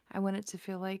 I want it to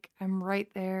feel like I'm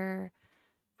right there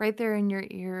in your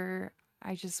ear.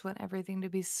 I just want everything to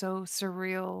be so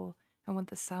surreal. I want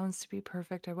the sounds to be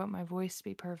perfect. I want my voice to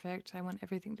be perfect. I want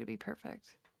everything to be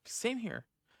perfect. Same here.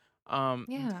 Um,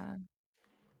 Yeah.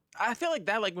 I feel like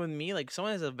that, like with me, like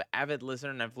someone is an avid listener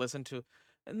and I've listened to.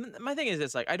 And my thing is,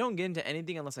 it's like I don't get into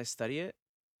anything unless I study it.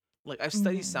 Like I've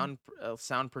studied Mhm.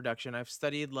 sound production. I've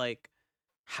studied like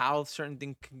how certain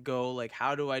things can go. Like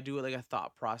how do I do it? Like a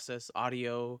thought process,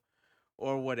 audio,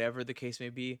 or whatever the case may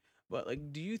be. But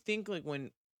like, do you think like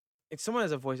when if someone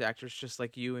has a voice actress just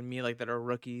like you and me, like that are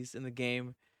rookies in the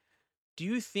game, do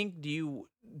you think do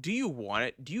you want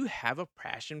it? Do you have a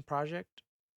passion project?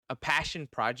 A passion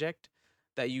project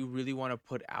that you really want to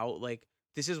put out? Like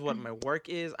this is what my work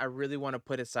is. I really want to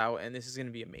put this out and this is going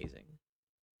to be amazing.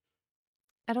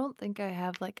 I don't think I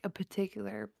have like a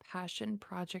particular passion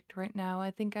project right now.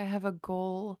 I think I have a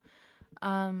goal.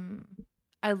 Um,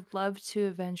 I'd love to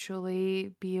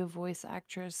eventually be a voice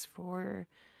actress for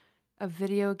a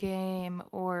video game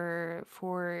or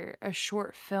for a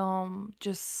short film,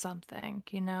 just something,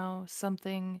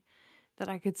 something that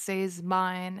I could say is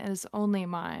mine and is only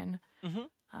mine. Mhm.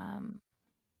 Um,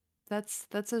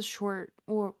 that's a short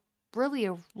or really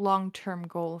a long-term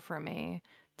goal for me.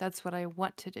 That's what I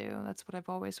want to do. That's what I've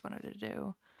always wanted to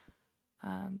do.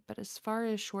 But as far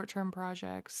as short-term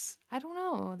projects, I don't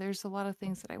know. There's a lot of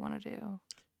things that I want to do.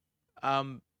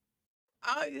 Um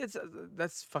it's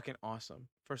that's fucking awesome.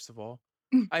 First of all,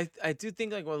 I do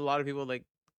think like with a lot of people like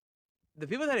the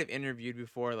people that I've interviewed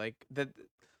before like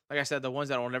I said the ones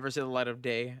that will never see the light of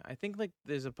day. I think like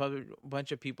there's a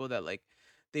bunch of people that like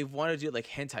they want to do like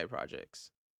hentai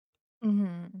projects.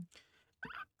 Mhm.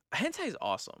 Hentai is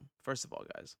awesome. First of all,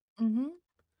 guys, Mhm.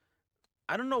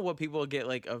 I don't know what people get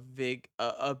like a big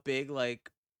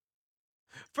like.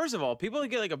 First of all, people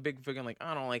get like a big fucking like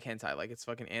I don't like hentai like it's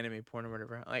fucking anime porn or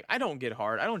whatever. Like I don't get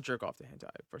hard. I don't jerk off to hentai.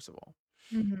 First of all,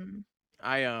 Mhm.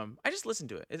 I just listen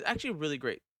to it. It's actually really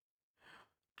great.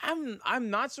 I'm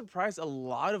not surprised a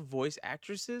lot of voice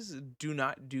actresses do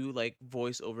not do like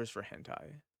voiceovers for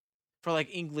hentai. For like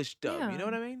English dub, you know Yeah.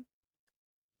 what I mean?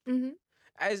 Mhm.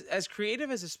 As creative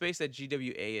as a space that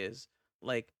GWA is,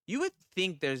 like you would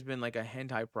think there's been like a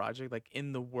hentai project like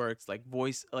in the works, like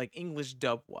voice, like English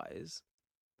dub wise.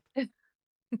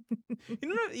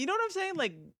 You know what I'm saying?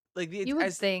 Like it's You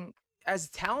would think. as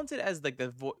talented as like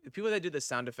people that do the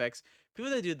sound effects,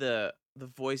 people that do the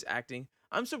voice acting.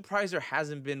 I'm surprised there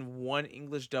hasn't been one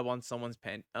English dub on someone's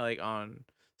pen, like on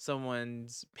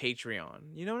someone's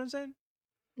Patreon. You know what I'm saying?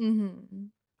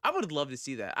 Mhm. I would love to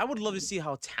see that. I would love to see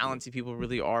how talented people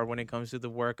really are when it comes to the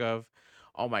work of,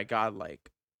 oh my god,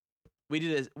 like we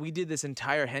did this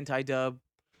entire hentai dub,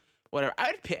 whatever.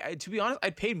 To be honest,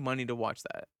 I'd pay money to watch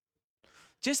that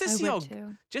just to I see would how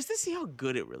too.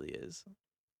 good it really is.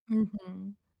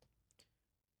 Mhm.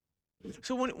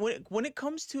 So when it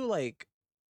comes to like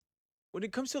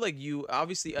you,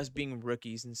 obviously us being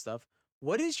rookies and stuff,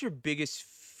 what is your biggest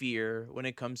fear when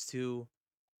it comes to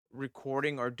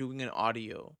recording or doing an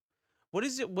audio? What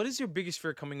is your biggest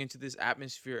fear coming into this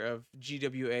atmosphere of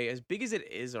GWA as big as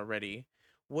it is already?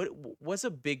 What's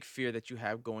a big fear that you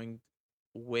have going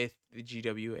with the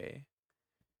GWA?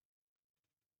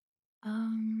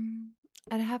 Um,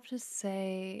 I'd have to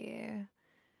say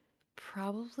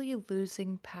probably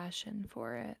losing passion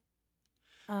for it.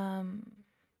 Um,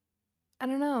 I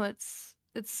don't know, it's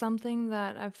something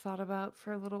that I've thought about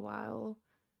for a little while,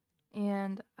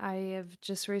 and I have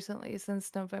just recently,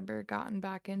 since November, gotten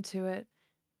back into it,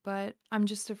 but I'm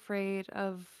just afraid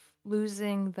of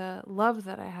losing the love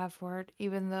that I have for it,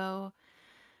 even though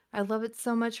I love it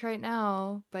so much right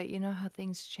now, but you know how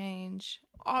things change.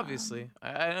 Obviously, Um,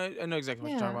 I know exactly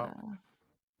what you're talking yeah, about.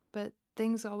 but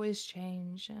things always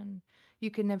change, and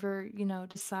you can never,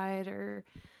 decide or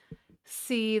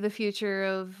see the future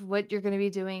of what you're going to be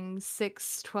doing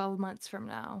 6, 12 months from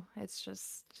now. It's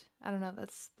just, I don't know,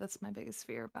 that's my biggest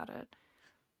fear about it.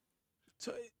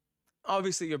 So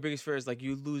obviously, your biggest fear is like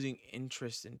you losing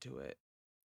interest into it.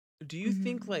 Do you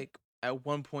think Mhm. like at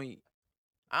one point?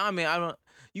 I mean, I don't.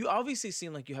 You obviously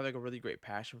seem like you have like a really great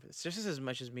passion for this, just as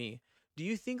much as me. Do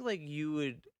you think like you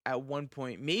would at one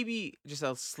point, maybe just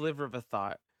a sliver of a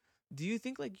thought, do you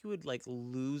think like you would like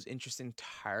lose interest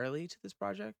entirely to this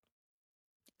project?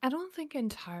 I don't think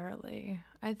entirely.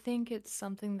 I think it's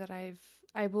something that I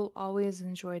will always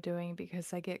enjoy doing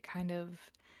because I get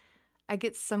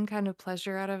some kind of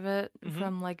pleasure out of it Mm-hmm.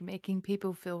 from like making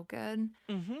people feel good.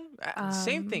 Mm-hmm.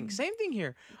 Same thing. Um Same thing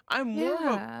here. I'm more of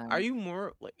a. yeah. Are you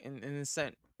more like in the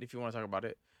sense, if you want to talk about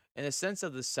it, in the sense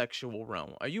of the sexual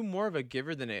realm? Are you more of a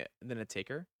giver than a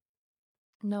taker?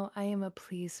 No, I am a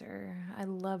pleaser. I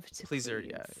love to Pleaser,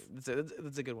 yeah, please.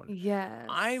 that's a good one.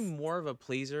 I'm Yes. more of a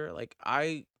pleaser. Like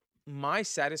my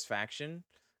satisfaction,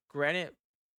 granted,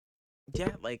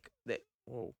 yeah, like that.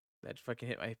 Whoa, that fucking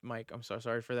hit my mic. I'm so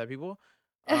sorry for that, people.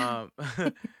 Um,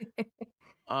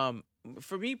 um,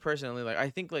 for me personally, like I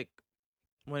think like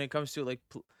when it comes to like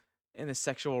in the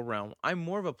sexual realm, I'm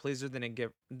more of a pleaser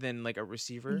than like a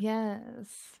receiver.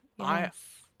 Yes. I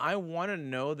Yes. I want to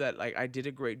know that like I did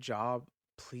a great job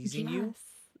pleasing you.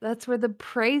 Yes. That's where the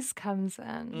praise comes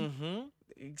in. Mm-hmm.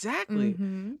 Exactly.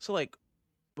 Mhm. So like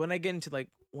when I get into like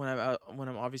when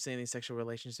I'm obviously in these sexual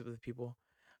relationships with people,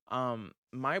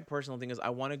 my personal thing is I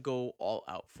want to go all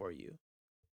out for you.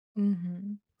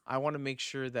 Mhm. I want to make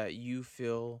sure that you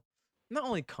feel not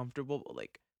only comfortable but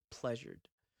like pleasured.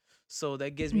 So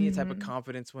that gives me a type of Mhm.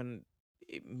 confidence when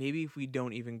maybe if we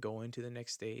don't even go into the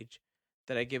next stage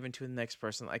that I give into the next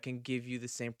person, I can give you the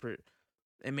same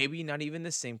and maybe not even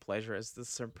the same pleasure as the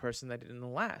same person that did in the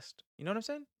last. You know what I'm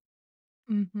saying?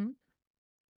 Mhm.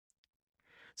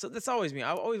 So that's always me.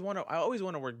 I always want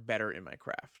to work better in my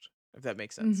craft, if that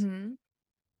makes sense. Mhm.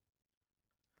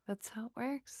 That's how it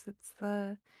works.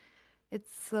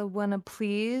 It's the wanna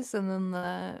please and then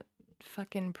the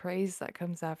fucking praise that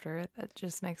comes after it that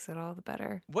just makes it all the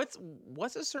better. What's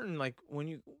a certain like when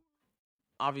you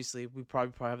obviously we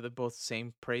probably have the both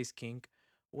same praise kink.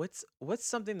 What's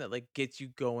something that like gets you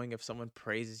going if someone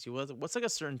praises you? What's like a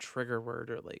certain trigger word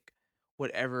or like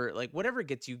whatever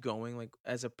gets you going like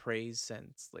as a praise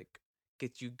sense like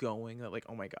gets you going that like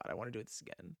oh my god I want to do this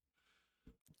again.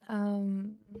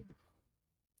 Um,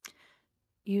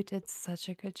 you did such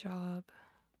a good job.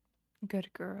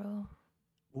 Good girl.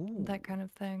 That Ooh. kind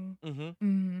of thing. Mm-hmm.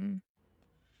 Mhm.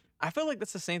 I feel like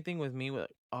that's the same thing with me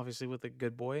with obviously with a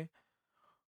good boy,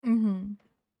 Mhm.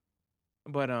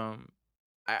 but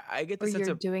I get the Or sense you're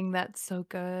of doing that so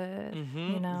good,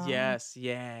 you mm-hmm. know? Yes,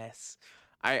 yes.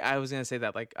 I was gonna say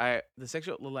that like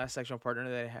the last sexual partner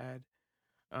that I had,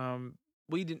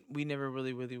 we never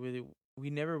we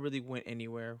never really went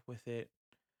anywhere with it.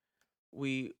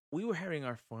 We were having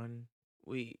our fun.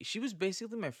 We She was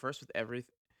basically my first with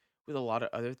everything with a lot of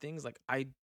other things. Like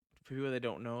for people that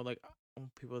don't know, like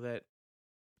people that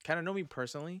kind of know me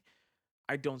personally,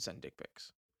 I don't send dick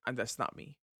pics, and that's not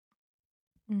me.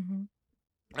 Mhm.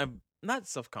 I'm not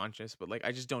self conscious, but like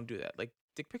I just don't do that. Like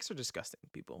dick pics are disgusting,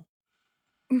 people.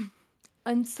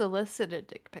 Unsolicited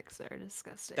dick pics are That's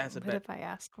disgusting, a but bet. if I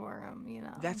ask for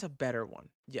them, That's a better one.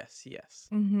 Yes, yes.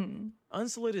 Mhm.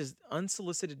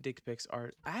 Unsolicited dick pics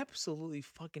are absolutely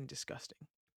fucking disgusting.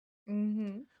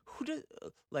 Mhm. Who does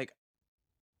like?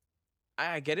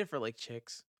 I get it for like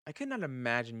chicks. I could not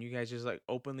imagine you guys just like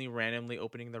openly, randomly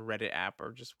opening the Reddit app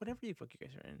or just whatever you fuck you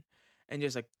guys are in, and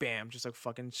just like bam, just like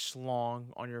fucking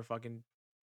schlong on your fucking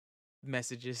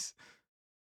messages.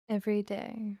 Every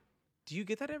day. Do you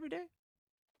get that every day?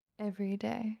 Every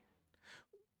day.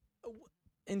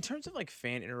 In terms of like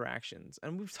fan interactions,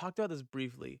 and we've talked about this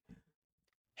briefly,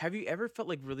 have you ever felt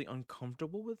like really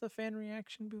uncomfortable with a fan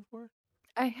reaction before?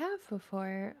 I have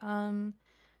before.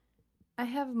 I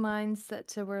have mine set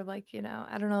to where, like,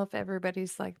 I don't know if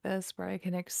everybody's like this, where I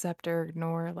can accept or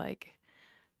ignore like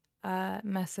a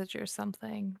message or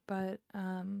something, but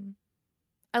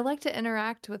I like to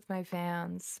interact with my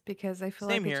fans because I feel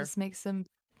Same like it here. just makes them,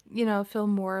 feel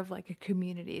more of like a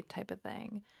community type of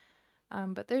thing.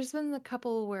 But there's been a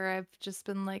couple where I've just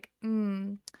been like,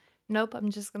 nope,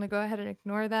 I'm just gonna go ahead and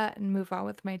ignore that and move on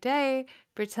with my day,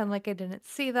 pretend like I didn't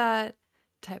see that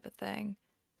type of thing.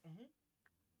 Mhm.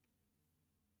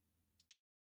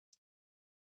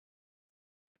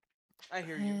 I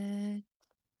hear you.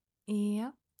 But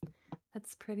yeah,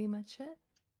 that's pretty much it.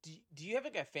 Do you have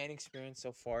like a fan experience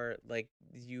so far? Like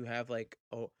you have like,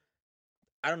 oh,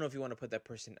 I don't know if you want to put that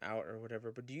person out or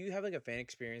whatever, but do you have like a fan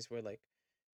experience where like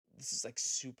this is like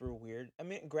super weird? I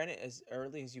mean, granted, as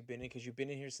early as you've been in, because you've been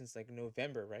in here since like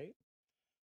November, right?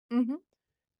 Hmm.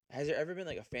 Has there ever been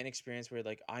like a fan experience where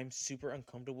like I'm super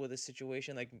uncomfortable with this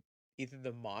situation, like either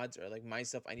the mods or like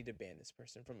myself, I need to ban this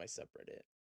person from my subreddit?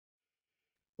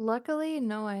 Luckily,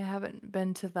 no, I haven't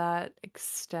been to that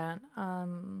extent.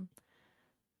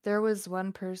 There was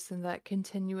one person that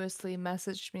continuously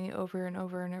messaged me over and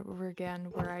over and over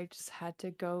again where I just had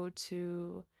to go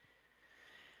to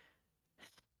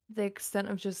the extent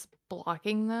of just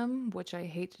blocking them, which I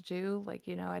hate to do. Like,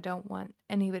 I don't want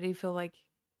anybody to feel like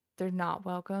they're not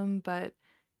welcome, but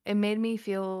it made me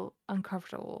feel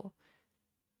uncomfortable.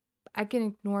 I can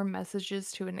ignore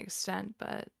messages to an extent,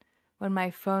 but when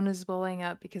my phone is blowing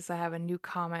up because I have a new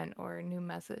comment or a new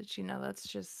message, that's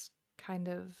just kind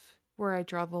of where I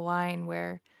draw the line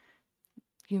where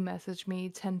you message me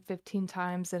 10, 15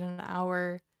 times in an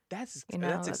hour, That's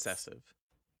that's excessive.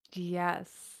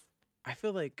 yes. I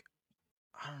feel like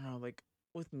I don't know, like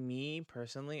with me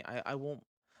personally, I won't.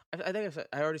 I think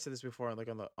I already said this before, like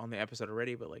on the episode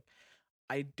already, but like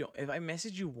I don't. If I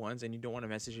message you once and you don't want to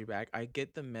message me back, I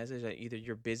get the message that either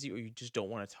you're busy or you just don't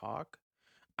want to talk.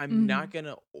 I'm not Mhm.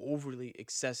 gonna overly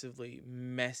excessively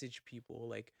message people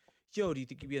like, "Yo, do you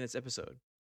think you'd be in this episode?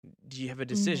 Do you have a Mhm.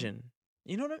 decision?"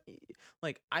 You know what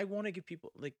like? I want to give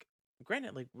people like,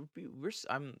 granted, like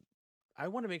I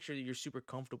want to make sure that you're super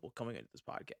comfortable coming into this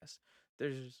podcast.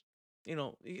 There's,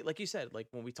 like you said, like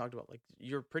when we talked about, like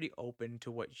you're pretty open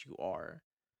to what you are.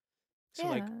 So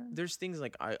like, Yeah. there's things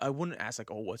like I wouldn't ask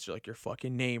like, oh, what's your, like your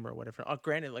fucking name or whatever.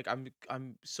 Granted, like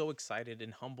I'm so excited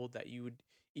and humbled that you would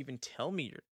even tell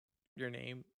me your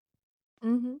name,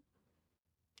 Mhm.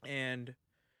 and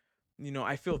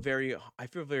I feel very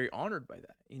honored by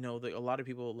that. Like a lot of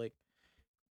people like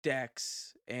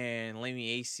Dex and Lamy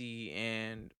AC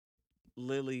and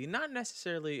Lily, not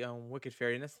necessarily Wicked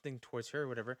Fairy, nothing towards her or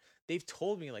whatever. They've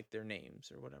told me like their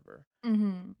names or whatever.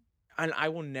 Mhm. And I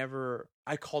will never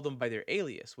I call them by their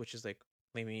alias, which is like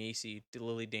Lamy AC,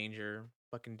 Lily Danger,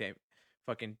 fucking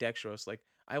Dextrose. Like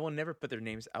I will never put their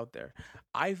names out there.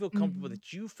 I feel comfortable Mhm.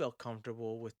 that you felt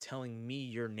comfortable with telling me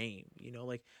your name.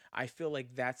 Like I feel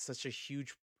like that's such a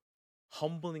huge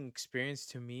humbling experience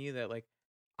to me that like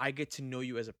I get to know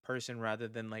you as a person rather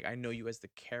than like I know you as the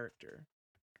character.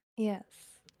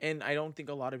 Yes. And I don't think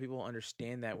a lot of people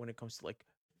understand that when it comes to like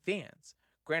fans.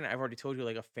 Granted, I've already told you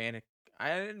like a fan.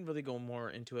 I didn't really go more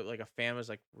into it. Like a fan was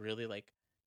like really like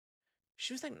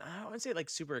she was like I wouldn't say like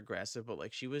super aggressive, but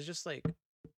like she was just like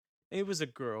it was a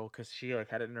girl because she like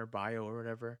had it in her bio or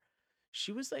whatever.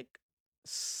 She was like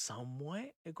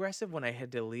somewhat aggressive when I had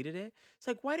deleted it. It's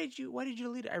like why did you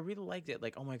delete it? I really liked it.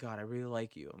 Like oh my god, I really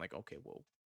like you. I'm like okay, whoa,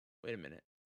 wait a minute.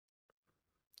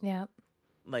 Yep.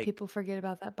 Like People forget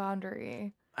about that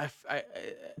boundary.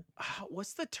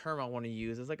 what's the term I want to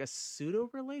use? It's like a pseudo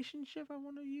relationship I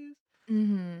want to use,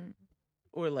 Mhm.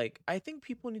 or like I think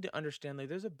people need to understand like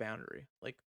there's a boundary.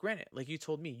 Like, granted, like you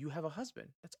told me, you have a husband.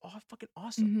 That's all fucking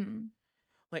awesome. Mhm.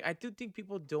 Like I do think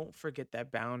people don't forget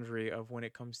that boundary of when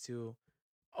it comes to,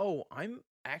 oh, I'm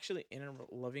actually in a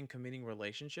loving, committing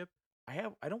relationship. I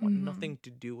don't want Mhm. nothing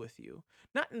to do with you.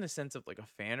 Not in the sense of like a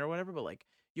fan or whatever, but like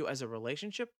yo, as a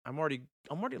relationship, I'm already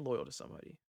loyal to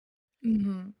somebody.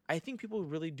 Mhm. I think people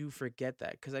really do forget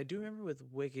that because I do remember with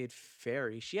Wicked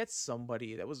Fairy, she had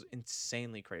somebody that was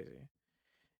insanely crazy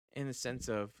in the sense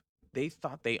of they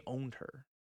thought they owned her.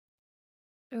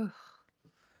 Ugh.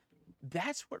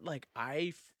 That's what like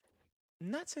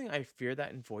not saying I fear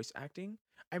that in voice acting.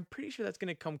 I'm pretty sure that's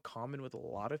gonna come common with a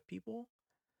lot of people,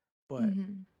 but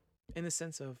Mhm. in the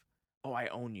sense of, oh, I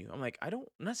own you. I'm like, I'm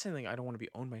not saying like I don't want to be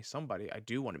owned by somebody. I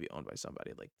do want to be owned by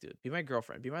somebody. Like, dude, be my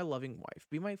girlfriend, be my loving wife,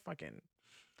 be my fucking,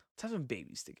 let's have some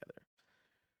babies together.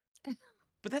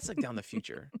 But that's like down the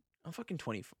future. I'm fucking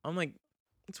 20. I'm like,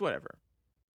 it's whatever.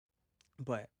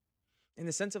 But in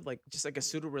the sense of like just like a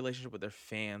pseudo relationship with their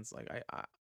fans, like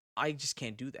I just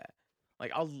can't do that.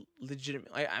 Like I'll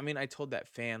legitimately, I mean, I told that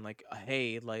fan like,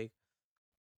 hey, like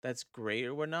that's great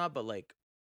or whatnot, but like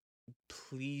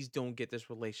please don't get this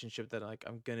relationship that like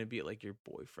I'm gonna be like your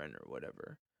boyfriend or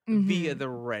whatever via Mhm. the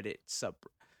Reddit sub,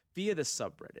 via the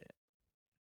subreddit.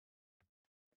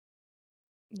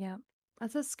 Yeah.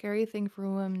 That's a scary thing for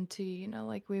women to,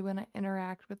 like we want to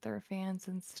interact with their fans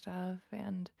and stuff.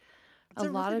 And It's a a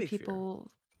lot really of big fear.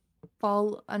 people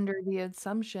fall under the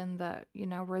assumption that,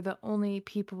 we're the only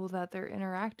people that they're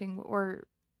interacting with, or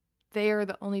they are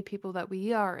the only people that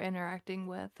we are interacting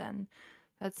with. And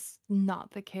that's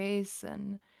not the case.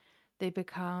 And they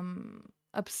become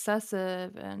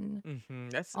obsessive and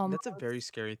That's a very almost,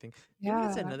 scary thing. You know,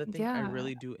 that's yeah, another thing I yeah.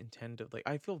 really do intend to like.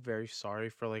 I feel very sorry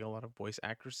for like a lot of voice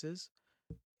actresses,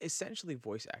 essentially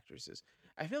voice actresses.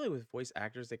 I feel like with voice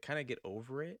actors, they kind of get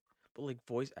over it, but like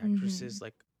voice actresses, Mhm.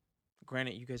 like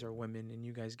granted, you guys are women and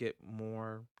you guys get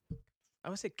more. I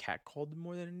would say catcalled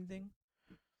more than anything,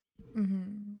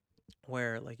 Mhm.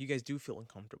 where like you guys do feel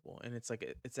uncomfortable, and it's like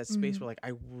it's that space where Mhm. like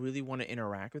I really want to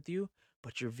interact with you,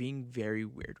 but you're being very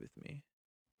weird with me.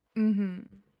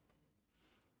 Mhm.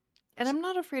 And So I'm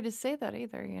not afraid to say that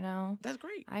either, you know? that's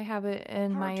great. I have it More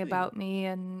in my power to you. about me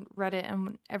and Reddit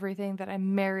and everything that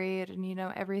I'm married and,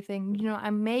 everything. I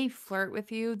may flirt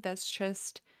with you. That's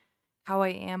just how I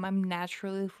am. I'm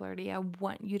naturally flirty. I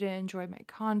want you to enjoy my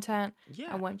content.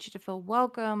 I Yeah. want you to feel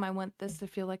welcome. I want this to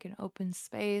feel like an open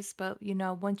space. But,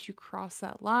 once you cross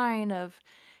that line of,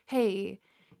 hey,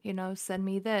 send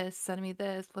me this,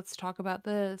 let's talk about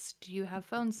this. Do you have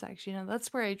phone sex?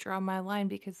 That's where I draw my line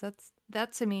because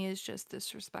that to me is just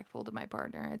disrespectful to my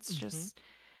partner. hmm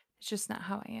It's just not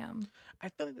how I am. I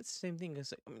feel like that's the same thing.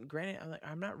 As like, I mean, granted,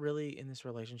 I'm not really in this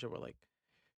relationship where like,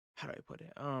 how do I put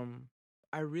it?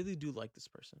 I really do like this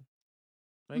person.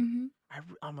 Like, Mhm.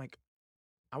 I'm like,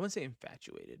 I wouldn't say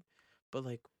infatuated, but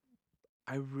like,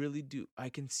 I really do. I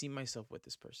can see myself with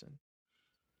this person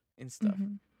and stuff,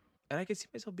 Mhm. and I can see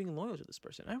myself being loyal to this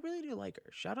person. I really do like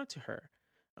her. Shout out to her.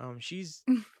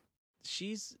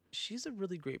 She's she's a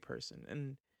really great person,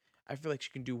 and I feel like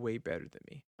she can do way better than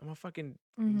me. I'm a fucking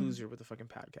Mhm. loser with a fucking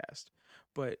podcast,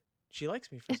 but she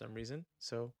likes me for some reason.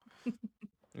 So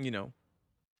you know,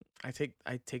 I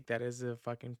take that as a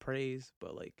fucking praise.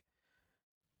 But like,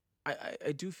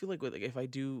 I do feel like with like if I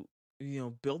do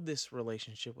build this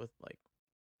relationship with like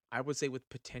I would say with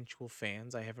potential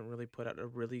fans, I haven't really put out a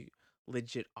really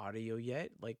legit audio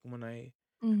yet. Like when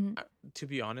Mhm. I to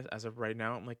be honest, as of right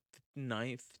now, I'm like the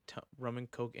ninth rum and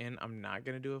coke in. I'm not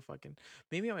gonna do a fucking.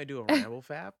 Maybe I might do a ramble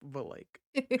fap, but like,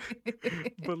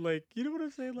 but like, you know what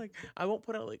I'm saying? Like, I won't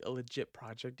put out like a legit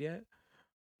project yet.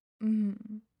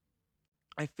 Mhm.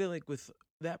 I feel like with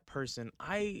that person,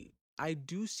 I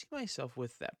do see myself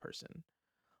with that person.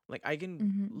 Like, I can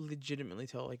Mhm. legitimately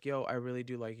tell, like, yo, I really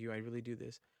do like you. I really do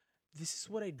this. This is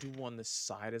what I do on the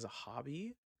side as a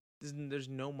hobby. There's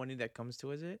no money that comes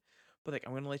to it, but like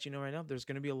I'm gonna let you know right now, there's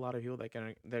gonna be a lot of people that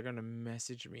they're gonna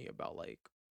message me about like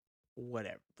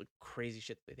whatever the crazy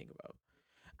shit they think about.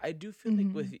 I do feel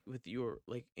like Mhm. with your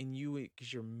like and you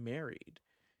because you're married.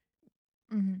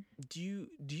 Mhm. Do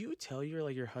you tell your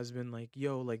like your husband like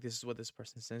yo like this is what this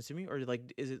person sends to me, or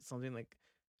like is it something like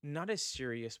not as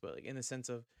serious but like in the sense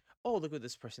of, oh, look what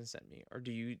this person sent me, or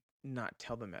do you not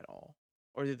tell them at all,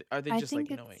 or are they I just like think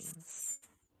knowing? it's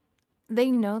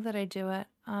they know that I do it.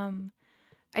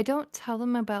 I don't tell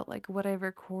them about like what I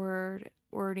record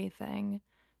or anything,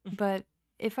 but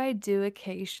if I do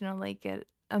occasionally get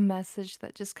a message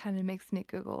that just kind of makes me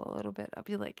giggle a little bit, I'll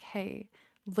be like, "Hey,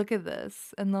 look at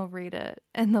this." And they'll read it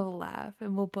and they'll laugh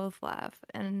and we'll both laugh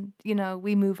and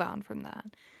we move on from that.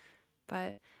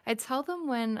 But I tell them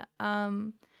when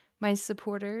my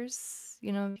supporters,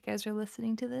 if you guys are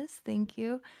listening to this, thank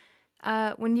you.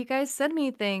 When you guys send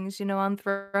me things, on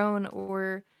Throne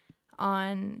or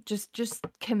on just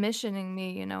commissioning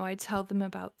me, I tell them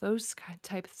about those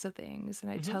types of things,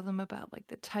 and I Hmm. tell them about like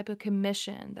the type of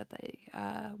commission that they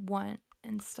want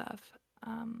and stuff.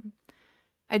 Um,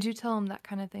 I do tell them that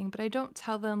kind of thing, but I don't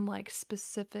tell them like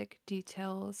specific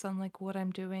details on like what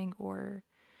I'm doing or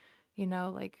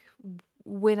like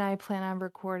when I plan on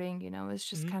recording, it's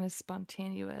just Hmm. kind of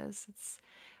spontaneous.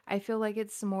 I feel like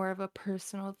it's more of a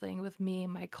personal thing with me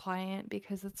and my client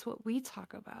because it's what we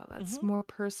talk about. That's Hmm. more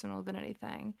personal than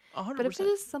anything. A hundred But if it percent.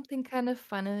 is something kind of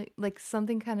funny, like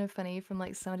something kind of funny from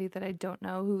like somebody that I don't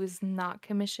know who is not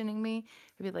commissioning me,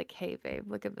 I'd be like, "Hey, babe,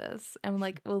 look at this," and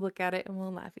like we'll look at it and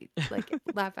we'll laugh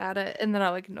at it, and then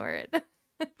I'll ignore it.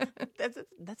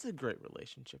 That's a great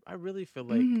relationship. I really feel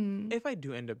like Mhm. if I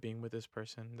do end up being with this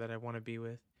person that I want to be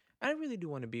with, I really do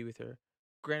want to be with her.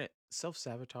 Granted, self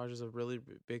sabotage is a really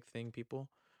big thing, people.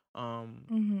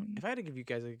 Mhm. If I had to give you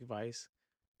guys advice,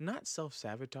 not self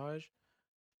sabotage.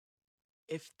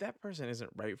 If that person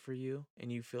isn't right for you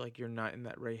and you feel like you're not in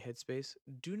that right headspace,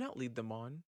 do not lead them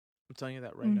on. I'm telling you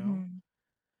that right now. Mhm.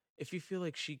 If you feel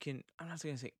like she can, I'm not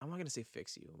gonna say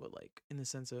fix you, but like in the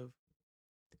sense of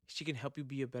she can help you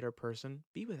be a better person,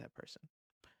 be with that person.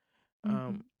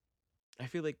 Um, Mhm. I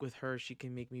feel like with her, she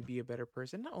can make me be a better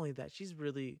person. Not only that, she's a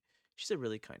really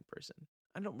kind person.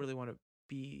 I don't really want to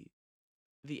be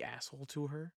the asshole to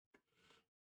her,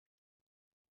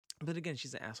 but again,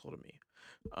 she's an asshole to me.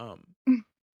 Um,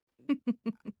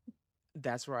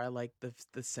 that's where I like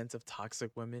the sense of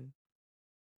toxic women.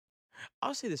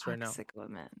 I'll say this right now, Toxic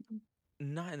women.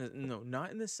 not in the, no,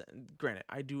 not in the sense. Granted,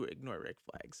 I do ignore red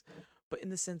flags, but in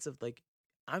the sense of like,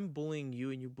 I'm bullying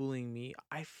you and you bullying me.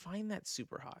 I find that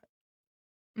super hot.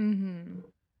 Mhm.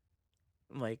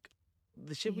 Like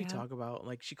the shit we Yep. talk about.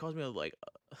 Like she calls me like,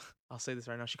 I'll say this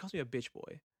right now. She calls me a bitch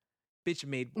boy, bitch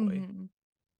made boy, Mhm.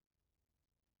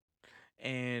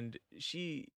 and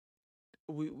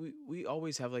we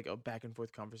always have like a back and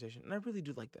forth conversation, and I really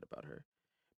do like that about her.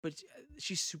 But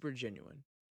she's super genuine.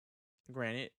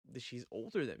 Granted, that she's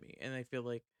older than me, and I feel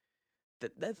like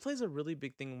that plays a really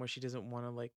big thing where she doesn't want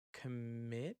to like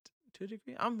commit to a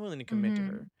degree. I'm willing to commit to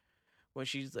her Mhm. when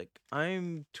she's like,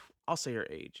 I'll say her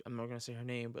age. I'm not gonna say her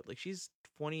name, but like she's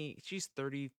 20, she's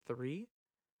 33,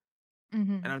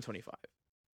 and Mhm. I'm 25.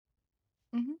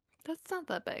 Mhm. That's not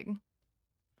that big.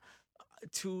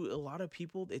 To a lot of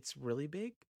people, it's really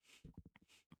big,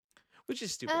 which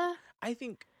is stupid. Uh, I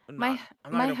think my not. h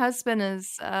I'm not my gonna. husband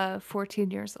is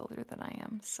 14 years older than I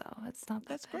am, so it's not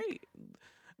that That's big. great,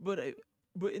 but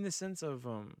but in the sense of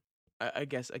I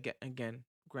guess again,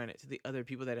 granted to the other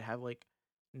people that have like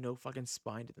no fucking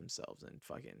spine to themselves and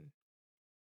fucking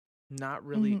not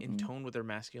really in Mhm. tone with their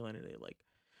masculinity. Like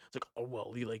it's like, oh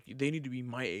well, like they need to be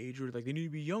my age or like they need to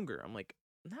be younger. I'm like,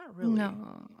 not really.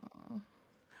 No.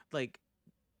 Like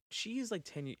she is like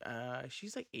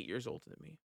she's like 8 years older than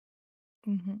me.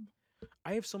 Mhm.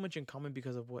 I have so much in common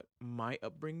because of what my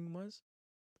upbringing was.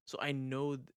 So I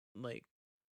know like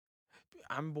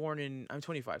I'm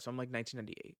 25, so I'm like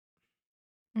 1998.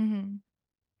 Mhm.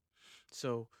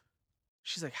 So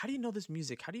she's like, how do you know this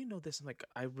music? How do you know this? I'm like,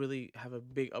 I really have a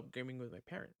big upbringing with my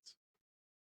parents.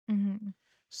 Mhm.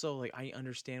 So like I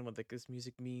understand what like this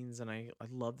music means and I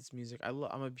love this music. I'm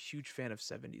a huge fan of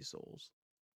 70s souls.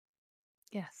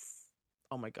 Yes.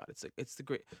 Oh my god, it's the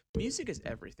great music is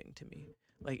everything to me.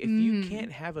 Like if you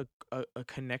can't Mhm. have a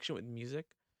connection with music,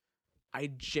 I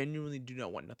genuinely do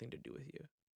not want nothing to do with you.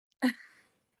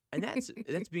 And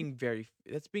that's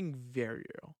being very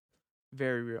real.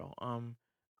 Very real.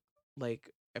 Like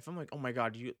if I'm like, "Oh my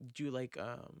god, do you like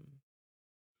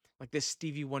this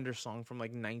Stevie Wonder song from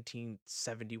like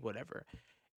 1970 whatever."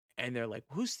 And they're like,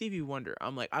 "Who's Stevie Wonder?"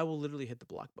 I'm like, "I will literally hit the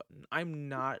block button. I'm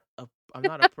not a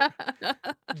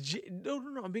no, no,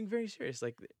 no, I'm being very serious.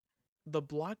 Like the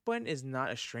block button is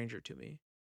not a stranger to me.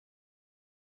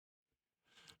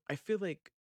 I feel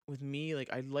like with me,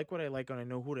 like I like what I like and I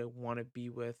know who I want to be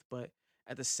with, but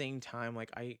at the same time,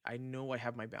 like I know I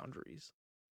have my boundaries.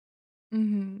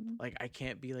 Mhm. Like I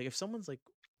can't be like if someone's like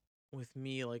with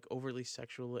me like overly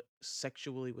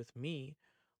sexually with me,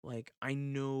 like I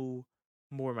know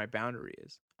more my boundary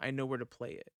is. I know where to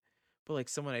play it. But like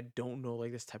someone I don't know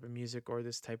like this type of music or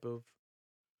this type of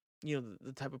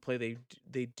the type of play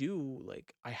they do,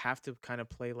 like I have to kind of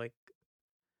play like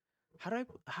I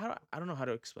don't know how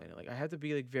to explain it. Like I have to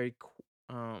be like very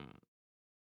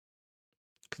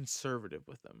conservative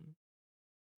with them.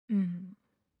 Mhm.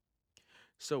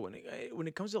 So when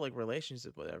it comes to like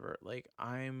relationships, whatever, like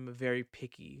I'm very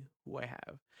picky who I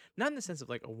have. Not in the sense of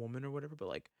like a woman or whatever, but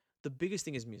like the biggest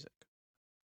thing is music.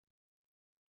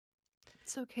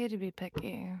 It's okay to be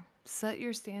picky. Set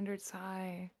your standards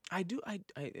high. I do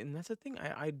and that's the thing.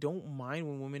 I don't mind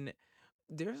when women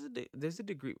there's a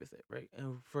degree with it, right?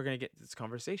 And if we're gonna get this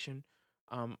conversation,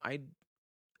 um, I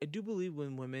I do believe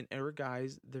when women or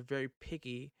guys they're very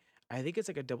picky. I think it's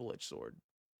like a double edged sword.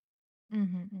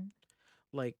 Mhm.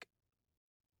 Like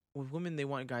with women, they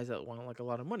want guys that want like a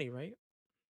lot of money, right?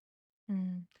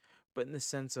 Mhm. But in the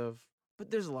sense of, but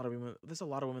there's a lot of women. There's a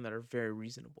lot of women that are very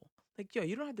reasonable. Like, yo,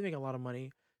 you don't have to make a lot of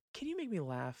money. Can you make me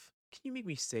laugh? Can you make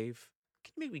me safe?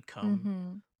 Can you make me come?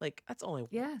 Mhm. Like that's all I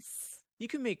want. Yes. You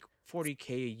can make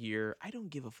 40K a year. I don't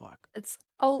give a fuck. It's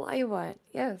all I want.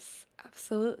 Yes,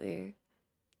 absolutely.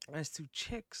 As to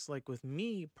chicks, like with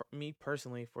me, me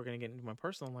personally, if we're gonna get into my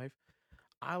personal life,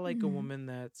 I like a Mhm. woman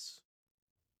that's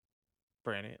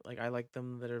granted, like I like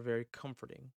them that are very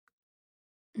comforting.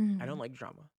 I don't Mhm. like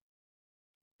drama.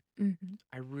 Mhm.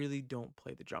 I really don't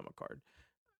play the drama card.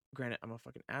 Granted, I'm a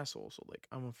fucking asshole, so like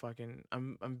I'm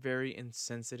very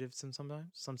insensitive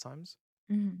sometimes,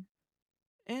 Mhm.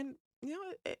 and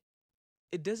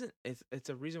it doesn't. It's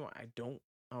a reason why I don't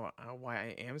why I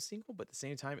am single, but at the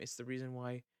same time, it's the reason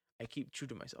why I keep true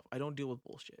to myself. I don't deal with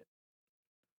bullshit.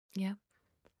 Yeah.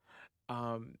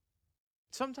 Um,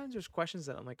 sometimes there's questions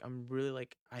that I'm really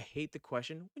like I hate the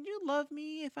question. Would you love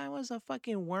me if I was a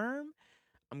fucking worm?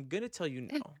 I'm gonna tell you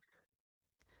no.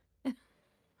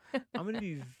 I'm gonna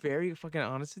be very fucking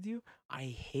honest with you. I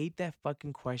hate that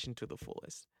fucking question to the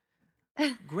fullest.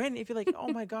 Granted, if you're like, oh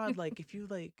my god, like if you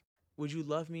like, would you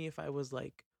love me if I was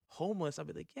like homeless? I'll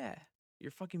be like, yeah,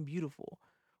 you're fucking beautiful.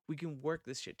 We can work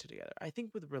this shit together. I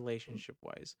think with relationship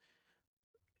wise,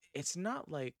 it's not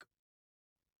like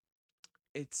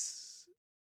it's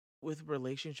with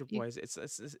relationship You wise,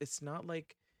 it's not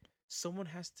like someone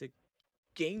has to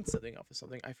gain something off of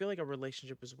something. I feel like a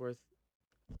relationship is worth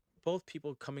both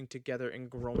people coming together and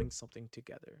growing something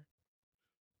together.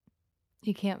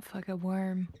 you can't fuck a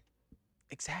worm.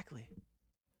 Exactly.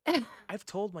 I've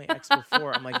told my ex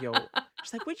before, I'm like, yo,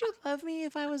 she's like, would you love me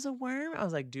if I was a worm? I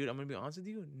was like, dude, I'm gonna be honest with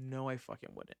you. No, I fucking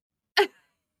wouldn't.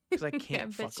 Because I I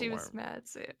can't bet fuck a she was worm. mad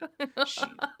too. She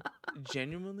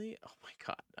genuinely, oh my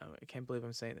God, I can't believe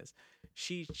I'm saying this.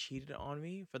 She cheated on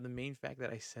me for the main fact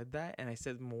that I said that and I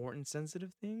said more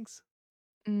insensitive things.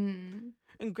 Mm.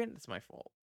 And granted, it's my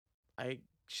fault. I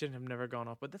shouldn't have never gone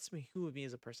off, but that's me, who of me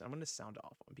as a person. I'm gonna sound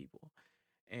off on people.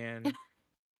 And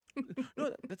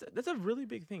no, that's a really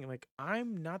big thing. Like,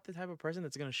 I'm not the type of person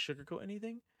that's gonna sugarcoat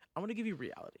anything. I'm gonna give you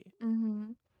reality.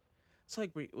 Mhm. So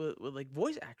like with like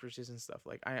voice actresses and stuff.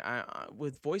 Like I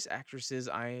with voice actresses,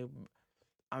 I'm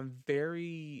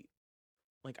very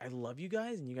like I love you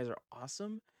guys and you guys are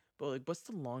awesome. But like, what's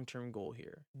the long term goal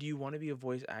here? Do you want to be a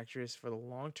voice actress for the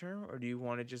long term, or do you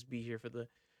want to just be here for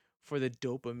the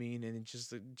dopamine and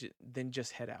just like, then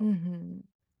just head out? Mhm.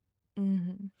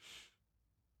 Mhm.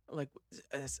 Like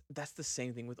that's the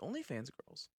same thing with OnlyFans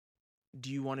girls.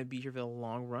 Do you want to be here for the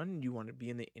long run? Do you want to be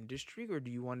in the industry, or do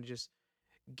you want to just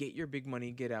get your big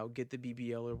money, get out, get the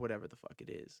BBL or whatever the fuck it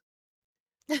is?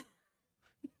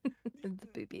 The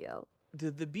BBL.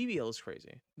 The BBL is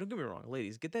crazy. Don't get me wrong,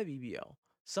 ladies, get that BBL.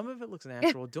 Some of it looks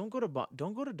natural. Don't go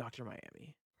to Doctor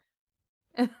Miami.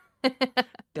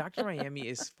 Doctor Miami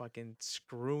is fucking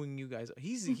screwing you guys.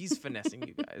 He's finessing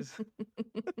you guys.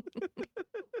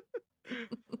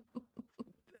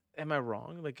 Am I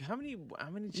wrong? Like how many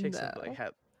chicks have like No. had?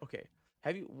 Okay,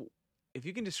 have you? If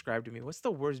you can describe to me, what's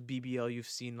the worst BBL you've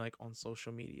seen like on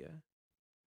social media?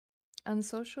 On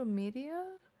social media?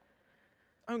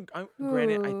 I'm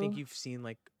granted. I think Ooh. you've seen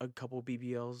like a couple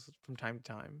BBLs from time to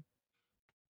time.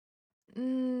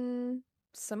 Mm,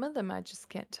 some of them I just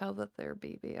can't tell that they're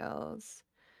BBLs.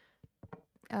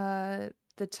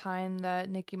 The time that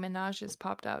Nicki Minaj has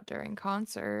popped out during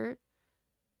concert,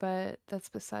 but that's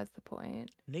besides the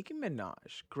point. Nicki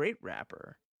Minaj, great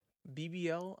rapper.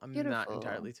 BBL, I'm not Beautiful.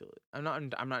 entirely to it. I'm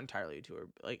not entirely to her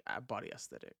like body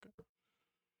aesthetic.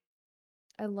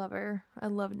 I love her. I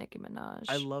love Nicki I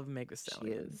Minaj. love Meg Thee She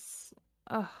Stallion. is,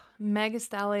 oh, Mega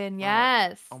Stallion, Uh,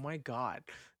 yes. oh my god,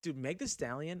 dude, Meg Thee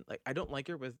Stallion. Like, I don't like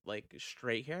her with like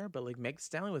straight hair, but like Meg Thee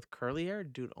Stallion with curly hair,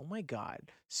 dude. Oh my god,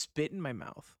 spit in my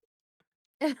mouth.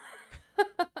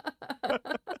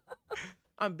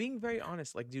 I'm being very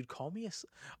honest. Like, dude, call me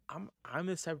I'm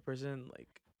this type of person.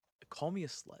 Like, call me a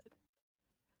slut.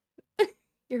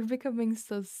 You're becoming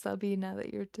so subby now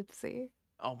that you're tipsy.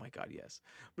 Oh my god, yes.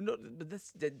 But no, but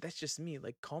that's just me.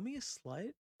 Like, call me a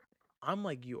slut. I'm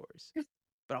like yours,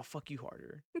 but I'll fuck you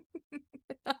harder.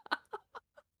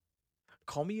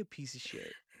 Call me a piece of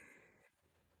shit.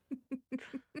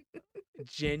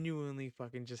 Genuinely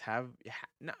fucking just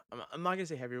no, I'm not gonna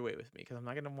say have your way with me because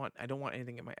I don't want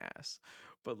anything in my ass,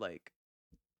 but like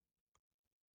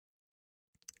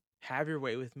Have your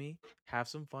way with me. Have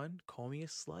some fun. Call me a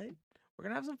slut. We're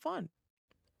gonna have some fun.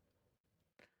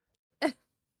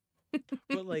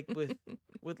 But like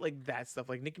with like that stuff,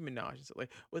 like Nicki Minaj and stuff,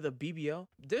 like with a BBL,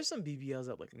 there's some BBLs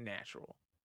that look natural.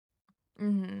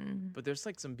 Mhm. But there's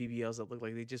like some BBLs that look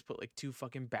like they just put like two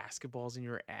fucking basketballs in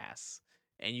your ass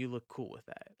and you look cool with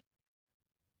that.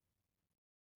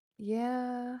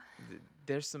 Yeah.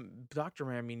 There's some Dr.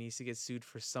 Ramy needs to get sued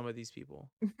for some of these people.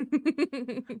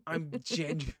 I'm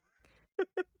genu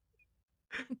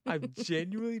I'm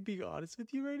genuinely being honest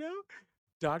with you right now.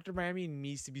 Dr. Ramy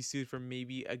needs to be sued for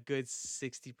maybe a good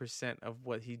 60% of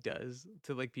what he does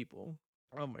to like people.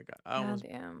 Oh my god.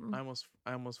 Goddamn.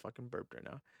 I almost fucking burped right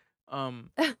now.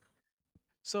 Um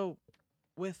so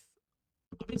with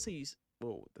obviously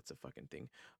whoa, that's a fucking thing.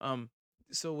 Um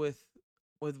so with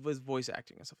voice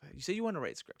acting and stuff like that. You say you want to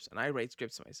write scripts and I write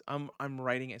scripts myself. I'm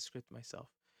writing a script myself.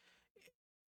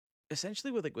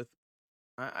 Essentially with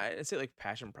I'd say like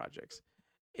passion projects.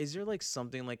 Is there like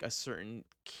something like a certain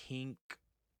kink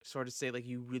sort of say like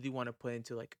you really want to put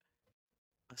into like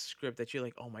a script that you're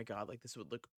like, oh my god, like this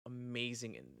would look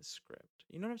amazing in this script.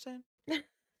 You know what I'm saying?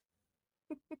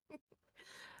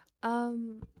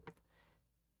 Um,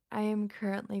 I am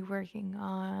currently working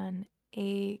on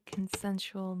a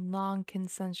consensual,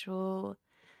 non-consensual,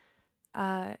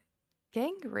 uh,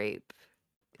 gang rape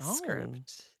Oh,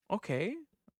 script. okay.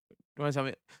 You want to tell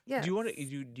me? Do you want to Yes.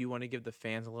 do you want to give the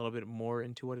fans a little bit more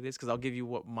into what it is? Because I'll give you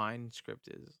what mine script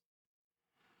is.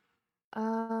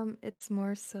 It's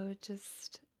more so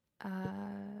just,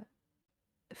 uh,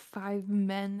 5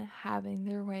 men having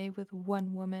their way with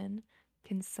one woman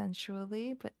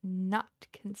consensually, but not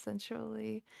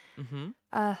consensually. Mm-hmm.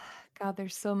 Uh, God,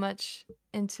 there's so much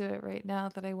into it right now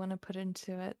that I want to put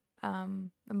into it.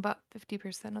 I'm about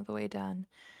 50% of the way done.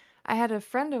 I had a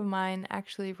friend of mine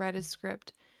actually write a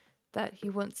script that he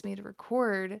wants me to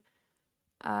record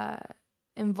uh,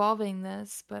 involving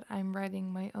this, but I'm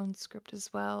writing my own script as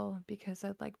well because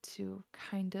I'd like to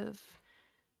kind of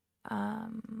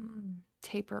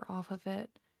taper off of it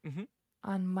Mm-hmm.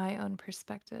 on my own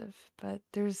perspective. But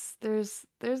there's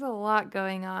a lot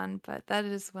going on, but that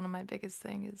is one of my biggest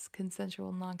things is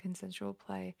consensual, non-consensual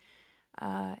play,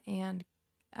 and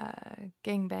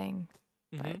gangbang.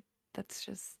 Mm-hmm. But that's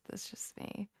just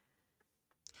me.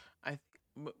 I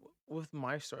think with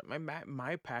my story,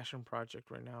 my passion project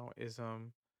right now is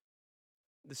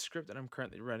the script that I'm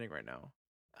currently running right now.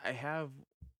 I have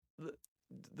the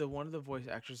the one of the voice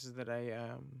actresses that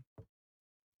I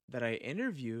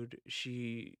interviewed.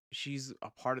 She's a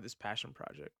part of this passion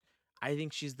project. I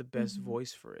think she's the best Hmm.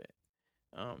 voice for it.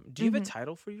 Do you have a Hmm.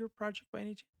 title for your project by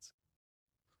any chance?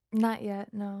 Not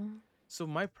yet, no. So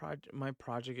my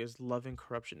project is Love and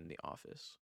Corruption in the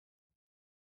Office.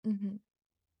 Hmm.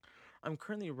 I'm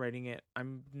currently writing it.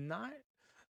 I'm not.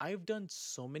 I've done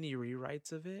so many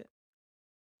rewrites of it,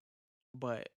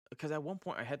 but because at one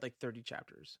point I had like 30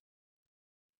 chapters,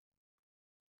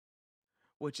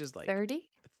 which is like 30?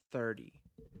 30.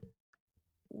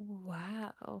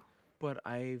 Wow. But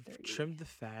I've 30. trimmed the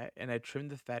fat and I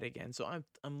trimmed the fat again. So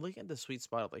I'm looking at the sweet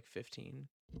spot of like 15.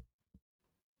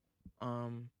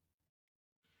 Um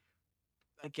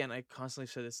Again, I constantly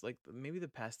said this like maybe the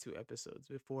past two episodes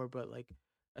before, but like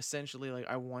essentially like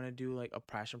I want to do like a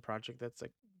passion project that's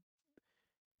like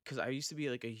cuz I used to be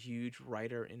like a huge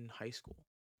writer in high school.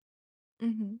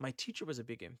 Hmm. My teacher was a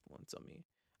big influence on me.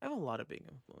 I have a lot of big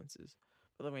influences.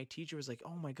 But like my teacher was like,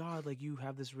 "Oh my god, like you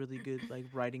have this really good like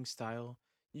writing style.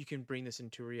 You can bring this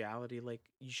into reality. Like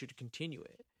you should continue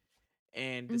it."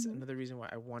 And this is Hmm. another reason why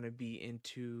I want to be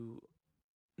into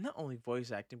not only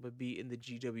voice acting but be in the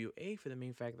GWA for the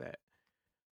main fact that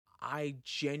I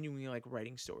genuinely like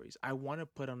writing stories. I want to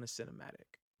put on a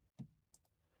cinematic.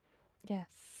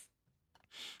 Yes.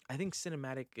 I think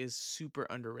cinematic is super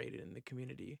underrated in the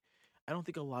community. I don't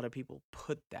think a lot of people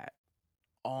put that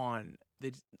on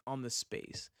the on the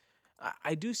space.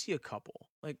 I do see a couple.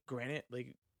 Like granted,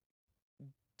 like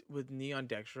with Neon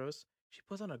Dextrose, she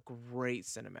puts on a great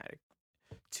cinematic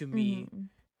to me. Hmm.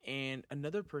 And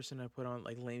another person I put on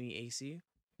like Lamy AC,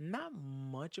 not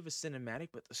much of a cinematic,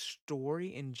 but the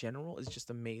story in general is just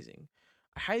amazing.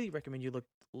 I highly recommend you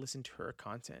listen to her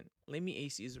content. Lamy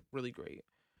AC is really great.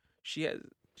 She has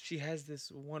she has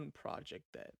this one project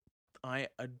that I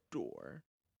adore.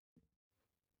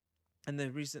 And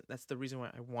that's the reason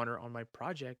why I want her on my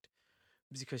project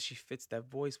is because she fits that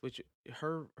voice, which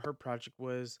her project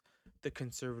was the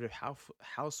conservative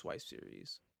housewife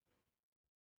series.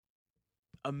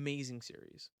 Amazing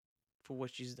series for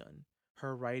what she's done.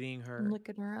 Her writing, I'm her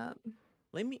looking her up.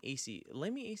 Lemme AC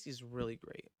is really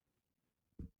great.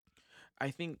 I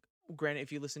think granted,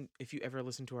 if you ever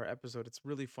listen to our episode, it's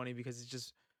really funny because it's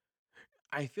just,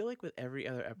 I feel like with every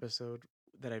other episode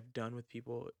that I've done with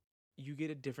people, you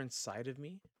get a different side of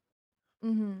me.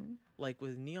 Mhm. Like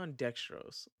with Neon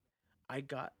Dextrose, I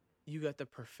got you got the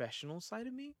professional side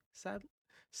of me.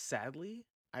 Sadly,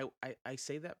 I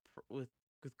say that with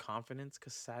confidence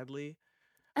because sadly,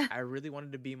 I really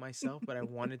wanted to be myself, but I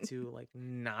wanted to like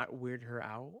not weird her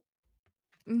out.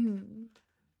 Mhm.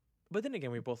 But then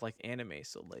again, we both like anime,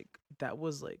 so like that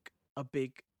was like a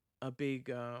big how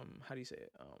do you say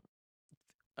it,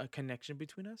 a connection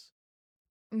between us.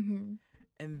 Mhm.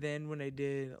 And then when I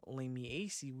did Lame Me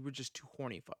AC, we were just two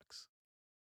horny fucks,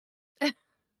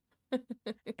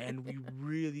 and we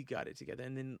really got it together.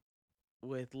 And then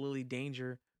with Lily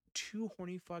Danger, two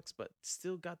horny fucks, but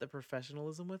still got the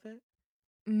professionalism with it.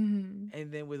 Mhm.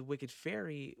 And then with Wicked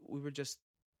Fairy, we were just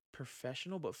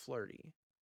professional but flirty.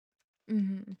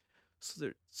 Mhm.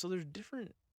 So there's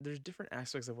different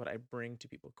aspects of what I bring to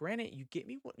people. Granted,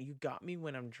 you got me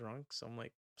when I'm drunk, so I'm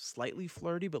like slightly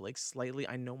flirty, but like slightly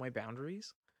I know my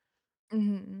boundaries.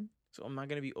 Mhm. So I'm not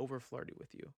gonna be over flirty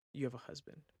with you. You have a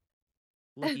husband.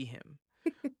 Lucky him.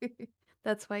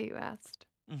 That's why you asked.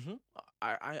 Mm-hmm.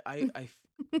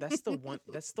 That's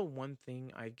the one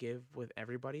thing I give with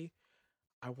everybody.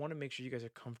 I want to make sure you guys are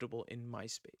comfortable in my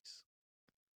space.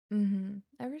 Mhm.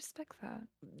 I respect that.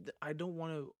 I don't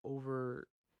want to over.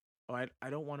 I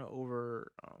don't want to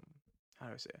over. How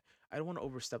do I say it? I don't want to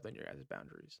overstep on your guys'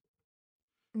 boundaries.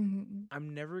 Mhm.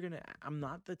 I'm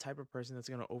not the type of person that's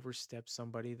gonna overstep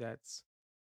somebody that's.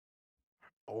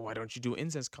 Oh, why don't you do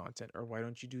incest content or why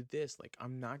don't you do this? Like,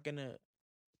 I'm not gonna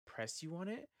press you on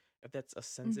it. If that's a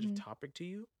sensitive Mhm. topic to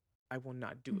you, I will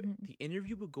not do it. Mhm. The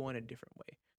interview will go in a different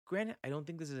way. Granted, I don't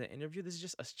think this is an interview. This is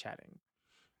just us chatting.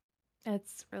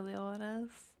 It's really all it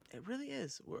is. It really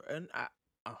is.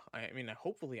 I mean,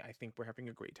 hopefully, I think we're having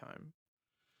a great time,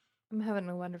 I'm having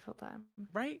a wonderful time.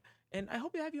 right? And I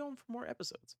hope to have you on for more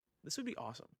episodes. This would be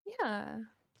awesome. Yeah.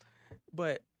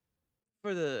 But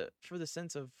for the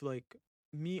sense of like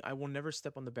me, I will never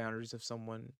step on the boundaries of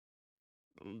someone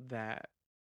that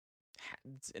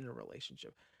it's in a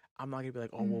relationship. I'm not gonna be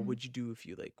like, oh, what Mhm. would you do if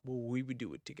you like? Well, we would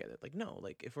do it together. Like, no,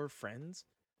 like if we're friends,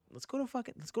 let's go to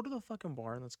the fucking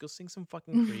bar and let's go sing some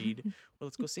fucking Creed, or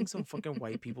let's go sing some fucking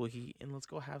White People Heat, and let's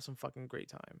go have some fucking great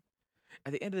time.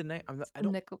 At the end of the night, I Some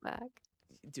don't, Nickelback.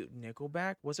 dude.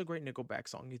 Nickelback. What's a great Nickelback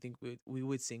song you think we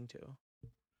would sing to?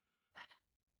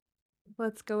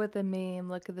 Let's go with the meme.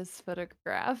 Look at this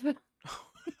photograph.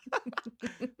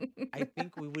 I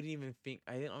think we wouldn't even think.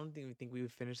 I don't even think we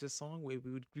would finish this song. We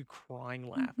would be crying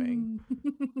laughing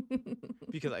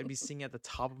Mhm. because I'd be singing at the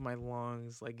top of my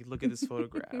lungs. Like, look at this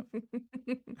photograph.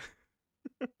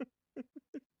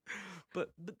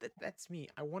 That's me.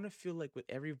 I want to feel like with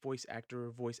every voice actor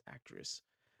or voice actress.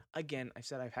 Again, I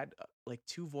said I've had like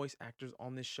two voice actors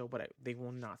on this show, but they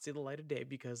will not see the light of day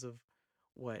because of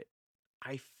what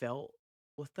I felt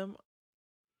with them.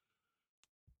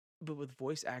 But with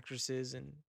voice actresses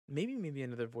and maybe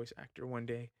another voice actor one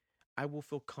day, I will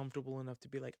feel comfortable enough to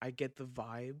be like I get the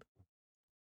vibe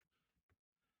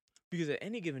because at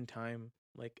any given time,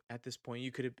 like at this point,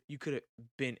 you could have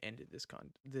been ended this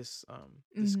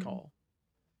Mhm. call,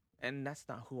 and that's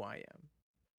not who I am.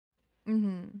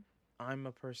 Mhm. I'm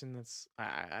a person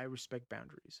I respect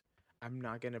boundaries. I'm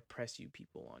not gonna press you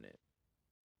people on it.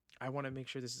 I want to make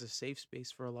sure this is a safe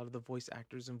space for a lot of the voice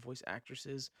actors and voice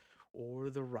actresses, or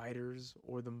the writers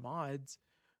or the mods,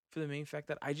 for the main fact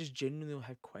that I just genuinely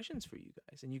have questions for you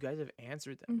guys, and you guys have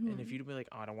answered them. And if Mhm. you'd be like,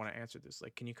 "Oh, I don't want to answer this,"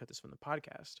 like, can you cut this from the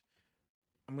podcast?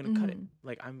 I'm gonna cut it. Mhm.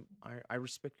 Like, I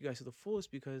respect you guys to the fullest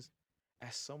because,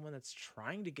 as someone that's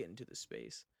trying to get into this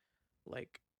space,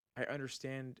 like, I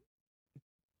understand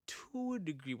to a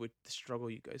degree what the struggle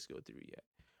you guys go through yet.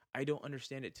 I don't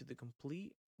understand it to the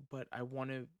complete, but I want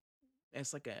to.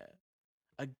 It's like a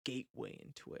gateway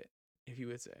into it, if you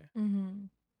would say, Mhm.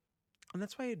 and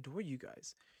that's why I adore you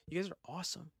guys. You guys are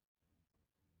awesome.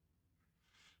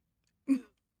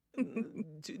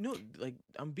 No, like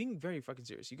I'm being very fucking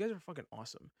serious. You guys are fucking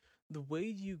awesome. The way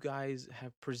you guys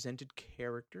have presented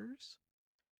characters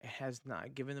and has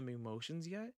not given them emotions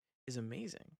yet is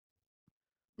amazing.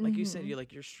 Like you said,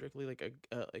 Mhm. you're strictly like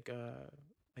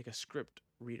a script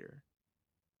reader.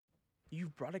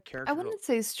 You've brought a I character. wouldn't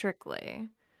say strictly.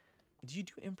 Do you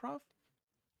do improv?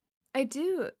 I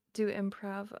do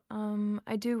improv.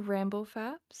 I do ramble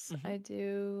faps. Mm-hmm. I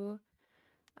do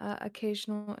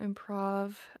occasional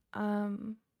improv.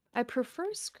 Um, I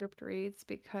prefer script reads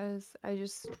because I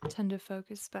just tend to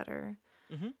focus better.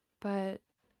 Mm-hmm. But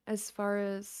as far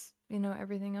as,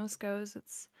 everything else goes,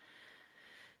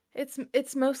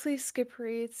 It's mostly skip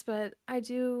reads, but I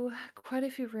do quite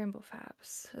a few Rainbow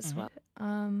Fabs as Mhm.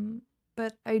 well.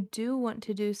 But I do want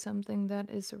to do something that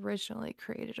is originally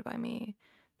created by me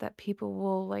that people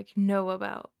will like know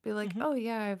about. Be like, Mhm. "Oh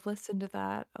yeah, I've listened to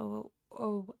that. Oh,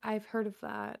 I've heard of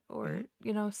that," Mhm.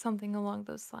 or something along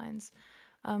those lines.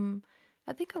 Um,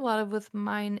 I think a lot of with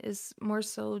mine is more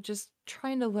so just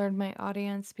trying to learn my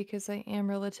audience because I am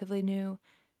relatively new,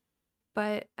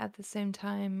 but at the same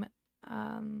time,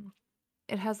 um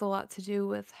it has a lot to do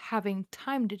with having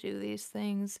time to do these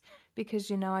things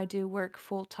because I do work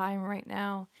full time right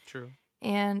now True.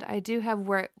 and I do have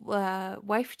work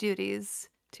wife duties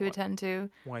to What attend to.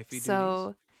 wifey duties?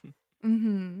 So,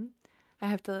 mhm. I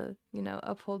have to,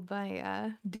 uphold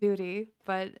my duty,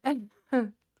 but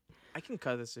I can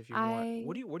cut this if you want. I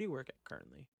What do you work at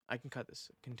currently? I can cut this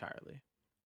entirely.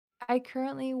 I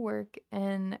currently work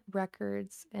in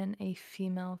records in a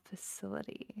female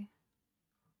facility.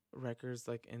 Records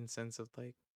like in sense of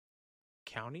like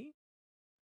county?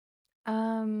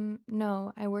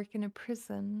 No, I work in a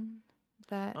prison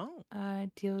that Oh.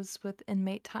 deals with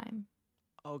inmate time.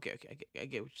 Okay, okay. I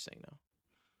get what you're saying now.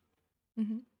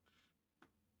 Mhm.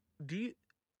 Do you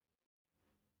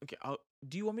okay,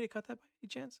 do you want me to cut that by any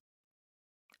chance?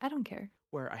 I don't care.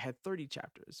 Where I had 30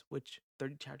 chapters, which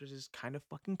 30 chapters is kind of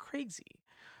fucking crazy.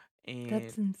 And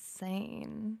That's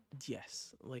insane.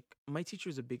 yes, like my teacher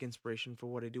is a big inspiration for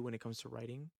what I do when it comes to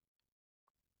writing.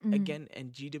 Mhm. Again,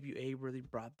 and GWA really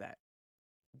brought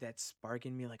that spark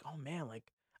in me like, "Oh man,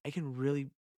 like I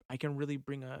I can really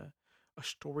bring a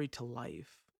story to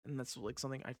life." And that's like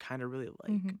something I kind of really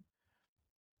like. Mhm.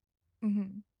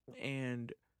 Mhm.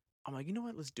 And I'm like, "You know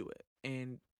what? Let's do it."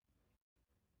 And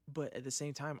but at the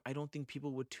same time, I don't think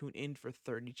people would tune in for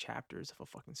 30 chapters of a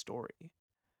fucking story.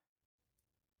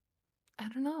 I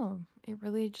don't know. It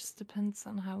really just depends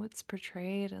on how it's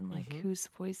portrayed and like Mhm. who's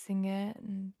voicing it.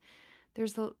 And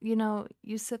there's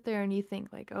you sit there and you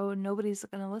think like, oh, nobody's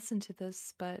gonna listen to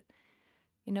this, but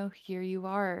here you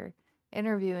are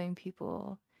interviewing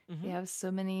people. You Mhm. have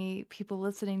so many people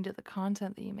listening to the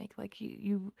content that you make. Like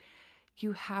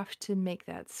you have to make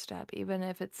that step, even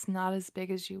if it's not as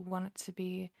big as you want it to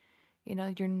be.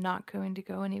 You're not going to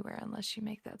go anywhere unless you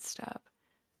make that step.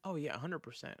 Oh yeah,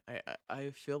 100%. I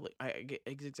feel like I get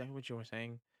exactly what you were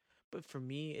saying. But for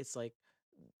me, it's like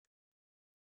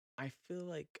I feel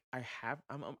like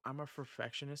I'm a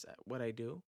perfectionist at what I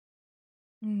do.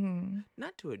 Mhm.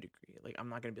 Not to a degree. Like I'm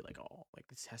not gonna be like, oh, like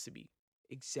this has to be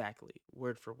exactly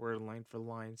word for word, line for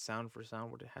line, sound for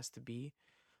sound, what it has to be.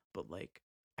 But like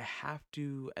I have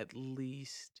to at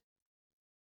least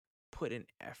put an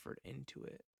effort into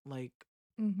it. Like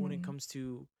when it Mhm. comes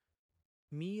to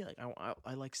me, like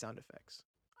I like sound effects.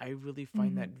 I really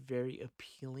find that Mhm. very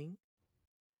appealing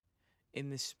in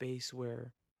this space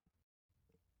where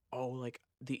oh like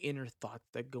the inner thoughts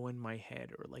that go in my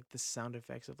head or like the sound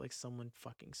effects of like someone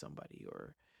fucking somebody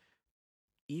or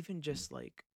even just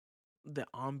like the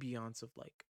ambiance of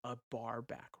like a bar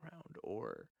background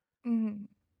or Mhm.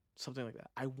 something like that.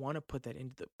 I want to put that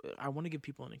into the I want to give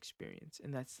people an experience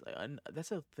and that's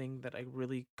a thing that I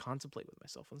really contemplate with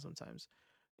myself and sometimes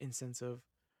in sense of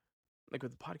like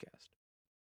with the podcast.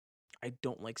 I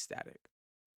don't like static.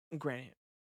 Granted,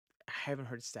 I haven't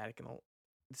heard static in all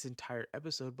this entire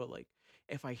episode, but like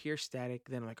if I hear static,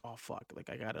 then I'm like, oh fuck, like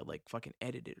I gotta like fucking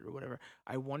edit it or whatever.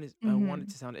 I want it Mhm.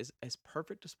 to sound as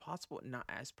perfect as possible, not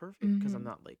as perfect, because I'm Mhm.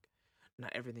 not like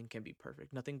not everything can be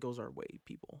perfect. Nothing goes our way,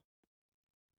 people.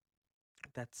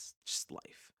 That's just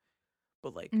life.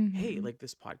 But like, hey, Mhm. like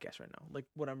this podcast right now, like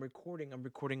what I'm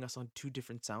recording us on two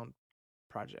different sound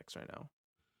projects right now.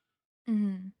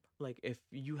 Mhm. Like if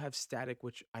you have static,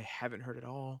 which I haven't heard at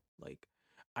all, like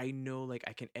I know like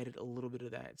I can edit a little bit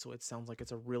of that so it sounds like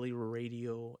it's a really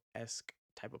radio esque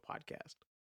type of podcast.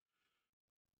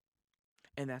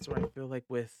 And that's where I feel like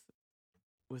with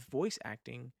voice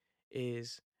acting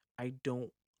is I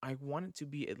don't I want it to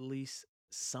be at least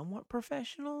somewhat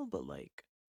professional, but like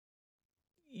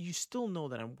you still know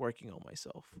that I'm working on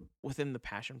myself within the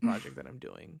passion project that I'm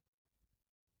doing.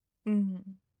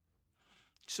 Mhm.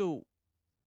 So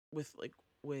with like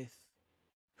with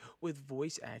with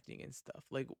voice acting and stuff,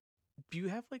 like do you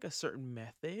have like a certain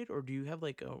method or do you have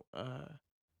like a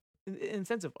in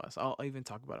sense of us, I'll even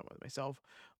talk about it with myself,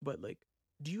 but like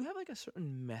do you have like a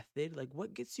certain method? Like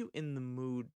what gets you in the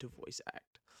mood to voice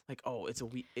act? Like oh, it's a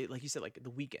week like you said like the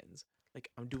weekends. Like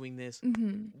I'm doing this.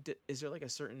 Mhm. Is there like a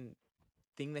certain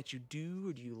thing that you do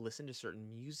or do you listen to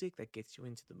certain music that gets you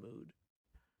into the mood?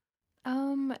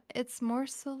 It's more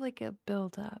so like a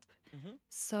build up. Mhm.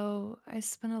 So I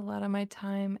spend a lot of my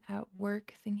time at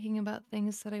work thinking about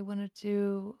things that I want to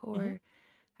do, Mhm. or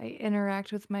I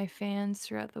interact with my fans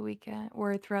throughout the weekend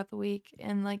or throughout the week.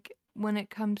 And like when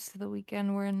it comes to the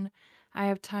weekend when I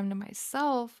have time to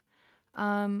myself,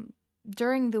 um,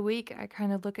 during the week I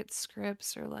kind of look at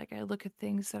scripts or like I look at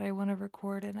things that I want to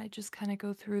record and I just kind of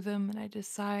go through them and I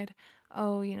decide,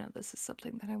 oh, this is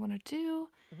something that I want to do.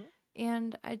 Mhm.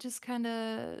 And I just kind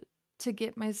of, to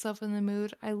get myself in the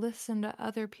mood, I listen to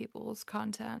other people's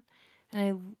content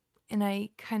and I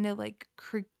kind of like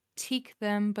critique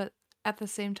them, but at the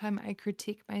same time I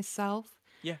critique myself.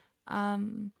 Yeah.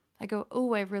 Um I go,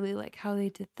 "Oh, I really like how they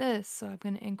did this, so I'm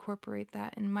going to incorporate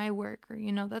that in my work." Or,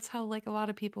 that's how like a lot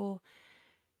of people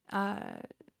uh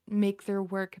make their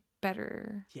work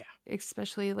better, Yeah.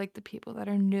 especially like the people that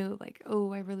are new, like,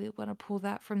 "Oh, I really want to pull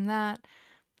that from that.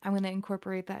 I'm going to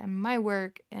incorporate that in my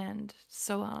work," and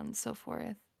so on and so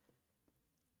forth.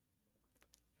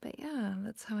 But yeah,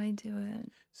 that's how I do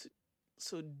it. So,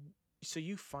 so, so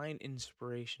you find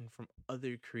inspiration from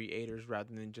other creators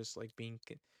rather than just like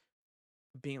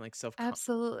being like self.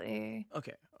 Absolutely.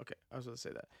 Okay, okay. I was going to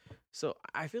say that. So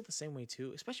I feel the same way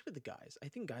too, especially with the guys. I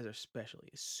think guys are especially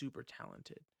super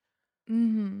talented.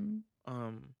 Mhm.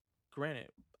 Um,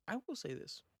 Granted, I will say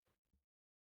this: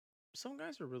 some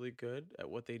guys are really good at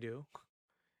what they do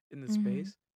in the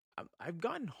Mhm. space. I've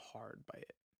gotten hard by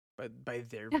it, by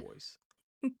their voice.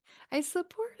 I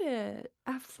support it.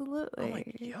 I'm like,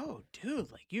 Absolutely. yo,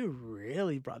 dude, like you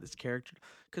really brought this character.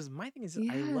 Because my thing is,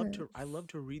 I Yes. love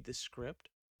to read the script,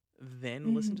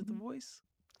 then listen to the Mhm. voice.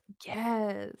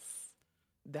 Yes.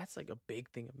 That's like a big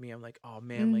thing of me. I'm like, oh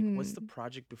man, like what's the Mhm.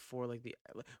 project before like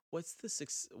what's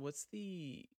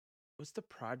the what's the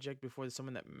project before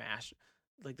someone that master,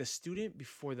 like the student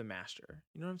before the master.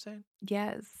 You know what I'm saying?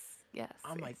 Yes. Yes,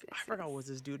 I'm yes, like, I yes, forgot what yes.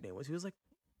 his dude name was. He was like,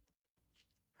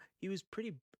 he was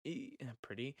pretty.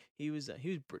 He was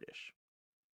British.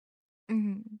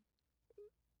 Mhm.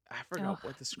 I Oh, forgot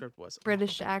what the script was. Oh,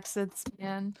 British accents,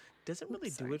 man. doesn't Oops,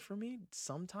 really do it sorry. for me.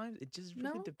 Sometimes it just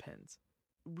really No? depends.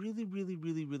 Really, really,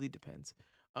 really, really depends.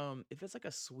 If it's like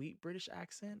a sweet British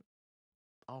accent,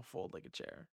 I'll fold like a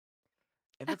chair.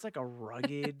 If it's like a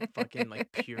rugged, fucking like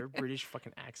pure British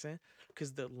fucking accent,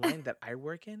 because the line that I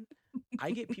work in,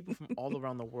 I get people from all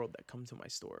around the world that come to my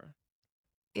store.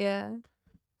 Yeah.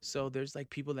 So there's like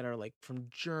people that are like from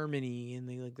Germany and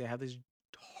they have this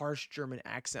harsh German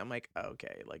accent. I'm like,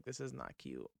 okay, like this is not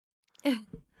cute.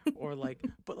 Or like,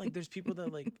 but like there's people that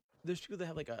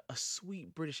have like a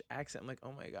sweet British accent. I'm like,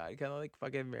 oh my god, can I like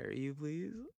fucking marry you,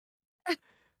 please?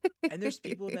 And there's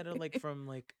people that are like from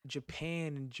like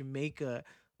Japan and Jamaica.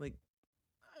 Like,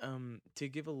 to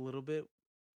give a little bit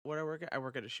what I work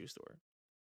at a shoe store.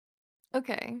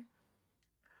 Okay.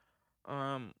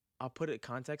 I'll put it in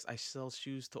context. I sell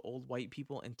shoes to old white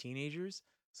people and teenagers.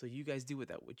 So you guys do with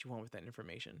that what you want with that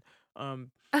information.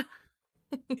 Um,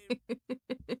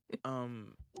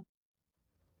 um,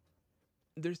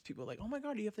 there's people like, oh my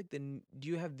god, do you have like do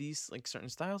you have these like certain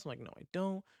styles? I'm like, no, I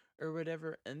don't, or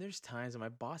whatever. And there's times that my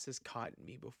boss has caught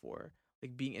me before,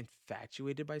 like being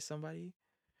infatuated by somebody,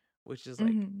 which is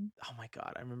like, Mhm. oh my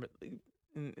god, I remember like,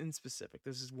 in specific,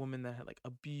 there's this woman that had like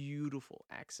a beautiful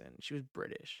accent. She was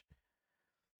British,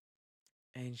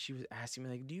 and she was asking me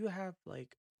like, do you have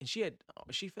like, and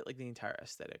she fit like the entire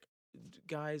aesthetic.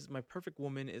 Guys, my perfect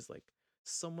woman is like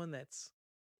someone that's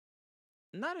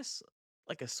not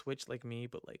like a switch like me,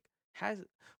 but like has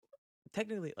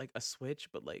technically like a switch,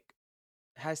 but like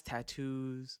has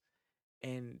tattoos,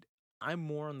 and I'm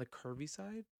more on the curvy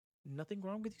side. Nothing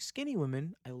wrong with you, skinny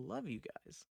women. I love you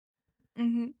guys,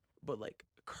 Mhm. but like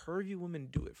curvy women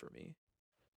do it for me.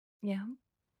 Yeah.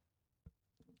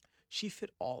 She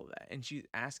fit all of that, and she's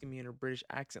asking me in her British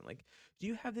accent, like, "Do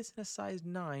you have this in a size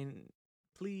 9,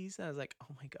 please?" And I was like,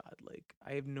 "Oh my god, like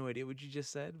I have no idea what you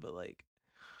just said, but like,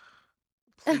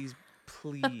 please,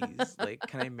 please, like,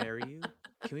 can I marry you?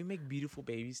 Can we make beautiful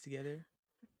babies together?"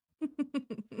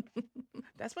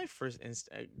 That's my first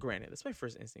instinct. Granted, that's my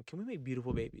first instinct. Can we make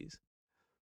beautiful babies?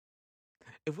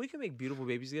 If we can make beautiful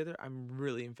babies together, I'm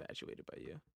really infatuated by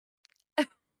you.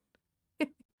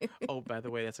 Oh, by the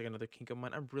way, that's like another kink of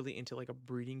mine. I'm really into like a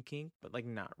breeding kink, but like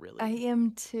not I really.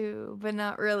 am too, but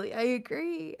not really. I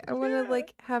agree. I want to Yeah.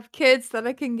 like have kids that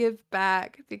I can give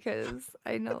back because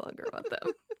I no longer want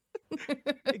them.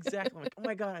 Exactly. I'm like, oh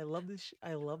my god, I love this.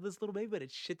 I love this little baby, but it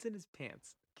shits in his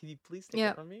pants. Can you please take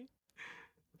it Yep. from me?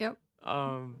 Yep.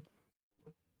 Um,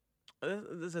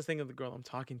 this is the thing of the girl I'm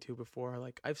talking to before.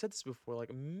 Like I've said this before,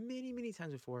 like many, many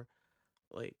times before.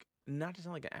 Like not to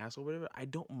sound like an asshole, or whatever. I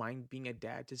don't mind being a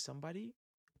dad to somebody.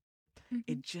 Mhm.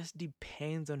 It just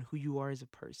depends on who you are as a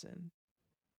person.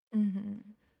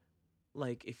 Mhm.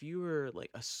 Like if you were like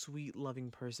a sweet,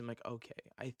 loving person, like okay,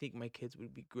 I think my kids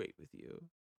would be great with you.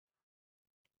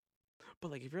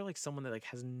 But like if you're like someone that like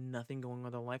has nothing going on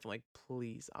in their life, I'm like,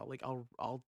 please,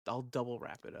 I'll double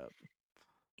wrap it up.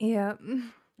 Yeah,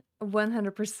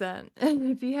 100%.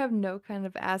 And if you have no kind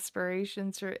of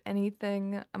aspirations or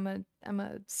anything, I'm a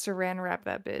saran wrap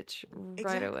that bitch right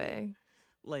Exactly. away.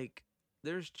 Like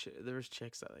there's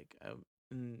chicks that like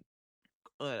and,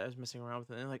 I was messing around with,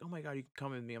 and they're like, oh my god, you can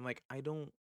come with me. I'm like, I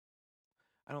don't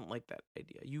like that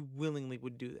idea. You willingly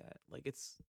would do that. Like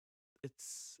it's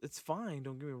fine.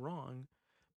 Don't get me wrong,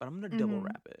 but I'm gonna double Mhm.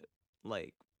 wrap it.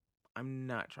 Like I'm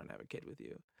not trying to have a kid with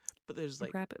you. But there's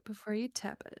like Wrap it before you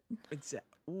tap it. exact.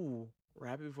 Ooh,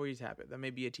 wrap it before you tap it. That may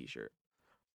be a T-shirt.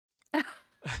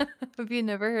 Have you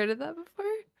never heard of that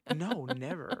before? No,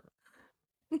 never.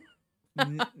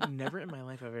 Never in my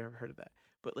life have I ever heard of that.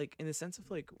 But like in the sense of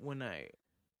like when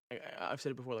I've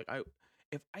said it before, like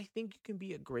if I think you can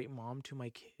be a great mom to my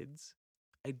kids,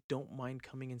 I don't mind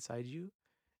coming inside you,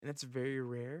 and that's very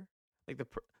rare. Like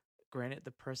granted,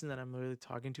 the person that I'm really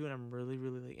talking to and I'm really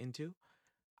really like, into,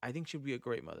 I think she'd be a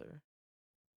great mother.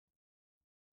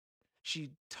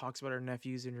 She talks about her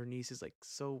nephews and her nieces like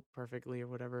so perfectly or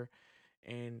whatever,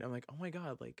 and I'm like, oh my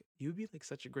god, like you'd be like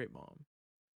such a great mom.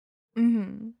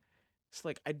 Mhm. It's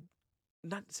like I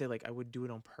not to say like I would do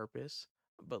it on purpose,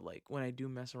 but like when I do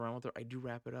mess around with her, I do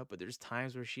wrap it up. But there's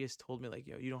times where she has told me like,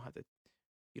 yo, you don't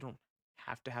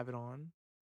have to have it on.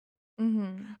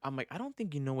 Mhm. I'm like, I don't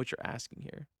think you know what you're asking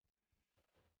here.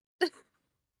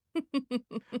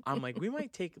 I'm like, we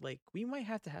might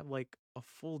have to have like a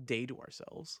full day to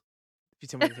ourselves if you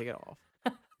tell me to take it off.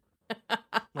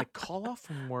 Like call off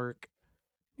from work.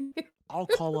 I'll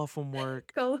call off from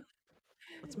work. Go.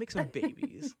 Let's make some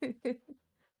babies.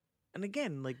 And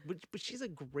again, like, but she's a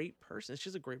great person.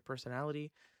 She's a great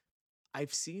personality.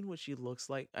 I've seen what she looks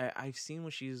like. I've seen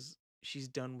what she's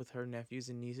done with her nephews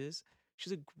and nieces.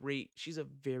 She's a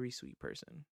very sweet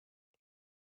person.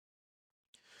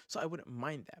 So I wouldn't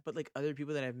mind that. But like other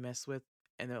people that I've messed with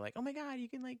and they're like, "Oh my god, you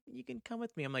can come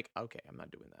with me." I'm like, "Okay, I'm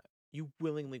not doing that. You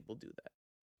willingly will do that.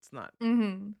 It's not.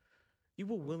 Mhm. You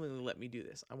will willingly let me do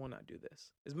this. I will not do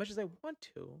this. As much as I want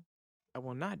to, I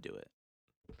will not do it."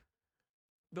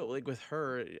 But like with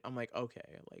her, I'm like,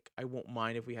 "Okay, like I won't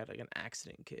mind if we had like an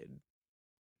accident kid."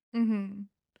 Mhm.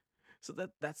 So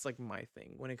that's like my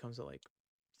thing when it comes to like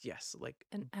yes, like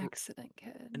An accident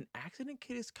kid. an accident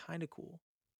kid is kind of cool.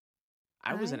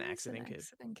 I was I an was an accident kid.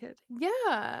 accident kid.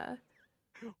 Yeah.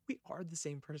 We are the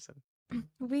same person.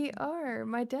 We are.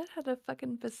 My dad had a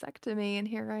fucking vasectomy, and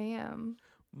here I am.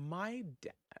 My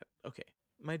dad, okay,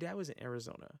 my dad was in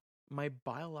Arizona. My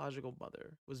biological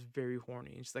mother was very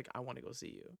horny and she's like, I want to go see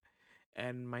you.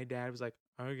 And my dad was like,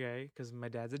 okay, because my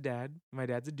dad's a dad. My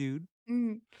dad's a dude.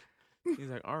 Mm. He's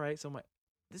like, all right. So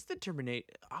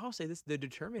I'll say this, the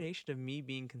determination of me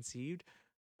being conceived,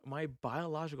 my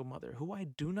biological mother, who I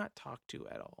do not talk to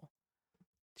at all,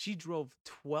 she drove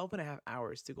 12 and a half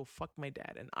hours to go fuck my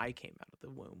dad, and I came out of the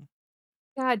womb.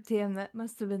 God damn, that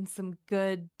must have been some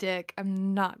good dick.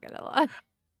 I'm not gonna lie.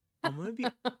 I'm gonna be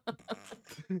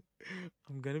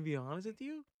I'm gonna be honest with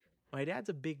you. My dad's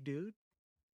a big dude.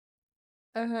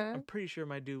 I'm Uh-huh. pretty sure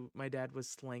my dad was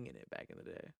slanging it back in the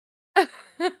day.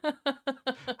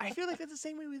 I feel like that's the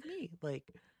same way with me. Like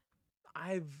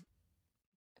I've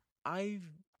I've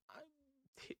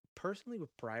personally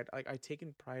with pride, like I've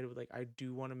taken pride with like I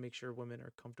do want to make sure women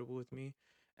are comfortable with me,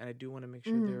 and I do want to make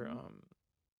sure Mhm.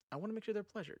 I want to make sure they're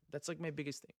pleasured. That's like my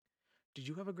biggest thing. Did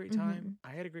you have a great time? Mhm.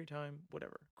 I had a great time.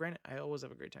 Whatever. Granted, I always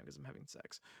have a great time because I'm having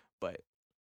sex, but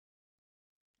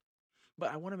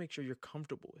I want to make sure you're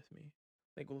comfortable with me.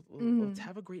 Like, let's Mhm.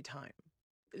 have a great time.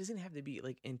 It doesn't have to be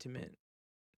like intimate.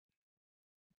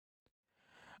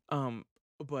 Um,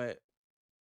 but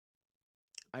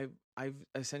I've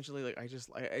essentially like I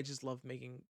just love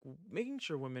making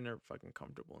sure women are fucking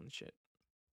comfortable and shit.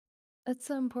 That's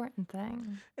the important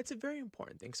thing. It's a very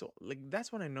important thing. So like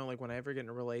that's when I know like when I ever get in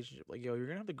a relationship, like yo, you're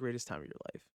gonna have the greatest time of your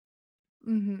life.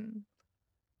 Mhm.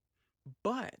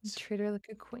 But Treat her like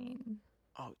a queen.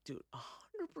 oh, dude,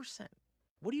 100%.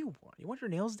 What do you want? You want your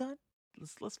nails done?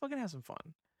 Let's fucking have some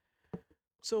fun.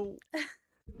 So,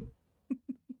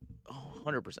 oh,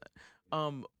 100%.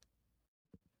 Um,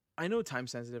 I know time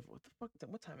sensitive. What the fuck?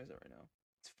 What time is it right now?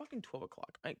 It's fucking 12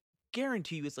 o'clock. I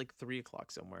guarantee you it's like 3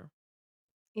 o'clock somewhere.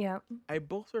 Yep. I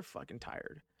both are fucking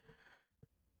tired.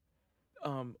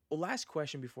 Last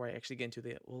question before I actually get into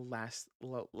the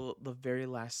very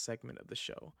last segment of the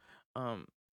show. Um,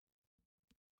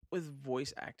 with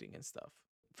voice acting and stuff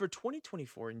for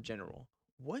 2024 in general,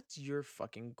 what's your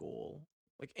fucking goal?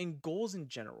 Like in goals in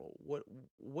general,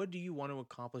 what do you want to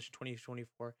accomplish in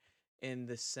 2024 in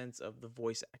the sense of the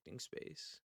voice acting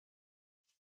space?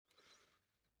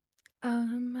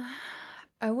 Um,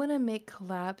 I want to make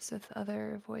collabs with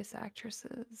other voice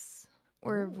actresses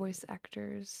or Oh, voice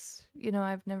actors.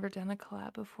 I've never done a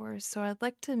collab before, so I'd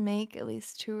like to make at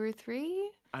least two or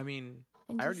three I mean,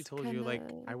 and I already just told you, kind like,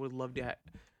 of. I would love to.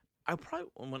 I probably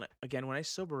when I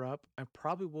sober up, I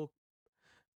probably will.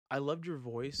 I loved your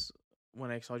voice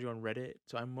when I saw you on Reddit,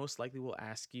 so I most likely will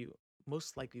ask you.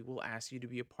 Most likely will ask you to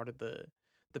be a part of the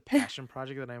passion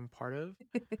project that I'm part of.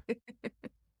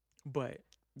 But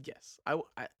yes,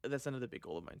 that's another big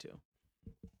goal of mine too.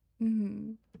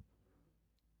 hmm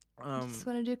I just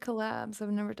Um, want to do collabs.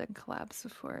 I've never done collabs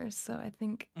before, so I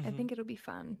think I mhm. think it'll be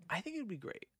fun. I think it'd be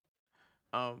great.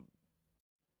 Um,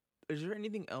 is there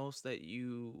anything else that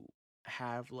you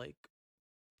have like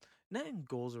not in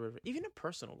goals or whatever, even a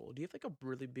personal goal? Do you have like a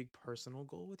really big personal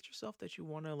goal with yourself that you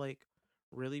want to like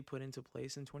really put into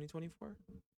place in 2024?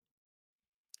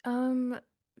 Um,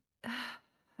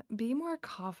 be more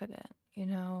confident. I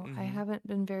Mm-hmm. haven't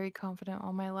been very confident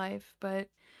all my life, but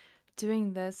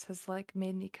doing this has like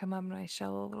made me come out of my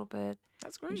shell a little bit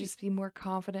That's and great. just be more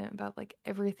confident about like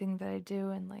everything that I do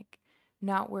and like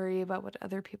not worry about what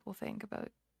other people think about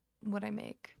what I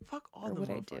make Fuck all or the what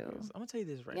I motherfuckers. do. I'm gonna tell you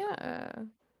this right now. Yeah.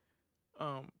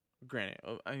 Um, granted,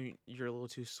 I mean you're a little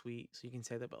too sweet, so you can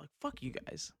say that, but like fuck you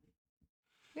guys.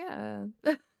 Yeah.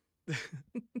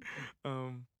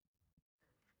 um,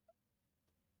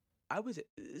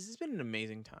 This has been an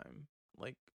amazing time.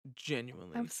 Like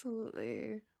genuinely.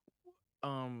 Absolutely.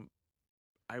 Um,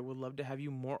 I would love to have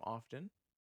you more often.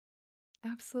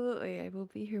 Absolutely. I will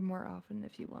be here more often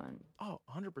if you want. Oh,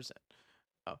 100%.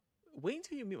 Oh, wait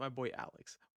until you meet my boy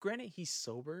Alex. Granted, he's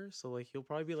sober, so like he'll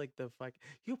probably be like the fuck.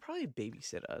 He'll probably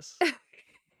babysit us.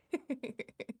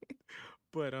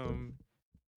 But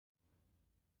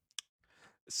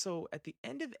so at the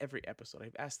end of every episode,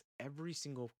 I've asked every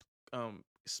single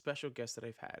special guest that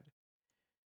I've had.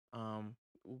 Um,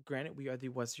 Granted, we are the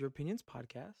What's Your Opinions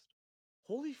podcast.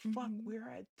 Holy fuck, Mhm. we're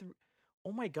at three.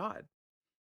 Oh my god,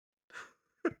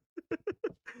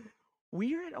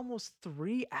 we are at almost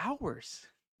 3 hours.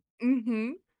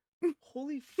 Mhm.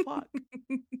 Holy fuck.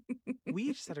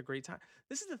 We just had a great time.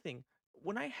 This is the thing.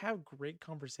 When I have great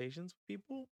conversations with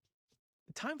people,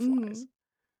 time flies. Mhm.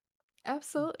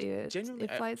 Absolutely. Genuinely,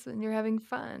 It flies when you're having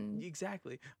fun.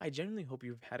 exactly. I genuinely hope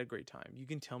you've had a great time. You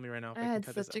can tell me right now if I I can had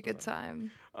cut this such a good episode.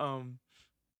 time. Um,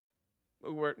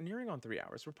 we're nearing on 3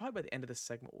 hours. We're probably by the end of this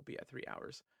segment, we'll be at 3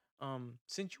 hours.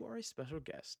 Since you are a special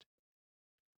guest,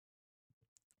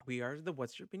 we are the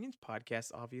What's Your Opinions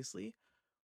podcast, obviously.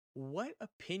 What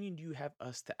opinion do you have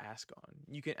us to ask on?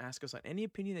 You can ask us on any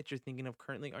opinion that you're thinking of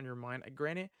currently on your mind.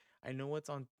 Granted, I know it's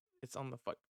on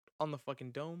the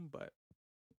fucking dome, but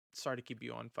sorry to keep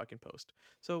you on fucking post.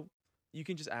 So you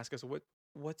can just ask us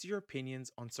what's your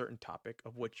opinions on certain topic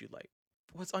of what you like.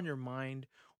 What's on your mind?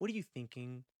 What are you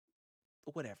thinking?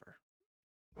 Whatever.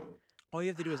 All you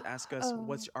have to do is ask us Oh.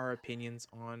 what's our opinions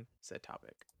on said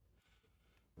topic.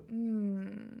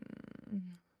 Mm.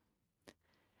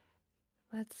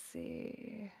 Let's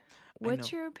see. I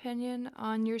What's know. your opinion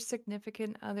on your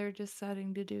significant other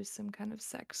deciding to do some kind of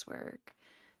sex work,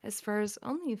 as far as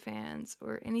OnlyFans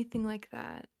or anything like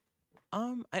that?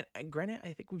 Granted,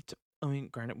 I mean,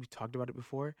 granted, we've talked about it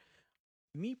before.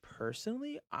 Me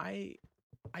personally, I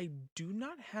do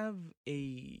not have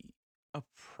a a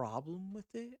problem with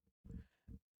it,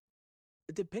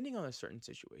 depending on a certain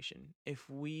situation. If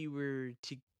we were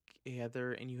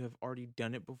together and you have already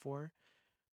done it before,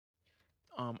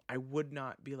 I would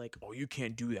not be like, oh, you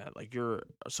can't do that. Like you're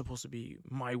supposed to be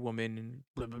my woman and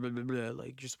blah blah blah blah blah.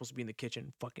 Like you're supposed to be in the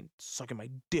kitchen, fucking sucking my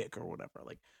dick or whatever.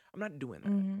 Like I'm not doing that.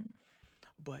 Mm-hmm.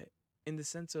 But in the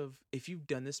sense of if you've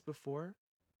done this before,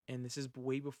 and this is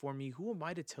way before me, who am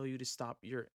I to tell you to stop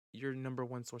your number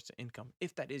one source of income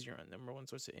if that is your number one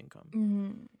source of income?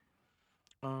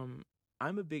 Mm-hmm. Um,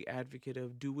 I'm a big advocate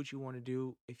of do what you want to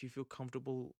do if you feel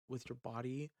comfortable with your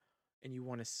body and you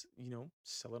want to,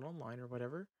 sell it online or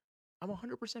whatever. I'm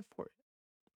 100% for it.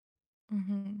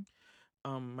 Mm-hmm.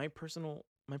 My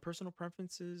personal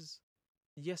preferences,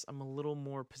 yes, I'm a little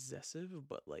more possessive,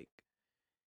 but like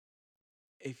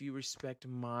if you respect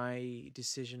my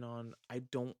decision on I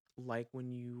don't like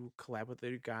when you collab with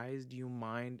other guys, do you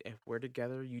mind if we're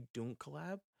together you don't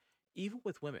collab? Even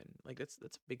with women, like that's a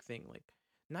big thing. Like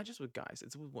not just with guys,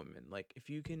 it's with women. Like if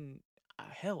you can,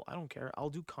 hell, I don't care. I'll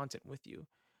do content with you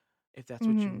if that's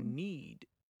what you Mm-hmm. need.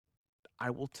 I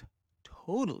will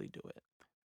totally do it.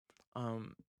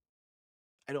 Um,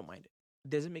 I don't mind it. It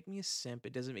doesn't make me a simp.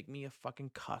 It doesn't make me a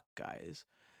fucking cuck, guys.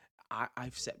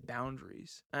 I've set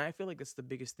boundaries. And I feel like that's the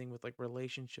biggest thing with like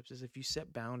relationships is if you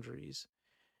set boundaries,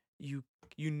 you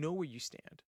you know where you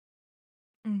stand.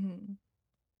 Mm-hmm.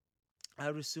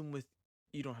 I would assume with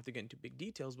you don't have to get into big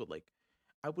details, but like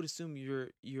I would assume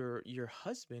your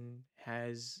husband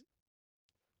has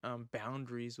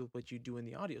boundaries with what you do in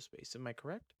the audio space. Am I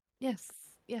correct? Yes.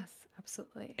 Yes,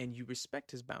 absolutely. And you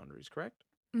respect his boundaries, correct?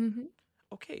 Mhm.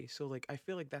 Okay, so like I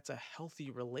feel like that's a healthy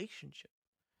relationship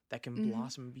that can Mhm.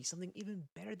 blossom and be something even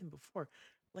better than before.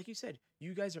 Like you said,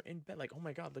 you guys are in bed like, "Oh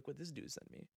my god, look what this dude sent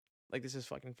me." Like this is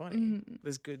fucking funny. Mhm.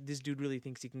 This dude really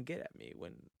thinks he can get at me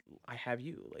when I have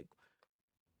you. Like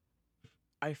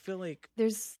I feel like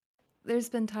There's there's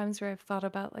been times where I've thought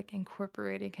about like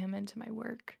incorporating him into my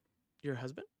work. your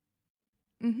husband,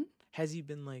 Mhm. has he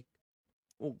been like,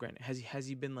 well, granted, has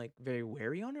he been like very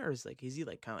wary on it, or is he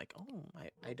like kind of like, "Oh,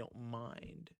 I don't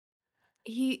mind."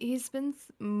 He's been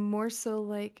more so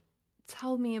like,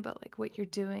 tell me about like what you're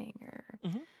doing, or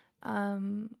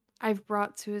Mhm. I've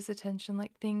brought to his attention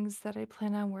like things that I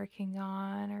plan on working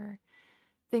on, or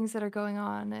things that are going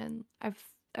on, and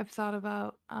I've thought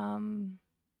about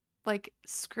like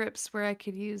scripts where I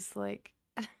could use like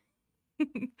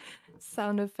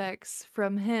sound effects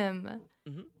from him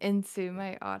Mhm. into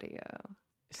my audio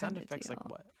Sound kind of effects like deal.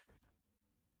 what?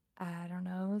 I don't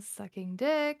know, sucking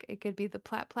dick. It could be the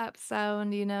plap plap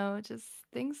sound, just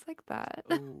things like that.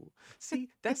 Oh, see,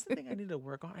 that's the thing I need to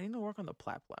work on. I need to work on the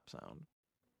plap plap sound.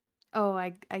 Oh,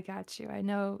 I got you. I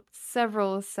know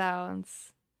several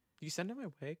sounds. You send it my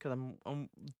way because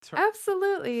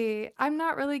Absolutely. I'm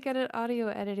not really good at audio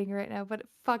editing right now, but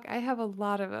fuck, I have a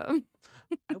lot of them.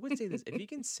 I would say this: if you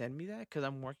can send me that, because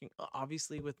I'm working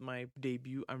obviously with my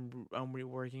debut, I'm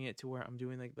reworking it to where I'm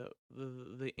doing like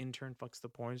the intern fucks the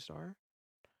porn star.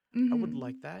 I would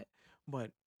like Mhm. that,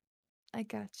 but I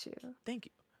got you. thank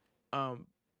you.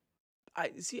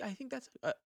 I see. I think that's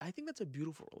a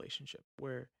beautiful relationship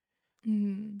where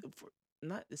Mhm. for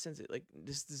not the sense that like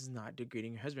this is not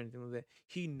degrading your husband or anything like that.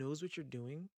 He knows what you're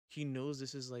doing. He knows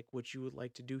this is like what you would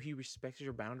like to do. He respects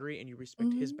your boundary and you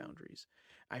respect his Mhm. boundaries.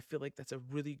 I feel like that's a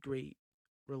really great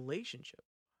relationship.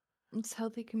 It's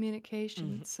healthy communication,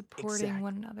 Mhm. supporting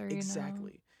one Exactly. another.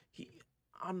 Exactly.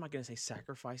 I'm not gonna say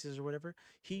sacrifices or whatever.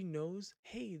 He knows,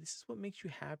 hey, this is what makes you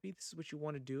happy. This is what you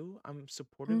want to do. I'm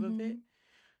supportive of it. Mhm.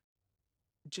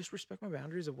 Just respect my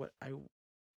boundaries of what I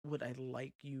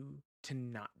like you to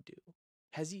not do.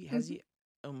 Has Mhm. he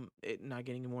it, not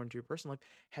getting more into your personal life,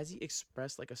 has he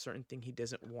expressed like a certain thing he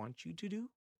doesn't want you to do?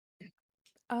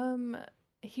 Um,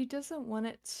 he doesn't want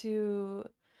it to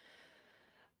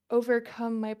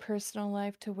overcome my personal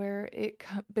life to where it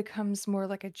becomes more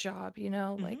like a job,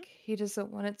 Mhm. like he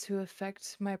doesn't want it to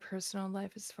affect my personal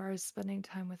life as far as spending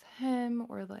time with him,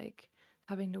 or like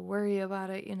having to worry about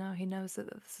it. He knows that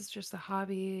this is just a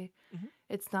hobby. Mhm.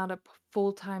 It's not a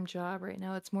full-time job right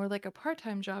now. It's more like a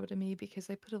part-time job to me because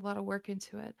I put a lot of work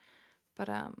into it. But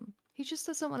he just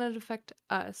doesn't want it to affect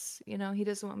us. He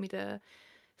doesn't want me to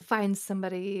find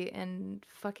somebody and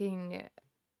fucking,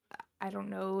 I don't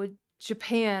know,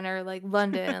 Japan or like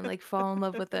London, and like fall in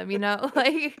love with them,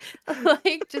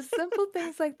 like just simple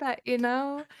things like that.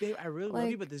 Babe, I really love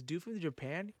you, but Like this dude from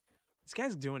Japan, this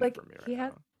guy's doing it like for me right he has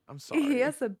now. I'm he sorry.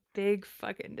 has a big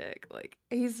fucking dick. Like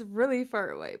he's really far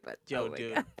away, but Yo, oh my god,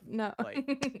 dude, no. like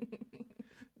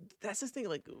that's the thing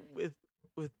like with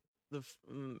the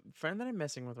friend that I'm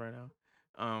messing with right now.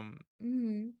 Um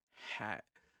Mhm. hat.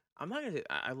 I'm not gonna.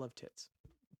 I love tits.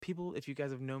 People, if you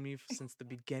guys have known me since the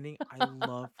beginning, I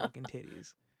love fucking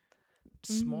titties. Mhm.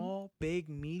 Small, big,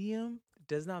 medium,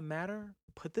 does not matter.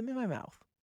 Put them in my mouth.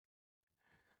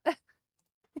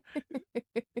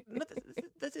 No,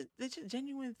 that's a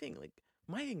genuine thing. Like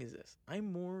my thing is this: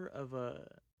 I'm more of an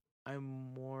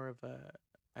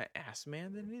ass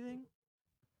man than anything.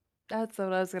 That's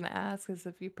what I was gonna ask, is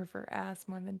if you prefer ass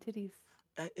more than titties.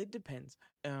 It depends.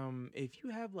 If you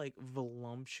have like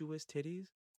voluptuous titties,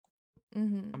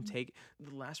 I'm Mhm. taking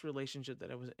the last relationship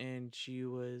that I was in. She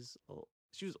was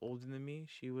older than me.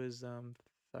 She was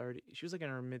 30. She was like in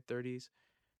her mid 30s.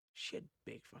 She had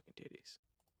big fucking titties.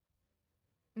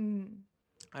 Mhm.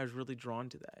 I was really drawn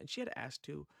to that, and she had ass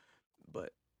too,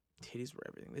 but titties were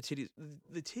everything.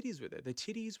 The titties were there. The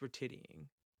titties were tittying.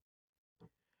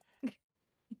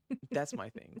 That's my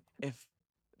thing. If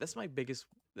that's my biggest,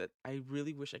 that I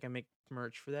really wish I could make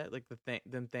merch for that, like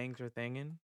them things are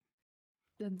thinging.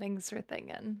 Then things are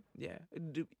thinking. Yeah,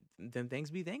 them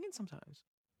things be thinging sometimes.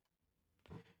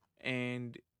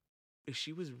 And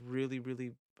she was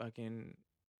really fucking.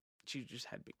 She just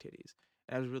had big titties,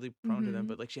 and I was really prone to them. Mhm.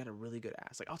 But like, she had a really good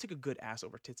ass. Like, I'll take a good ass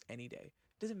over tits any day.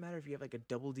 Doesn't matter if you have like a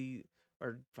double D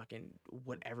or fucking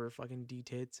whatever fucking D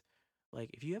tits. Like,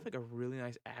 if you have like a really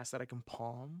nice ass that I can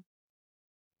palm,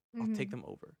 I'll take Mhm. them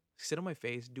over. Sit on my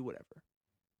face, do whatever.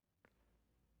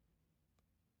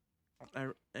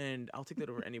 and I'll take that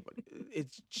over anybody.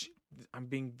 I'm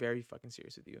being very fucking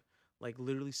serious with you. Like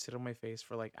literally sit on my face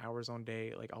for like hours on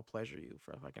day. Like I'll pleasure you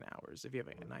for fucking hours if you have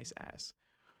like, a nice ass.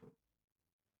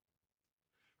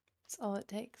 It's all it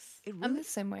takes. It I'm really the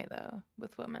same way though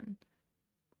with women.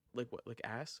 like what like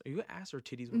ass? Are you an ass or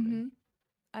titties woman? Mm-hmm.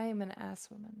 I am an ass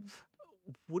woman.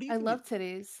 What do you I think? love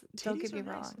titties. Don't Titties get are me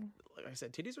nice. wrong. Like I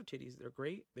said, titties are titties. They're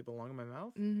great. They belong in my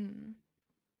mouth. Mm-hmm.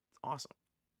 It's awesome.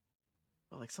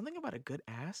 But like something about a good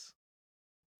ass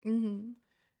Mm-hmm.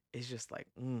 is just like,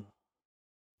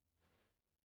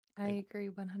 I like agree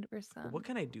 100%. what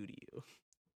can I do to you?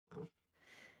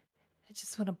 I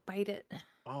just want to bite it.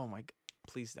 Oh my,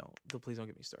 please don't. Please don't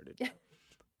get me started.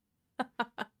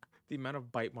 The amount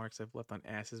of bite marks I've left on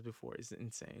asses before is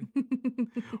insane.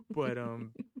 But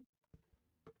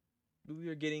we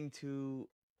are getting to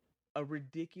a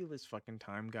ridiculous fucking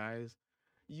time, guys.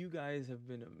 You guys have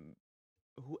been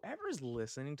whoever's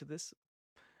listening to this.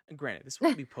 And granted, this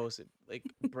won't be posted. Like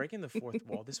breaking the fourth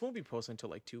wall. This won't be posted until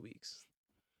like 2 weeks.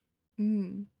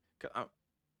 Mm. 'Cause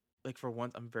like for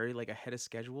once, I'm very like ahead of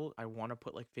schedule. I want to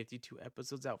put like 52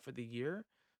 episodes out for the year.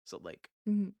 So like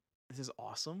Mm. this is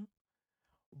awesome.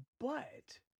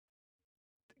 But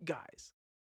guys,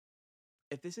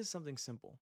 if this is something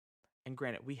simple, and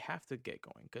granted, we have to get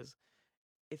going because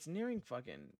it's nearing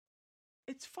fucking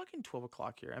it's fucking 12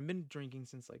 o'clock here. I've been drinking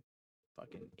since like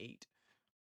fucking 8.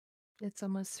 It's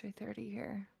almost 3:30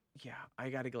 here. Yeah, I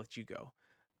gotta let you go.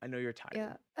 I know you're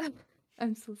tired. Yeah.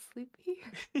 I'm so sleepy.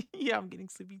 Yeah, I'm getting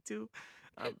sleepy too.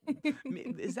 Um,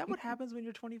 is that what happens when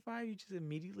you're 25? You just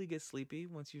immediately get sleepy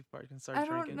once you can start I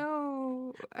don't drinking?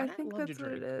 know. I Granted, I think love to that's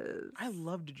what it drink. is. I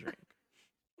love to drink.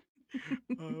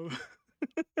 Um,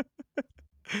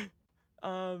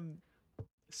 um,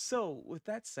 so with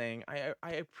that saying,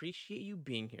 I appreciate you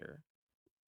being here.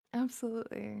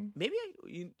 Absolutely. Maybe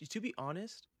to be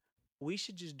honest, we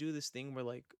should just do this thing where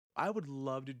like I would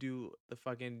love to do the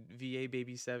fucking VA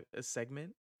baby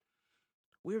segment.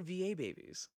 We're VA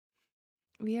babies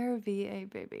We are VA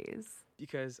babies.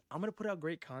 because I'm gonna put out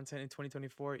great content in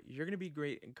 2024. You're gonna be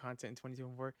great in content in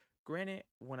 2024. Granted,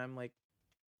 when I'm like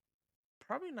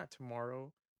probably not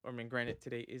tomorrow, or I mean, granted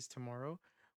today is tomorrow.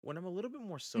 When I'm a little bit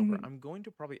more sober, Mhm. I'm going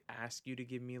to probably ask you to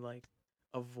give me like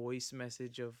a voice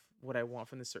message of what I want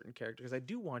from the certain character because I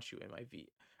do want you in my V.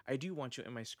 I do want you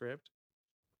in my script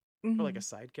for like a Mhm.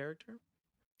 side character.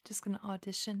 Just gonna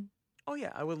audition. Oh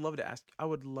yeah, I would love to ask. I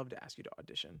would love to ask you to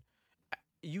audition.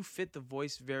 You fit the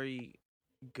voice very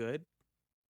good.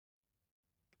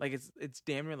 Like it's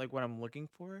damn near like what I'm looking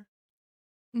for.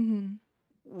 Mhm.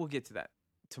 We'll get to that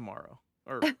tomorrow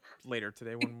or later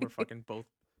today when we're fucking both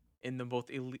in the both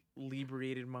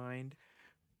inebriated mind.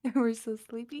 We're so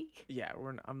sleepy. Yeah,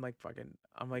 I'm like fucking.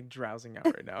 I'm like drowsing out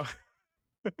right now.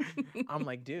 I'm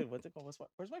like, dude, what's it called?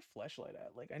 Where's my flashlight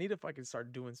at? Like, I need to fucking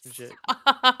start doing some shit.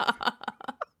 Stop.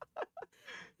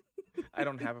 I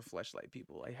don't have a flashlight,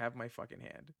 people. I have my fucking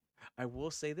hand. I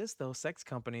will say this though, sex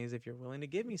companies, if you're willing to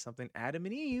give me something, Adam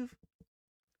and Eve.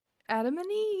 Adam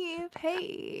and Eve.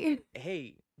 Hey.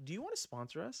 Hey, do you want to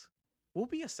sponsor us? We'll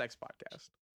be a sex podcast.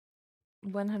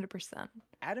 100%.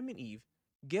 Adam and Eve,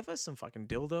 give us some fucking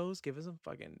dildos. Give us some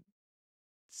fucking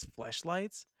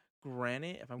fleshlights.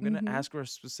 Granted, if I'm gonna Mhm. ask for a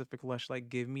specific fleshlight,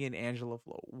 give me an Angela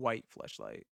Flow white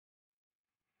fleshlight.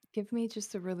 Give me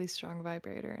just a really strong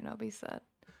vibrator and I'll be set.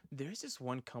 There's this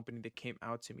one company that came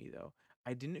out to me though.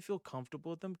 I didn't feel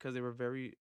comfortable with them because they were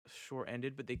very short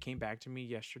ended, but they came back to me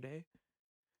yesterday.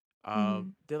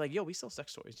 Mhm. They're like, "Yo, we sell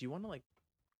sex toys. Do you want to like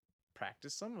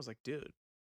practice some?" I was like, "Dude,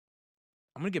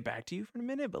 I'm gonna get back to you for a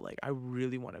minute, but like, I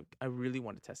really want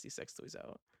to test these sex toys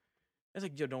out." I was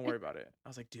like, "Yo, don't worry about it." I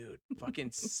was like, "Dude,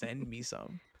 fucking send me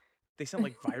some." They sent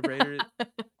like vibrators.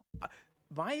 Uh,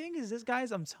 My thing is this,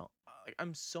 guys. Like,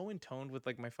 I'm so intoned with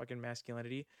like my fucking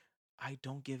masculinity. I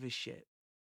don't give a shit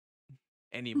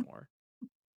anymore.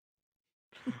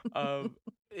 Um,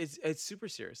 it's super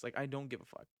serious. Like I don't give a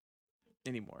fuck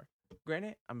anymore.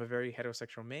 Granted, I'm a very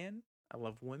heterosexual man. I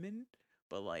love women,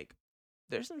 but like,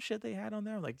 there's some shit they had on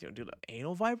there. I'm like, dude, an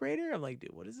anal vibrator. I'm like,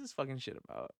 dude, what is this fucking shit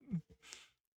about?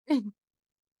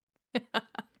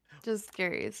 Just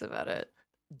curious about it.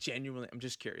 Genuinely, I'm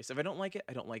just curious. If I don't like it,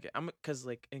 I don't like it. I'm because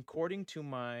like according to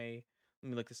my, let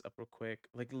me look this up real quick.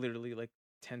 Like literally like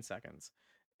 10 seconds.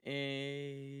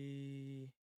 A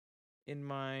in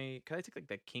my, can I take like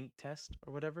that kink test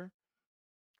or whatever?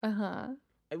 Uh-huh.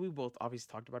 We both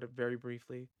obviously talked about it very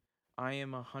briefly. I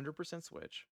am 100%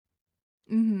 switch.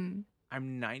 Mhm.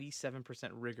 I'm 97%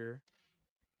 rigor.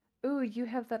 Ooh, you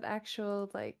have that actual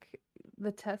like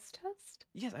the test?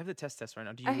 Yes, I have the test right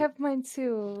now. Do I you have mine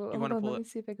too. you want Hold to on, pull let it? me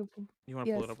see if I can pull. You want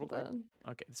to pull it Yes, up real hold quick? on.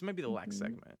 Okay, this might be the last Mhm.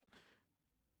 segment.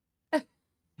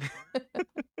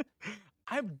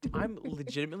 I'm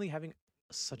legitimately having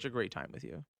such a great time with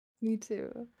you. Me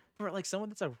too. For like someone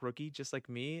that's a rookie just like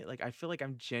me, like I feel like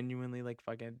I'm genuinely like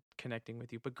fucking connecting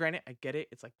with you. But granted, I get it.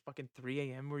 It's like fucking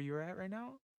 3 a.m. where you're at right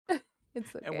now, It's and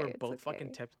okay. It's okay. we're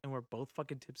both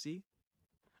fucking tipsy.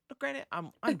 But granted,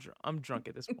 I'm drunk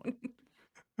at this point.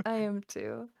 I am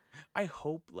too. I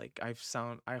hope like I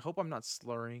hope I'm not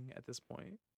slurring at this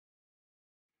point.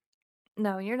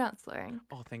 No, you're not slurring.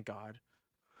 Oh, thank God.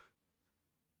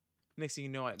 Next thing you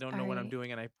know, I don't All know what I'm right.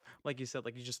 doing, and I, like you said,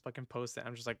 like you just fucking post it.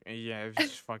 I'm just like, yeah, it's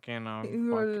just fucking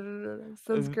fuck.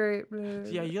 Sounds Uh, great.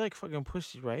 yeah, you like fucking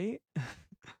pussy, right?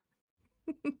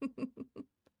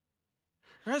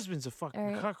 Your husband's a All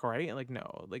fucking right. cuck, right? Like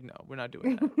no, we're not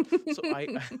doing that. So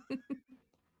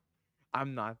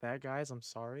I'm not that, guys. I'm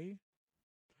sorry.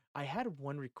 I had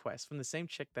one request from the same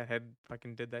chick that had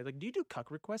fucking did that. Like, do you do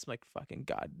cuck requests? I'm like, fucking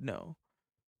God, no.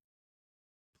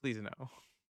 Please no.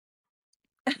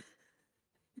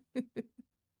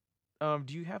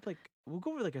 Do you have like we'll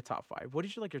go over like a top five. What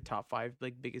is your like your top five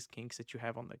like biggest kinks that you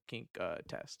have on the kink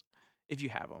test? If you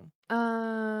have them.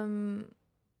 um,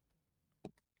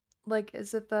 like,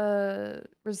 is it the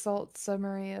result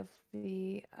summary of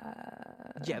the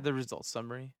Yeah, the results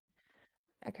summary.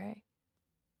 okay.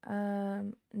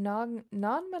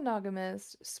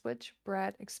 Non-monogamous, switch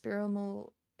brat,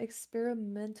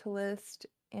 experimentalist,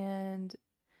 and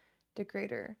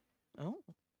degrader. Oh,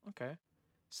 okay.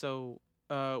 So,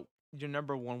 your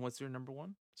number one. What's your number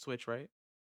one? Switch, right?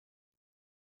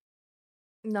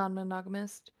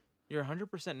 Non-monogamous. You're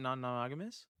 100%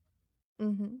 non-monogamous.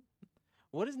 Mm-hmm.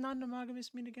 What does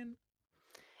non-monogamous mean again?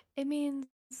 It means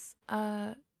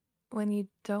uh when you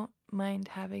don't mind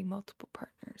having multiple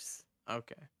partners.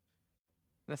 Okay,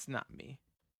 that's not me.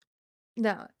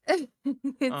 No,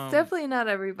 it's Um, definitely not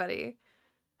everybody.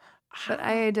 But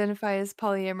I how? identify as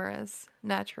polyamorous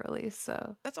naturally,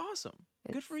 so That's awesome.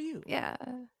 Good for it's you. yeah,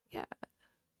 yeah.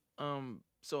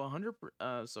 So 100.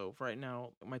 So for right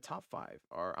now, my top five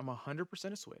are I'm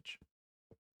 100% a switch,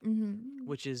 Mm-hmm.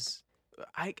 which is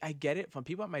I get it from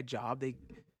people at my job.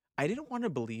 I didn't want to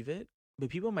believe it, but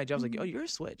people at my job was like, "Oh, Mm-hmm. you're a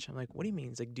switch." I'm like, "What do you mean?"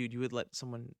 It's like, "Dude, you would let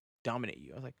someone dominate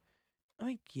you." I'm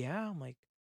like, "Yeah." I'm like,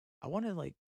 "I want to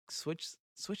like switch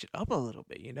it up a little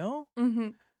bit, you know?"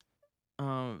 Mm-hmm.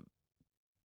 Um,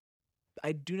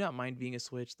 I do not mind being a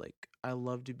switch. Like, I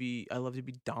love to be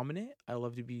dominant. I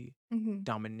love to be Mm-hmm.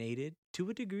 dominated to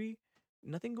a degree.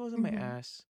 Nothing goes in my Mm-hmm.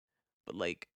 ass, but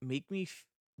like,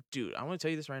 dude. I want to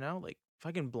tell you this right now. Like,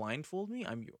 fucking blindfold me,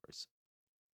 I'm yours.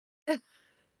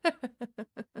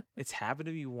 It's happened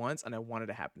to me once, and I want it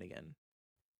to happen again.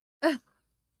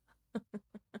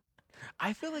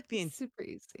 I feel like It's super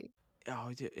easy.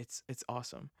 oh, dude, it's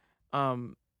awesome.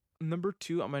 Um, Number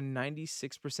two, I'm a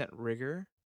 96% rigor,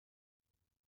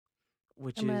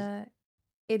 which I'm is a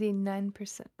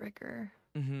 89% rigor.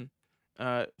 mm-hmm.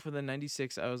 For the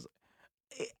 96,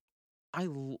 it,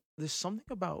 there's something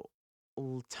about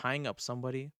tying up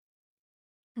somebody,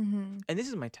 Mm-hmm. and this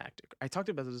is my tactic. I talked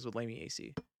about this with Lamy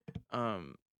AC.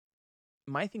 Um,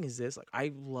 my thing is this: like,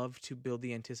 I love to build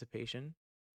the anticipation.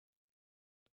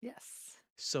 Yes.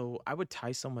 So I would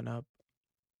tie someone up,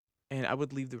 and I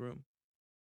would leave the room.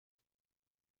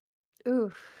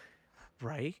 Oof.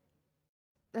 Right?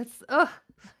 That's oh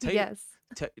Tell your yes.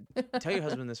 t- Tell your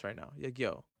husband this right now. Like,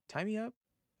 yo, tie me up,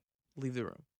 leave the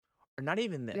room, or not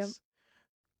even Yep. this.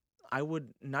 I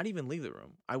would not even leave the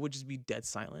room. I would just be dead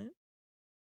silent,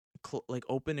 like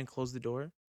open and close the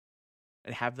door,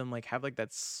 and have them like have like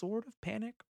that sort of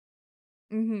panic,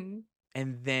 Mm-hmm.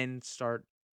 and then start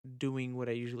doing what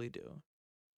I usually do.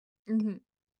 Mm-hmm.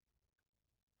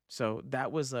 So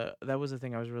that was a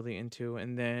thing I was really into,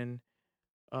 and then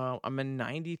I'm a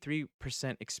 93%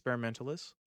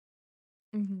 experimentalist,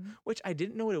 Mm-hmm. which I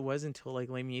didn't know what it was until like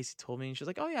Lamy AC told me, and she was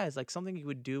like, "Oh yeah, it's like something you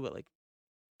would do, but like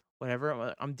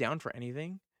whatever. I'm down for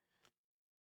anything."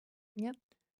 Yep.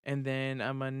 And then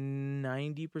I'm a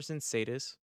 90%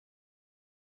 sadist,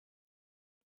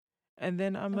 and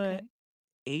then I'm a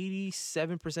Okay.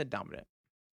 87% dominant.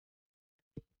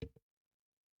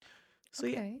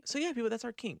 Okay. So yeah, people, that's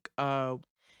our kink. What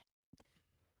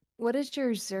is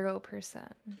your 0%?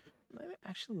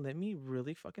 Actually, let me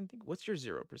really fucking think. What's your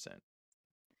 0%?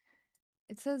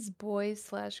 It says boy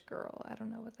slash girl. I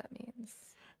don't know what that means.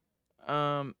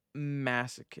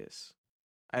 Masochist.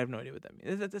 I have no idea what that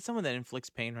means. That's someone that inflicts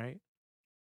pain, right?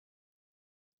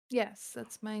 Yes,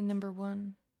 that's my number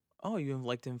one. Oh, you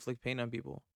like to inflict pain on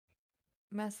people.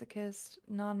 Masochist,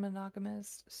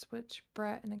 non-monogamous, switch,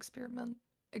 brat, and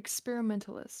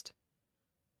experimentalist.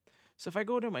 So if I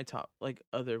go to my top like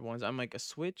other ones, I'm like a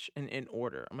switch and in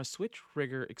order. I'm a switch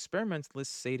rigger,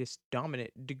 experimentalist, sadist,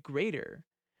 dominant, degrader.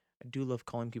 I do love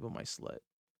calling people my slut.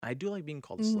 I do like being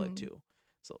called a slut Mhm. too.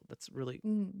 So that's really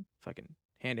Mhm. fucking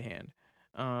hand to hand.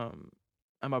 Um,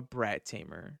 I'm a brat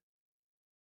tamer.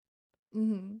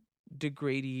 Mhm.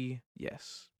 Degrady,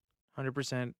 yes.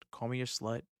 100% call me a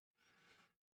slut.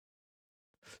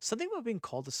 Something about being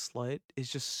called a slut is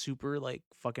just super like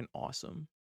fucking awesome.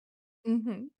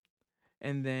 Mhm.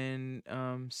 And then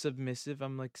submissive,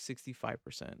 I'm like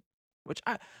 65%, which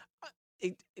I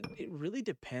it really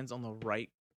depends on the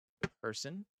right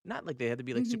person. Not like they had to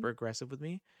be like Mhm. super aggressive with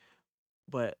me,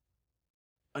 but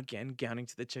again, gowning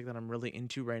to the chick that I'm really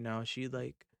into right now, she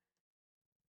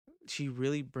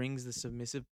really brings the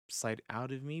submissive side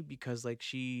out of me because like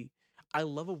I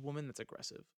love a woman that's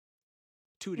aggressive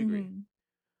to a degree. Mhm.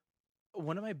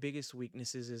 One of my biggest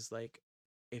weaknesses is like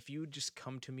if you just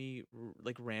come to me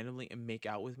like randomly and make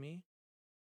out with me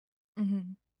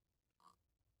Mhm.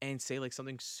 and say like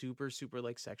something super super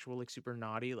like sexual, like super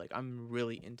naughty, like I'm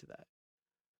really into that.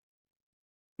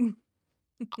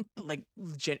 Like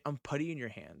I'm putty in your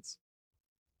hands.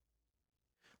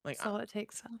 Like That's all it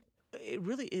takes, huh? it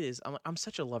really is. I'm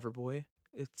such a lover boy.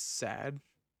 It's sad.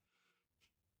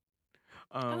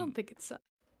 I don't Um think it's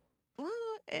well,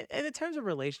 and in terms of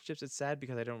relationships, it's sad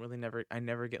because I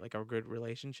never get like a good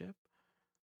relationship.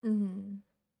 Mhm.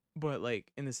 But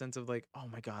like in the sense of like, oh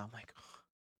my god, I'm like,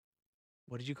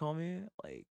 what did you call me?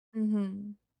 Like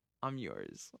Mhm. I'm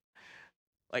yours.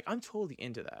 Like I'm totally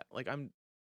into that. Like I'm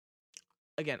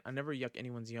again, I never yuck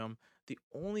anyone's yum. The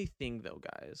only thing though,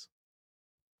 guys,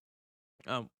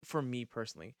 for me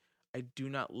personally, I do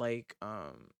not like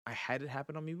I had it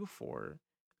happen on me before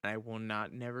and I will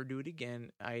not never do it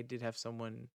again. I did have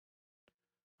someone,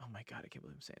 oh my god, I can't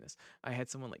believe I'm saying this. I had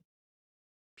someone like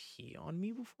pee on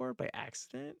me before by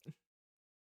accident.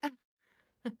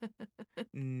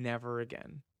 Never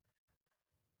again.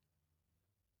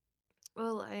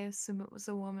 Well, I assume it was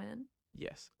a woman.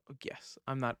 Yes. Oh, yes.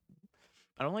 I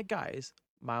don't like guys.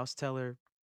 Miles Teller,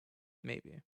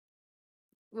 maybe.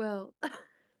 Well,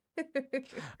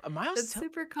 Miles that's Teller,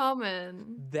 super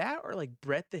common. that or like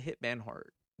Bret the Hitman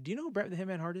Hart. Do you know who Bret the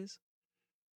Hitman Hart is?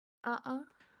 Uh-uh.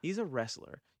 He's a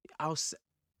wrestler. I'll s-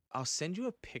 I'll send you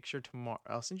a picture tomorrow.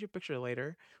 I'll send you a picture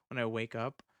later when I wake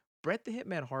up. Bret the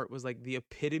Hitman Hart was like the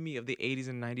epitome of the 80s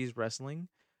and 90s wrestling.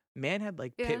 Man had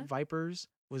like pit Yeah. vipers,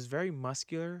 was very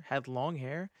muscular, had long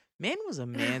hair. Man was a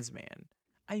man's man.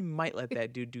 I might let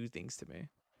that dude do things to me.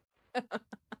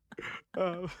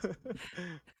 Um,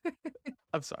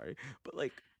 I'm sorry, but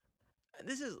like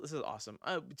this is awesome.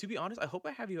 To be honest, I hope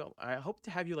to have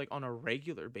you like on a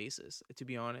regular basis. To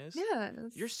be honest, you're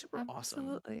Yes, super awesome.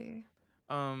 absolutely.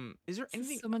 Is there This is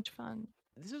anything? so much fun.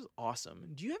 This is awesome.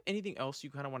 Do you have anything else you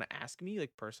kind of want to ask me,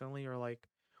 like personally or like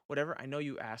whatever? I know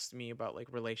you asked me about like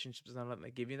relationships, and I'm not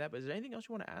like give you that, but is there anything else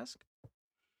you want to ask?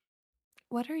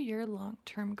 What are your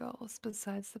long-term goals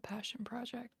besides the passion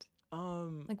project?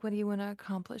 Um, Like, what do you want to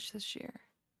accomplish this year?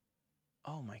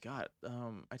 oh my God.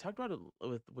 I talked about it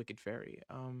with Wicked Fairy.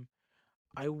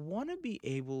 I want to be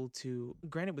able to,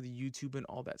 granted with YouTube and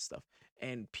all that stuff,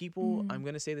 and people, Mm-hmm. I'm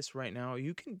gonna say this right now,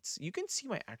 you can see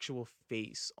my actual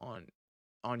face on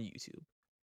YouTube,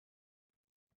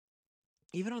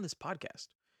 even on this podcast.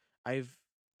 I've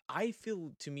I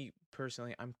feel to me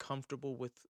personally, I'm comfortable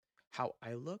with how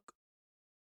I look.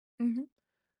 Mm-hmm.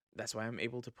 That's why I'm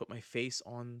able to put my face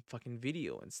on fucking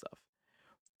video and stuff.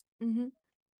 Mm-hmm.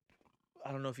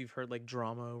 I don't know if you've heard like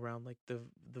drama around like the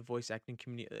voice acting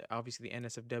community, obviously the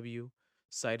NSFW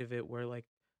side of it, where like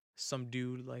some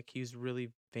dude like he's really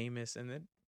famous and then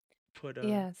put a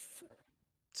Yes.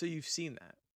 so you've seen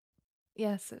that.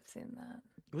 Yes, I've seen that.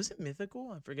 Was it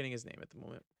Mythical? I'm forgetting his name at the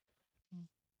moment.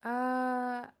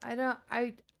 I don't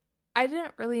I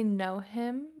didn't really know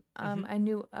him. Mm-hmm. I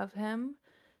knew of him,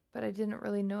 but I didn't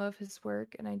really know of his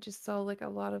work, and I just saw like a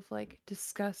lot of like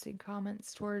disgusting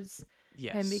comments towards him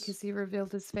Yes. because he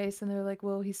revealed his face, and they're like,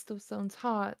 "Well, he still sounds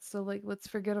hot, so like let's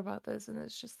forget about this." And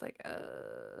it's just like,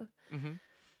 Mm-hmm.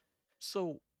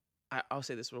 So I'll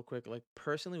say this real quick. Like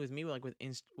personally, with me, like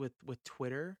with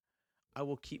Twitter, I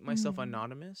will keep myself mm,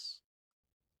 anonymous,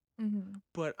 mhm,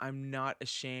 but I'm not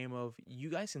ashamed of. You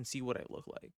guys can see what I look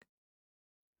like.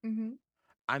 mhm,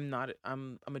 I'm not.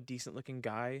 I'm a decent looking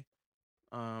guy.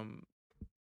 Um,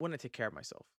 when I take care of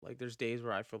myself. Like there's days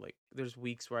where I feel like there's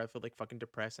weeks where I feel like fucking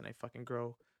depressed and I fucking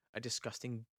grow a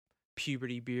disgusting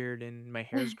puberty beard and my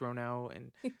hair's grown out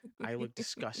and I look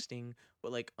disgusting.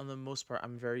 But like on the most part,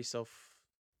 I'm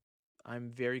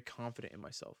very confident in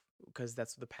myself because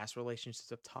that's what the past relationships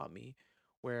have taught me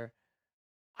where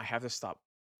I have to stop.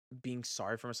 being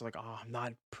sorry for myself, like, oh, I'm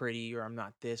not pretty or I'm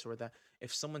not this or that.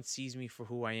 If someone sees me for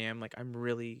who I am, like I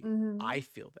Mhm.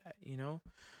 feel that, you know?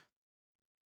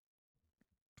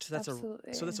 So that's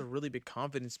Absolutely. a really big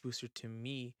confidence booster to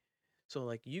me. So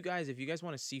like you guys, if you guys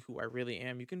want to see who I really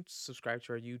am, you can subscribe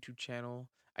to our YouTube channel.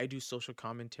 I do social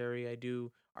commentary, I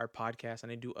do our podcast,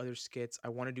 and I do other skits. I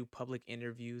want to do public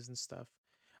interviews and stuff.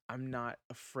 I'm not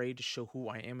afraid to show who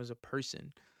I am as a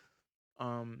person.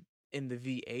 In the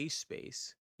VA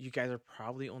space, you guys are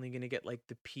probably only going to get like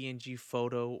the PNG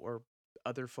photo or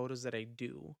other photos that I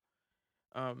do.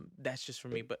 That's just for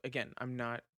me, but again, I'm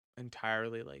not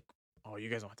entirely like, oh, you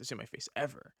guys don't have to see my face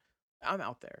ever. I'm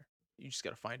out there. You just got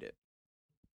to find it.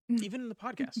 Even in the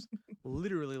podcast,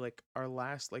 literally like our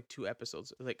last like 2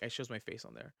 episodes, like I shows my face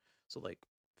on there. So like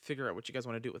figure out what you guys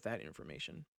want to do with that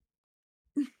information.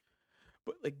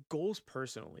 But like goals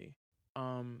personally,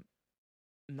 um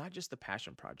not just the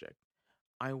passion project.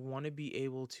 I want to be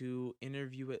able to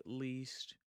interview at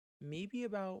least maybe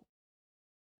about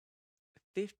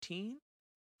 15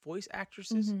 voice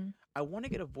actresses. Mhm. I want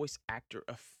to get a voice actor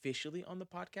officially on the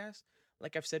podcast.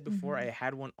 Like I've said before, I Mhm.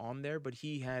 had one on there, but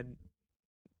he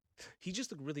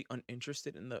just looked really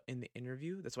uninterested in the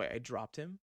interview. That's why I dropped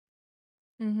him.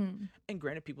 Mhm. And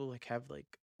granted, people like have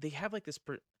like they have like this.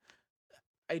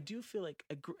 I do feel like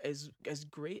as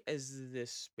great as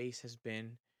this space has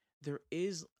been, there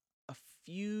is a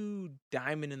few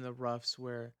diamond in the roughs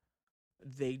where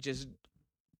they just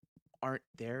aren't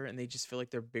there and they just feel like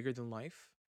they're bigger than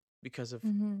life because of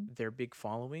Mhm. their big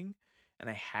following. And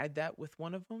I had that with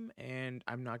one of them, and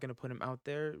I'm not gonna put him out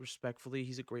there respectfully.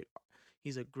 He's a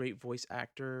great voice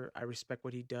actor. I respect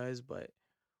what he does, but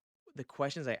the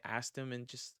questions I asked him and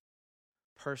just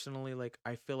personally, like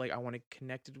I feel like I want to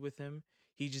connected with him.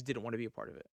 He just didn't want to be a part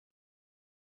of it.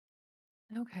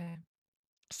 Okay.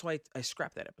 So I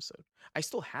scrapped that episode. I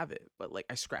still have it, but like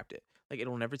I scrapped it. Like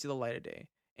it'll never see the light of day.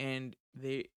 And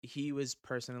he was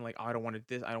personally like, oh, I don't want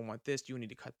this, I don't want this. You need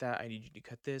to cut that. I need you to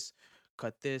cut this,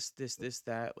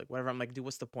 that, like whatever. I'm like, dude,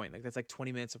 what's the point? Like that's like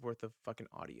 20 minutes of worth of fucking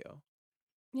audio.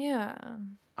 Yeah.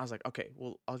 I was like, okay,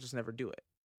 well, I'll just never do it.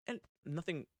 And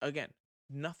nothing again,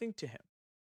 nothing to him.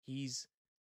 He's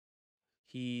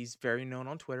he's very known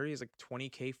on Twitter. He has like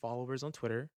 20K followers on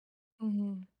Twitter.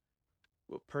 Mhm.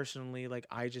 Personally, like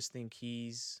I just think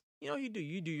he's, you do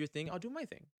your thing, I'll do my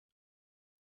thing.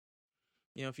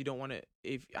 If you don't want to,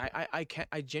 if I can't,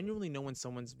 I genuinely know when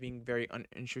someone's being very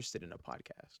uninterested in a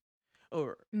podcast.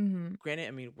 Or Mhm. granted,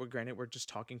 I mean, we're just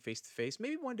talking face to face.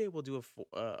 Maybe one day we'll do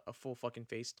a full fucking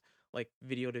face, like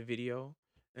video to video,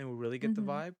 and we'll really get the Mhm.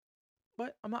 vibe.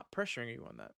 But I'm not pressuring you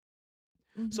on that.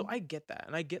 So Mhm. I get that,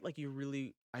 and I get like you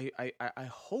really, I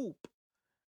hope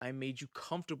I made you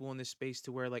comfortable in this space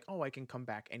to where like, oh, I can come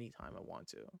back anytime I want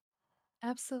to.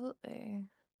 Absolutely.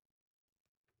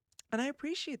 And I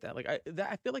appreciate that. Like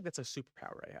I feel like that's a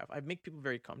superpower I have. I make people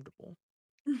very comfortable.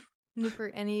 And for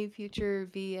any future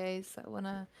VAs that want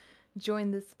to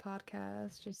join this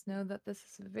podcast, just know that this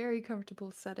is a very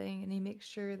comfortable setting and he makes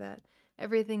sure that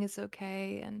everything is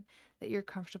okay and that you're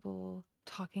comfortable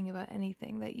talking about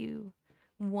anything that you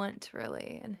want,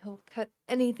 really. And he'll cut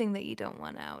anything that you don't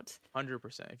want out.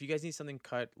 100%. If you guys need something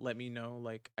cut, let me know.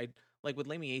 Like with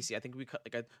Lamy AC, I think we cut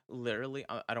like a literally.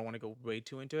 I don't want to go way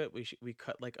too into it. We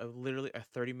cut like a literally a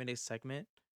 30-minute segment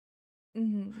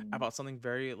Hmm. about something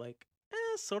very like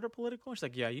sort of political. She's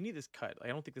like, yeah, you need this cut. Like,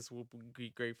 I don't think this will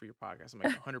be great for your podcast. I'm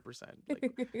like 100%.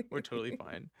 Like we're totally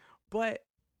fine. But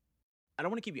I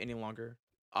don't want to keep you any longer.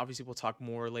 Obviously, we'll talk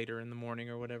more later in the morning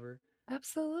or whatever.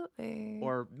 Absolutely.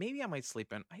 Or maybe I might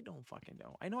sleep in. I don't fucking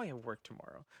know. I know I have work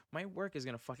tomorrow. My work is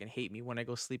gonna fucking hate me when I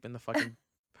go sleep in the fucking.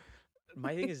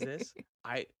 My thing is this: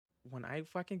 I when I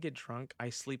fucking get drunk, I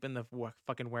sleep in the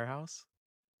fucking warehouse.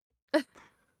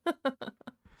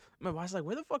 My boss is like,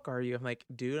 "Where the fuck are you?" I'm like,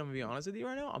 "Dude, I'm gonna be honest with you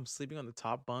right now. I'm sleeping on the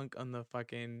top bunk on the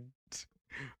fucking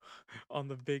on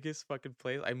the biggest fucking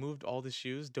place. I moved all the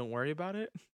shoes. Don't worry about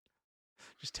it.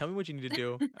 Just tell me what you need to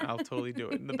do. I'll totally do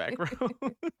it in the background."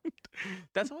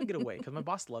 That's how I get away because my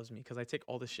boss loves me because I take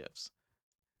all the shifts.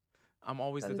 I'm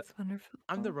always That the is wonderful.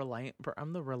 I'm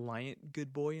the reliant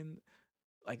good boy, and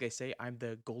like they say, I'm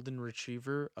the golden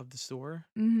retriever of the store.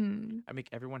 Hmm. I make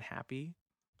everyone happy.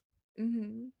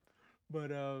 Hmm. But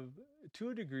to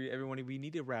a degree, everyone, we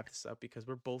need to wrap this up because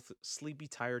we're both sleepy,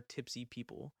 tired, tipsy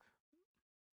people.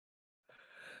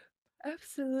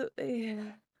 Absolutely.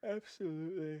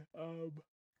 Absolutely. Oh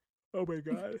my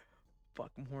god.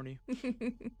 Fuck, I'm horny.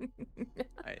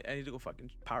 I need to go fucking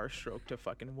power stroke to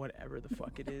fucking whatever the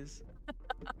fuck it is.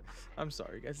 I'm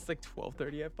sorry, guys. It's like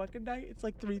 12:30 at fucking night. It's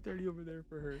like 3:30 over there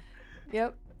for her.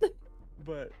 Yep.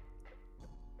 But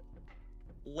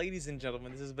Ladies and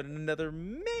gentlemen, this has been another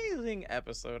amazing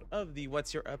episode of the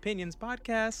What's Your Opinions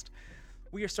podcast.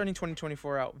 We are starting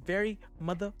 2024 out very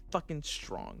motherfucking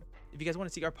strong. If you guys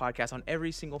want to see our podcast on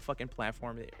every single fucking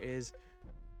platform there is,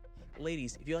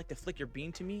 ladies, if you like to flick your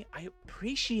bean to me, I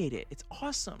appreciate it. It's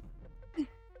awesome.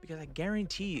 Because I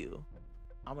guarantee you,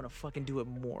 I'm gonna fucking do it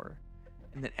more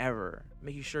than ever.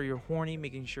 Making sure you're horny,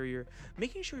 making sure you're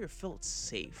felt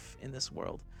safe in this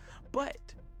world. But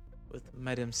with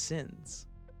Madam Sins,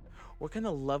 what kind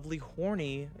of lovely,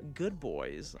 horny, good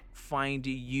boys find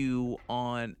you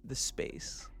on the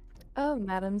space? Oh,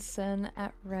 Madam Sin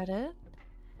at Reddit.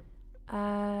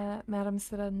 Madam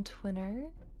Sin on Twitter.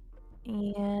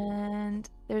 And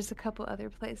there's a couple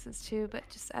other places too, but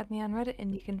just add me on Reddit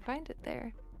and you can find it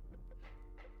there.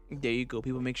 There you go.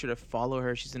 People, make sure to follow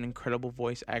her. She's an incredible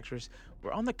voice actress.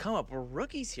 We're on the come up. We're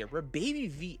rookies here. We're baby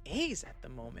VAs at the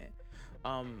moment.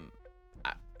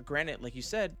 Granted, like you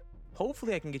said,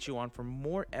 hopefully I can get you on for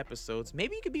more episodes.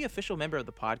 Maybe you could be official member of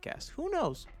the podcast. Who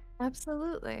knows?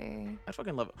 Absolutely. I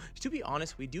fucking love it. To be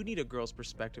honest, we do need a girl's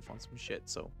perspective on some shit.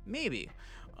 So maybe.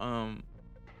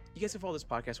 You guys can follow this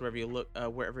podcast wherever you look,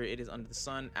 wherever it is under the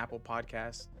sun. Apple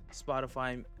Podcasts,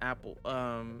 Spotify, Apple,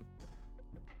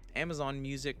 Amazon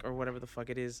Music, or whatever the fuck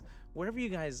it is, whatever you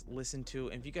guys listen to.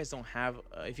 And if you guys don't have,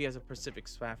 if you guys have a Pacific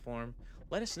platform,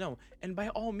 let us know. And by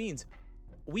all means,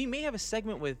 we may have a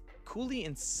segment with Cooley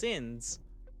and Sins.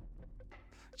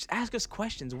 Just ask us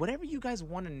questions, whatever you guys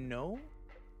want to know.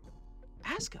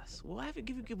 Ask us. We'll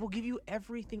give you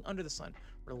everything under the sun: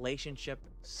 relationship,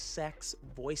 sex,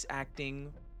 voice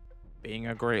acting, being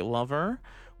a great lover.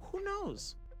 Who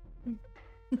knows?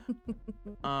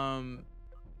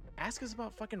 Ask us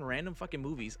about fucking random fucking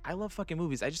movies. I love fucking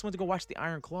movies. I just went to go watch The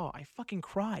Iron Claw. I fucking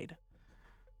cried.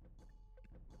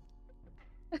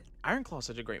 Iron Claw is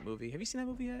such a great movie. Have you seen that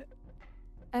movie yet?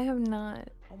 I have not.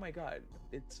 Oh my god.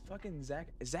 It's fucking Zac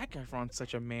Efron's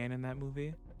such a man in that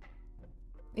movie.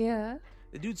 Yeah.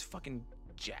 The dude's fucking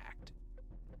jacked.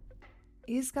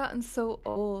 He's gotten so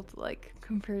old, like,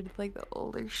 compared to, like, the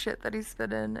older shit that he's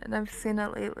been in, and I've seen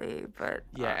it lately, but...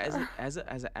 Yeah, as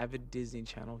an avid Disney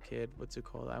Channel kid, what's it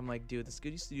called? I'm like, dude, this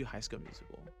dude used to do High School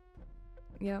Musical.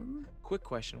 Yep. Quick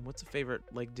question, what's a favorite,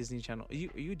 like, Disney Channel? Are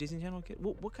you a Disney Channel kid?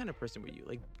 What kind of person were you?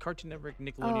 Like, Cartoon Network,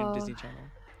 Nickelodeon, Disney Channel?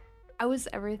 I was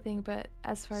everything, but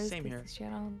as far as Same here. Disney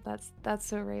Channel, That's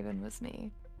So Raven was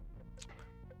me.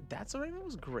 That's So Raven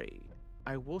was great.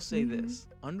 I will say this,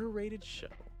 underrated show,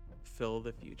 Phil of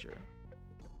the Future.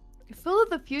 Phil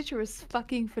of the Future was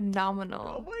fucking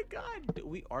phenomenal. Oh my god, dude,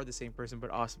 we are the same person,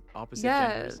 but opposite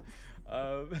Yes.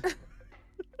 genders.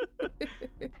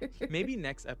 Maybe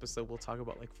next episode we'll talk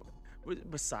about, like,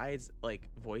 besides like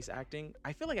voice acting.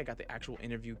 I feel like I got the actual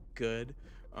interview good.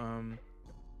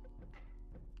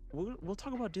 We'll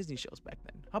talk about Disney shows back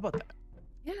then. How about that?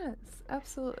 Yes,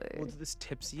 absolutely. We'll do this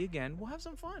tipsy again. We'll have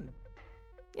some fun.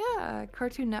 Yeah,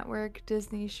 Cartoon Network,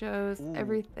 Disney shows, Ooh.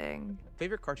 everything.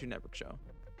 Favorite Cartoon Network show?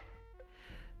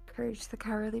 Courage the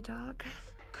Cowardly Dog.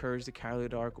 Courage the Cowardly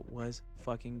Dog was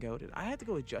fucking goated. I had to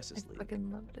go with Justice I League.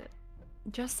 fucking loved it.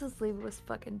 Justice League was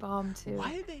fucking bomb too.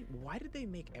 Why did they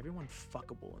make everyone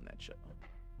fuckable in that show?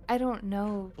 I don't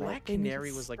know. but Black they need to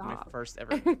Canary was like my stop. first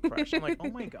ever crush. I'm like, oh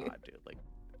my god, dude. Like,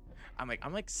 I'm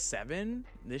like 7.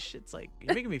 This shit's like,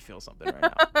 you're making me feel something right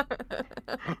now.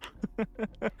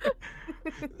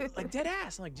 Like, dead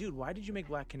ass. I'm like, dude, why did you make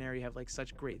Black Canary have like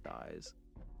such great thighs?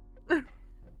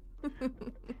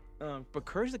 But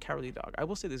Courage the Cowardly Dog, I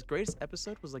will say this greatest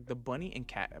episode was like the bunny and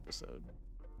cat episode.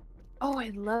 Oh, I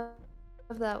love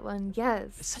that one. Yes.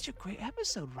 It's such a great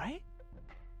episode, right?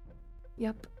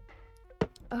 Yep.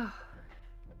 Oh,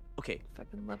 Okay.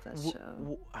 fucking love that Oh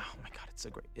show. my god, it's so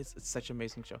great. It's such an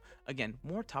amazing show. Again,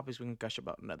 more topics we can gush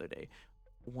about another day.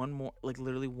 One more, like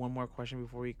literally one more question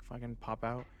before we fucking pop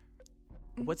out.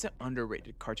 What's an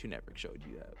underrated Cartoon Network show do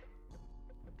you have?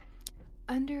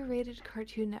 Underrated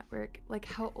Cartoon Network. Like,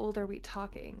 how old are we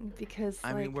talking? Because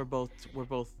I like, mean, we're both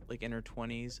like in our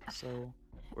 20s, so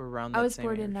we're around that I was same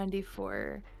born in age.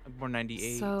 '94. I'm born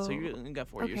 98, so So, you got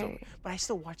 4 years old. okay. But I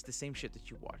still watch the same shit that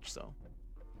you watch, so.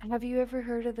 Have you ever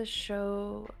heard of the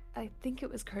show? I think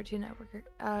it was Cartoon Network.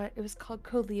 It was called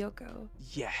Code Lyoko.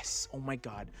 Yes. Oh my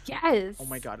god. Yes. Oh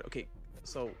my god. Okay,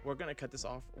 so we're gonna cut this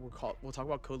off. We'll talk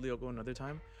about Code Lyoko another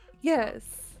time. Yes.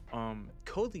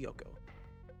 Code Lyoko.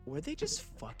 Were they just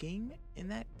fucking in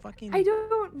that fucking? I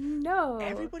don't know.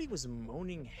 Everybody was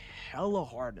moaning hella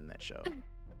hard in that show.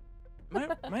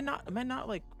 Am I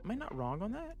not wrong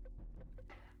on that?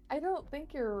 I don't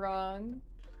think you're wrong.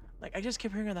 Like, I just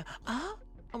kept hearing that.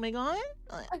 Oh my god.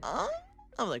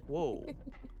 I'm like, whoa.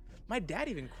 My dad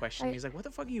even questioned me. I He's like, "What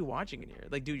the fuck are you watching in here?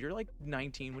 Like, dude, you're like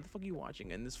 19. What the fuck are you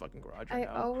watching in this fucking garage right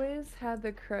I now?" always had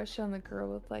the crush on the girl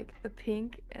with like the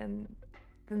pink and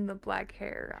then the black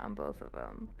hair on both of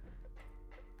them.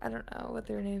 I don't know what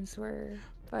their names were,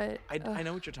 but I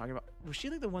know what you're talking about. Was she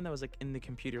like the one that was like in the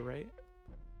computer, right?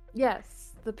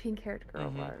 yes, the pink-haired girl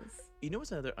Mm-hmm. was. You know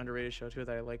what's another underrated show too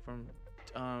that I like from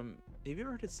have you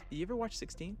ever heard it? You ever watched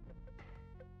 16?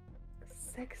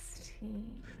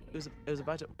 16. It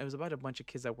was about a bunch of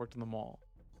kids that worked in the mall.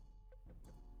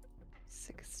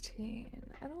 16.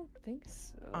 I don't think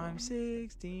I'm so.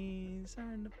 16,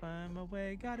 starting to find my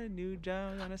way, got a new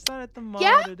job, gonna start at the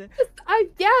Yes! mall today.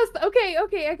 Yes.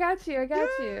 Okay, I got you. I got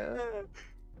you. Yeah.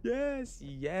 Yes,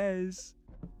 yes.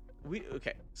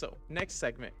 Okay, so next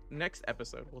segment, next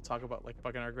episode, we'll talk about like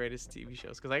fucking our greatest TV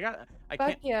shows. Cause I Fuck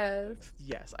can't yes.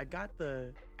 yes, I got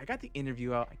the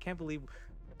interview out. I can't believe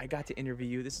I got to interview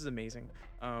you. This is amazing.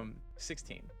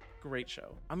 16, great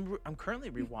show. I'm currently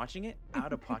rewatching it.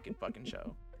 Out of pocket fucking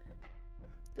show.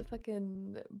 The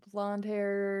fucking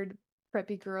blonde-haired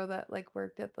preppy girl that like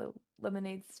worked at the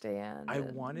lemonade stand I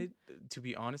and wanted to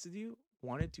be honest with you,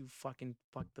 wanted to fucking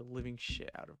fuck the living shit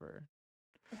out of her.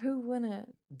 who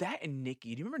wouldn't? That and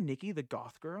Nikki. Do you remember Nikki, the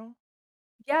goth girl?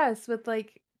 Yes, with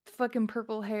like fucking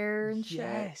purple hair and shit.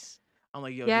 Yes. I'm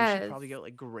like, yo, dude, she Yes. probably got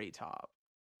like great top.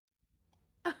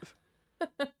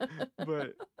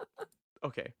 But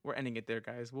okay, we're ending it there,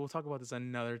 guys. We'll talk about this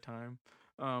another time.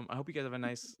 I hope you guys have a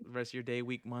nice rest of your day,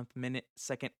 week, month, minute,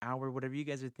 second, hour, whatever you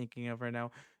guys are thinking of right now.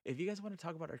 If you guys want to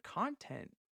talk about our content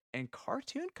and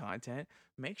cartoon content,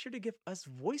 make sure to give us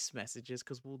voice messages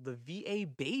because the VA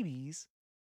babies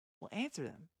will answer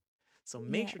them. So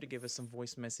make sure to give us Yes. some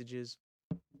voice messages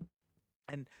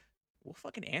and we'll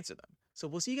fucking answer them. So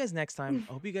we'll see you guys next time.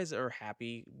 I hope you guys are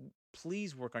happy.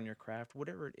 Please work on your craft,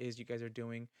 whatever it is you guys are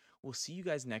doing. We'll see you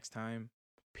guys next time.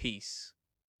 Peace.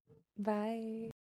 Bye.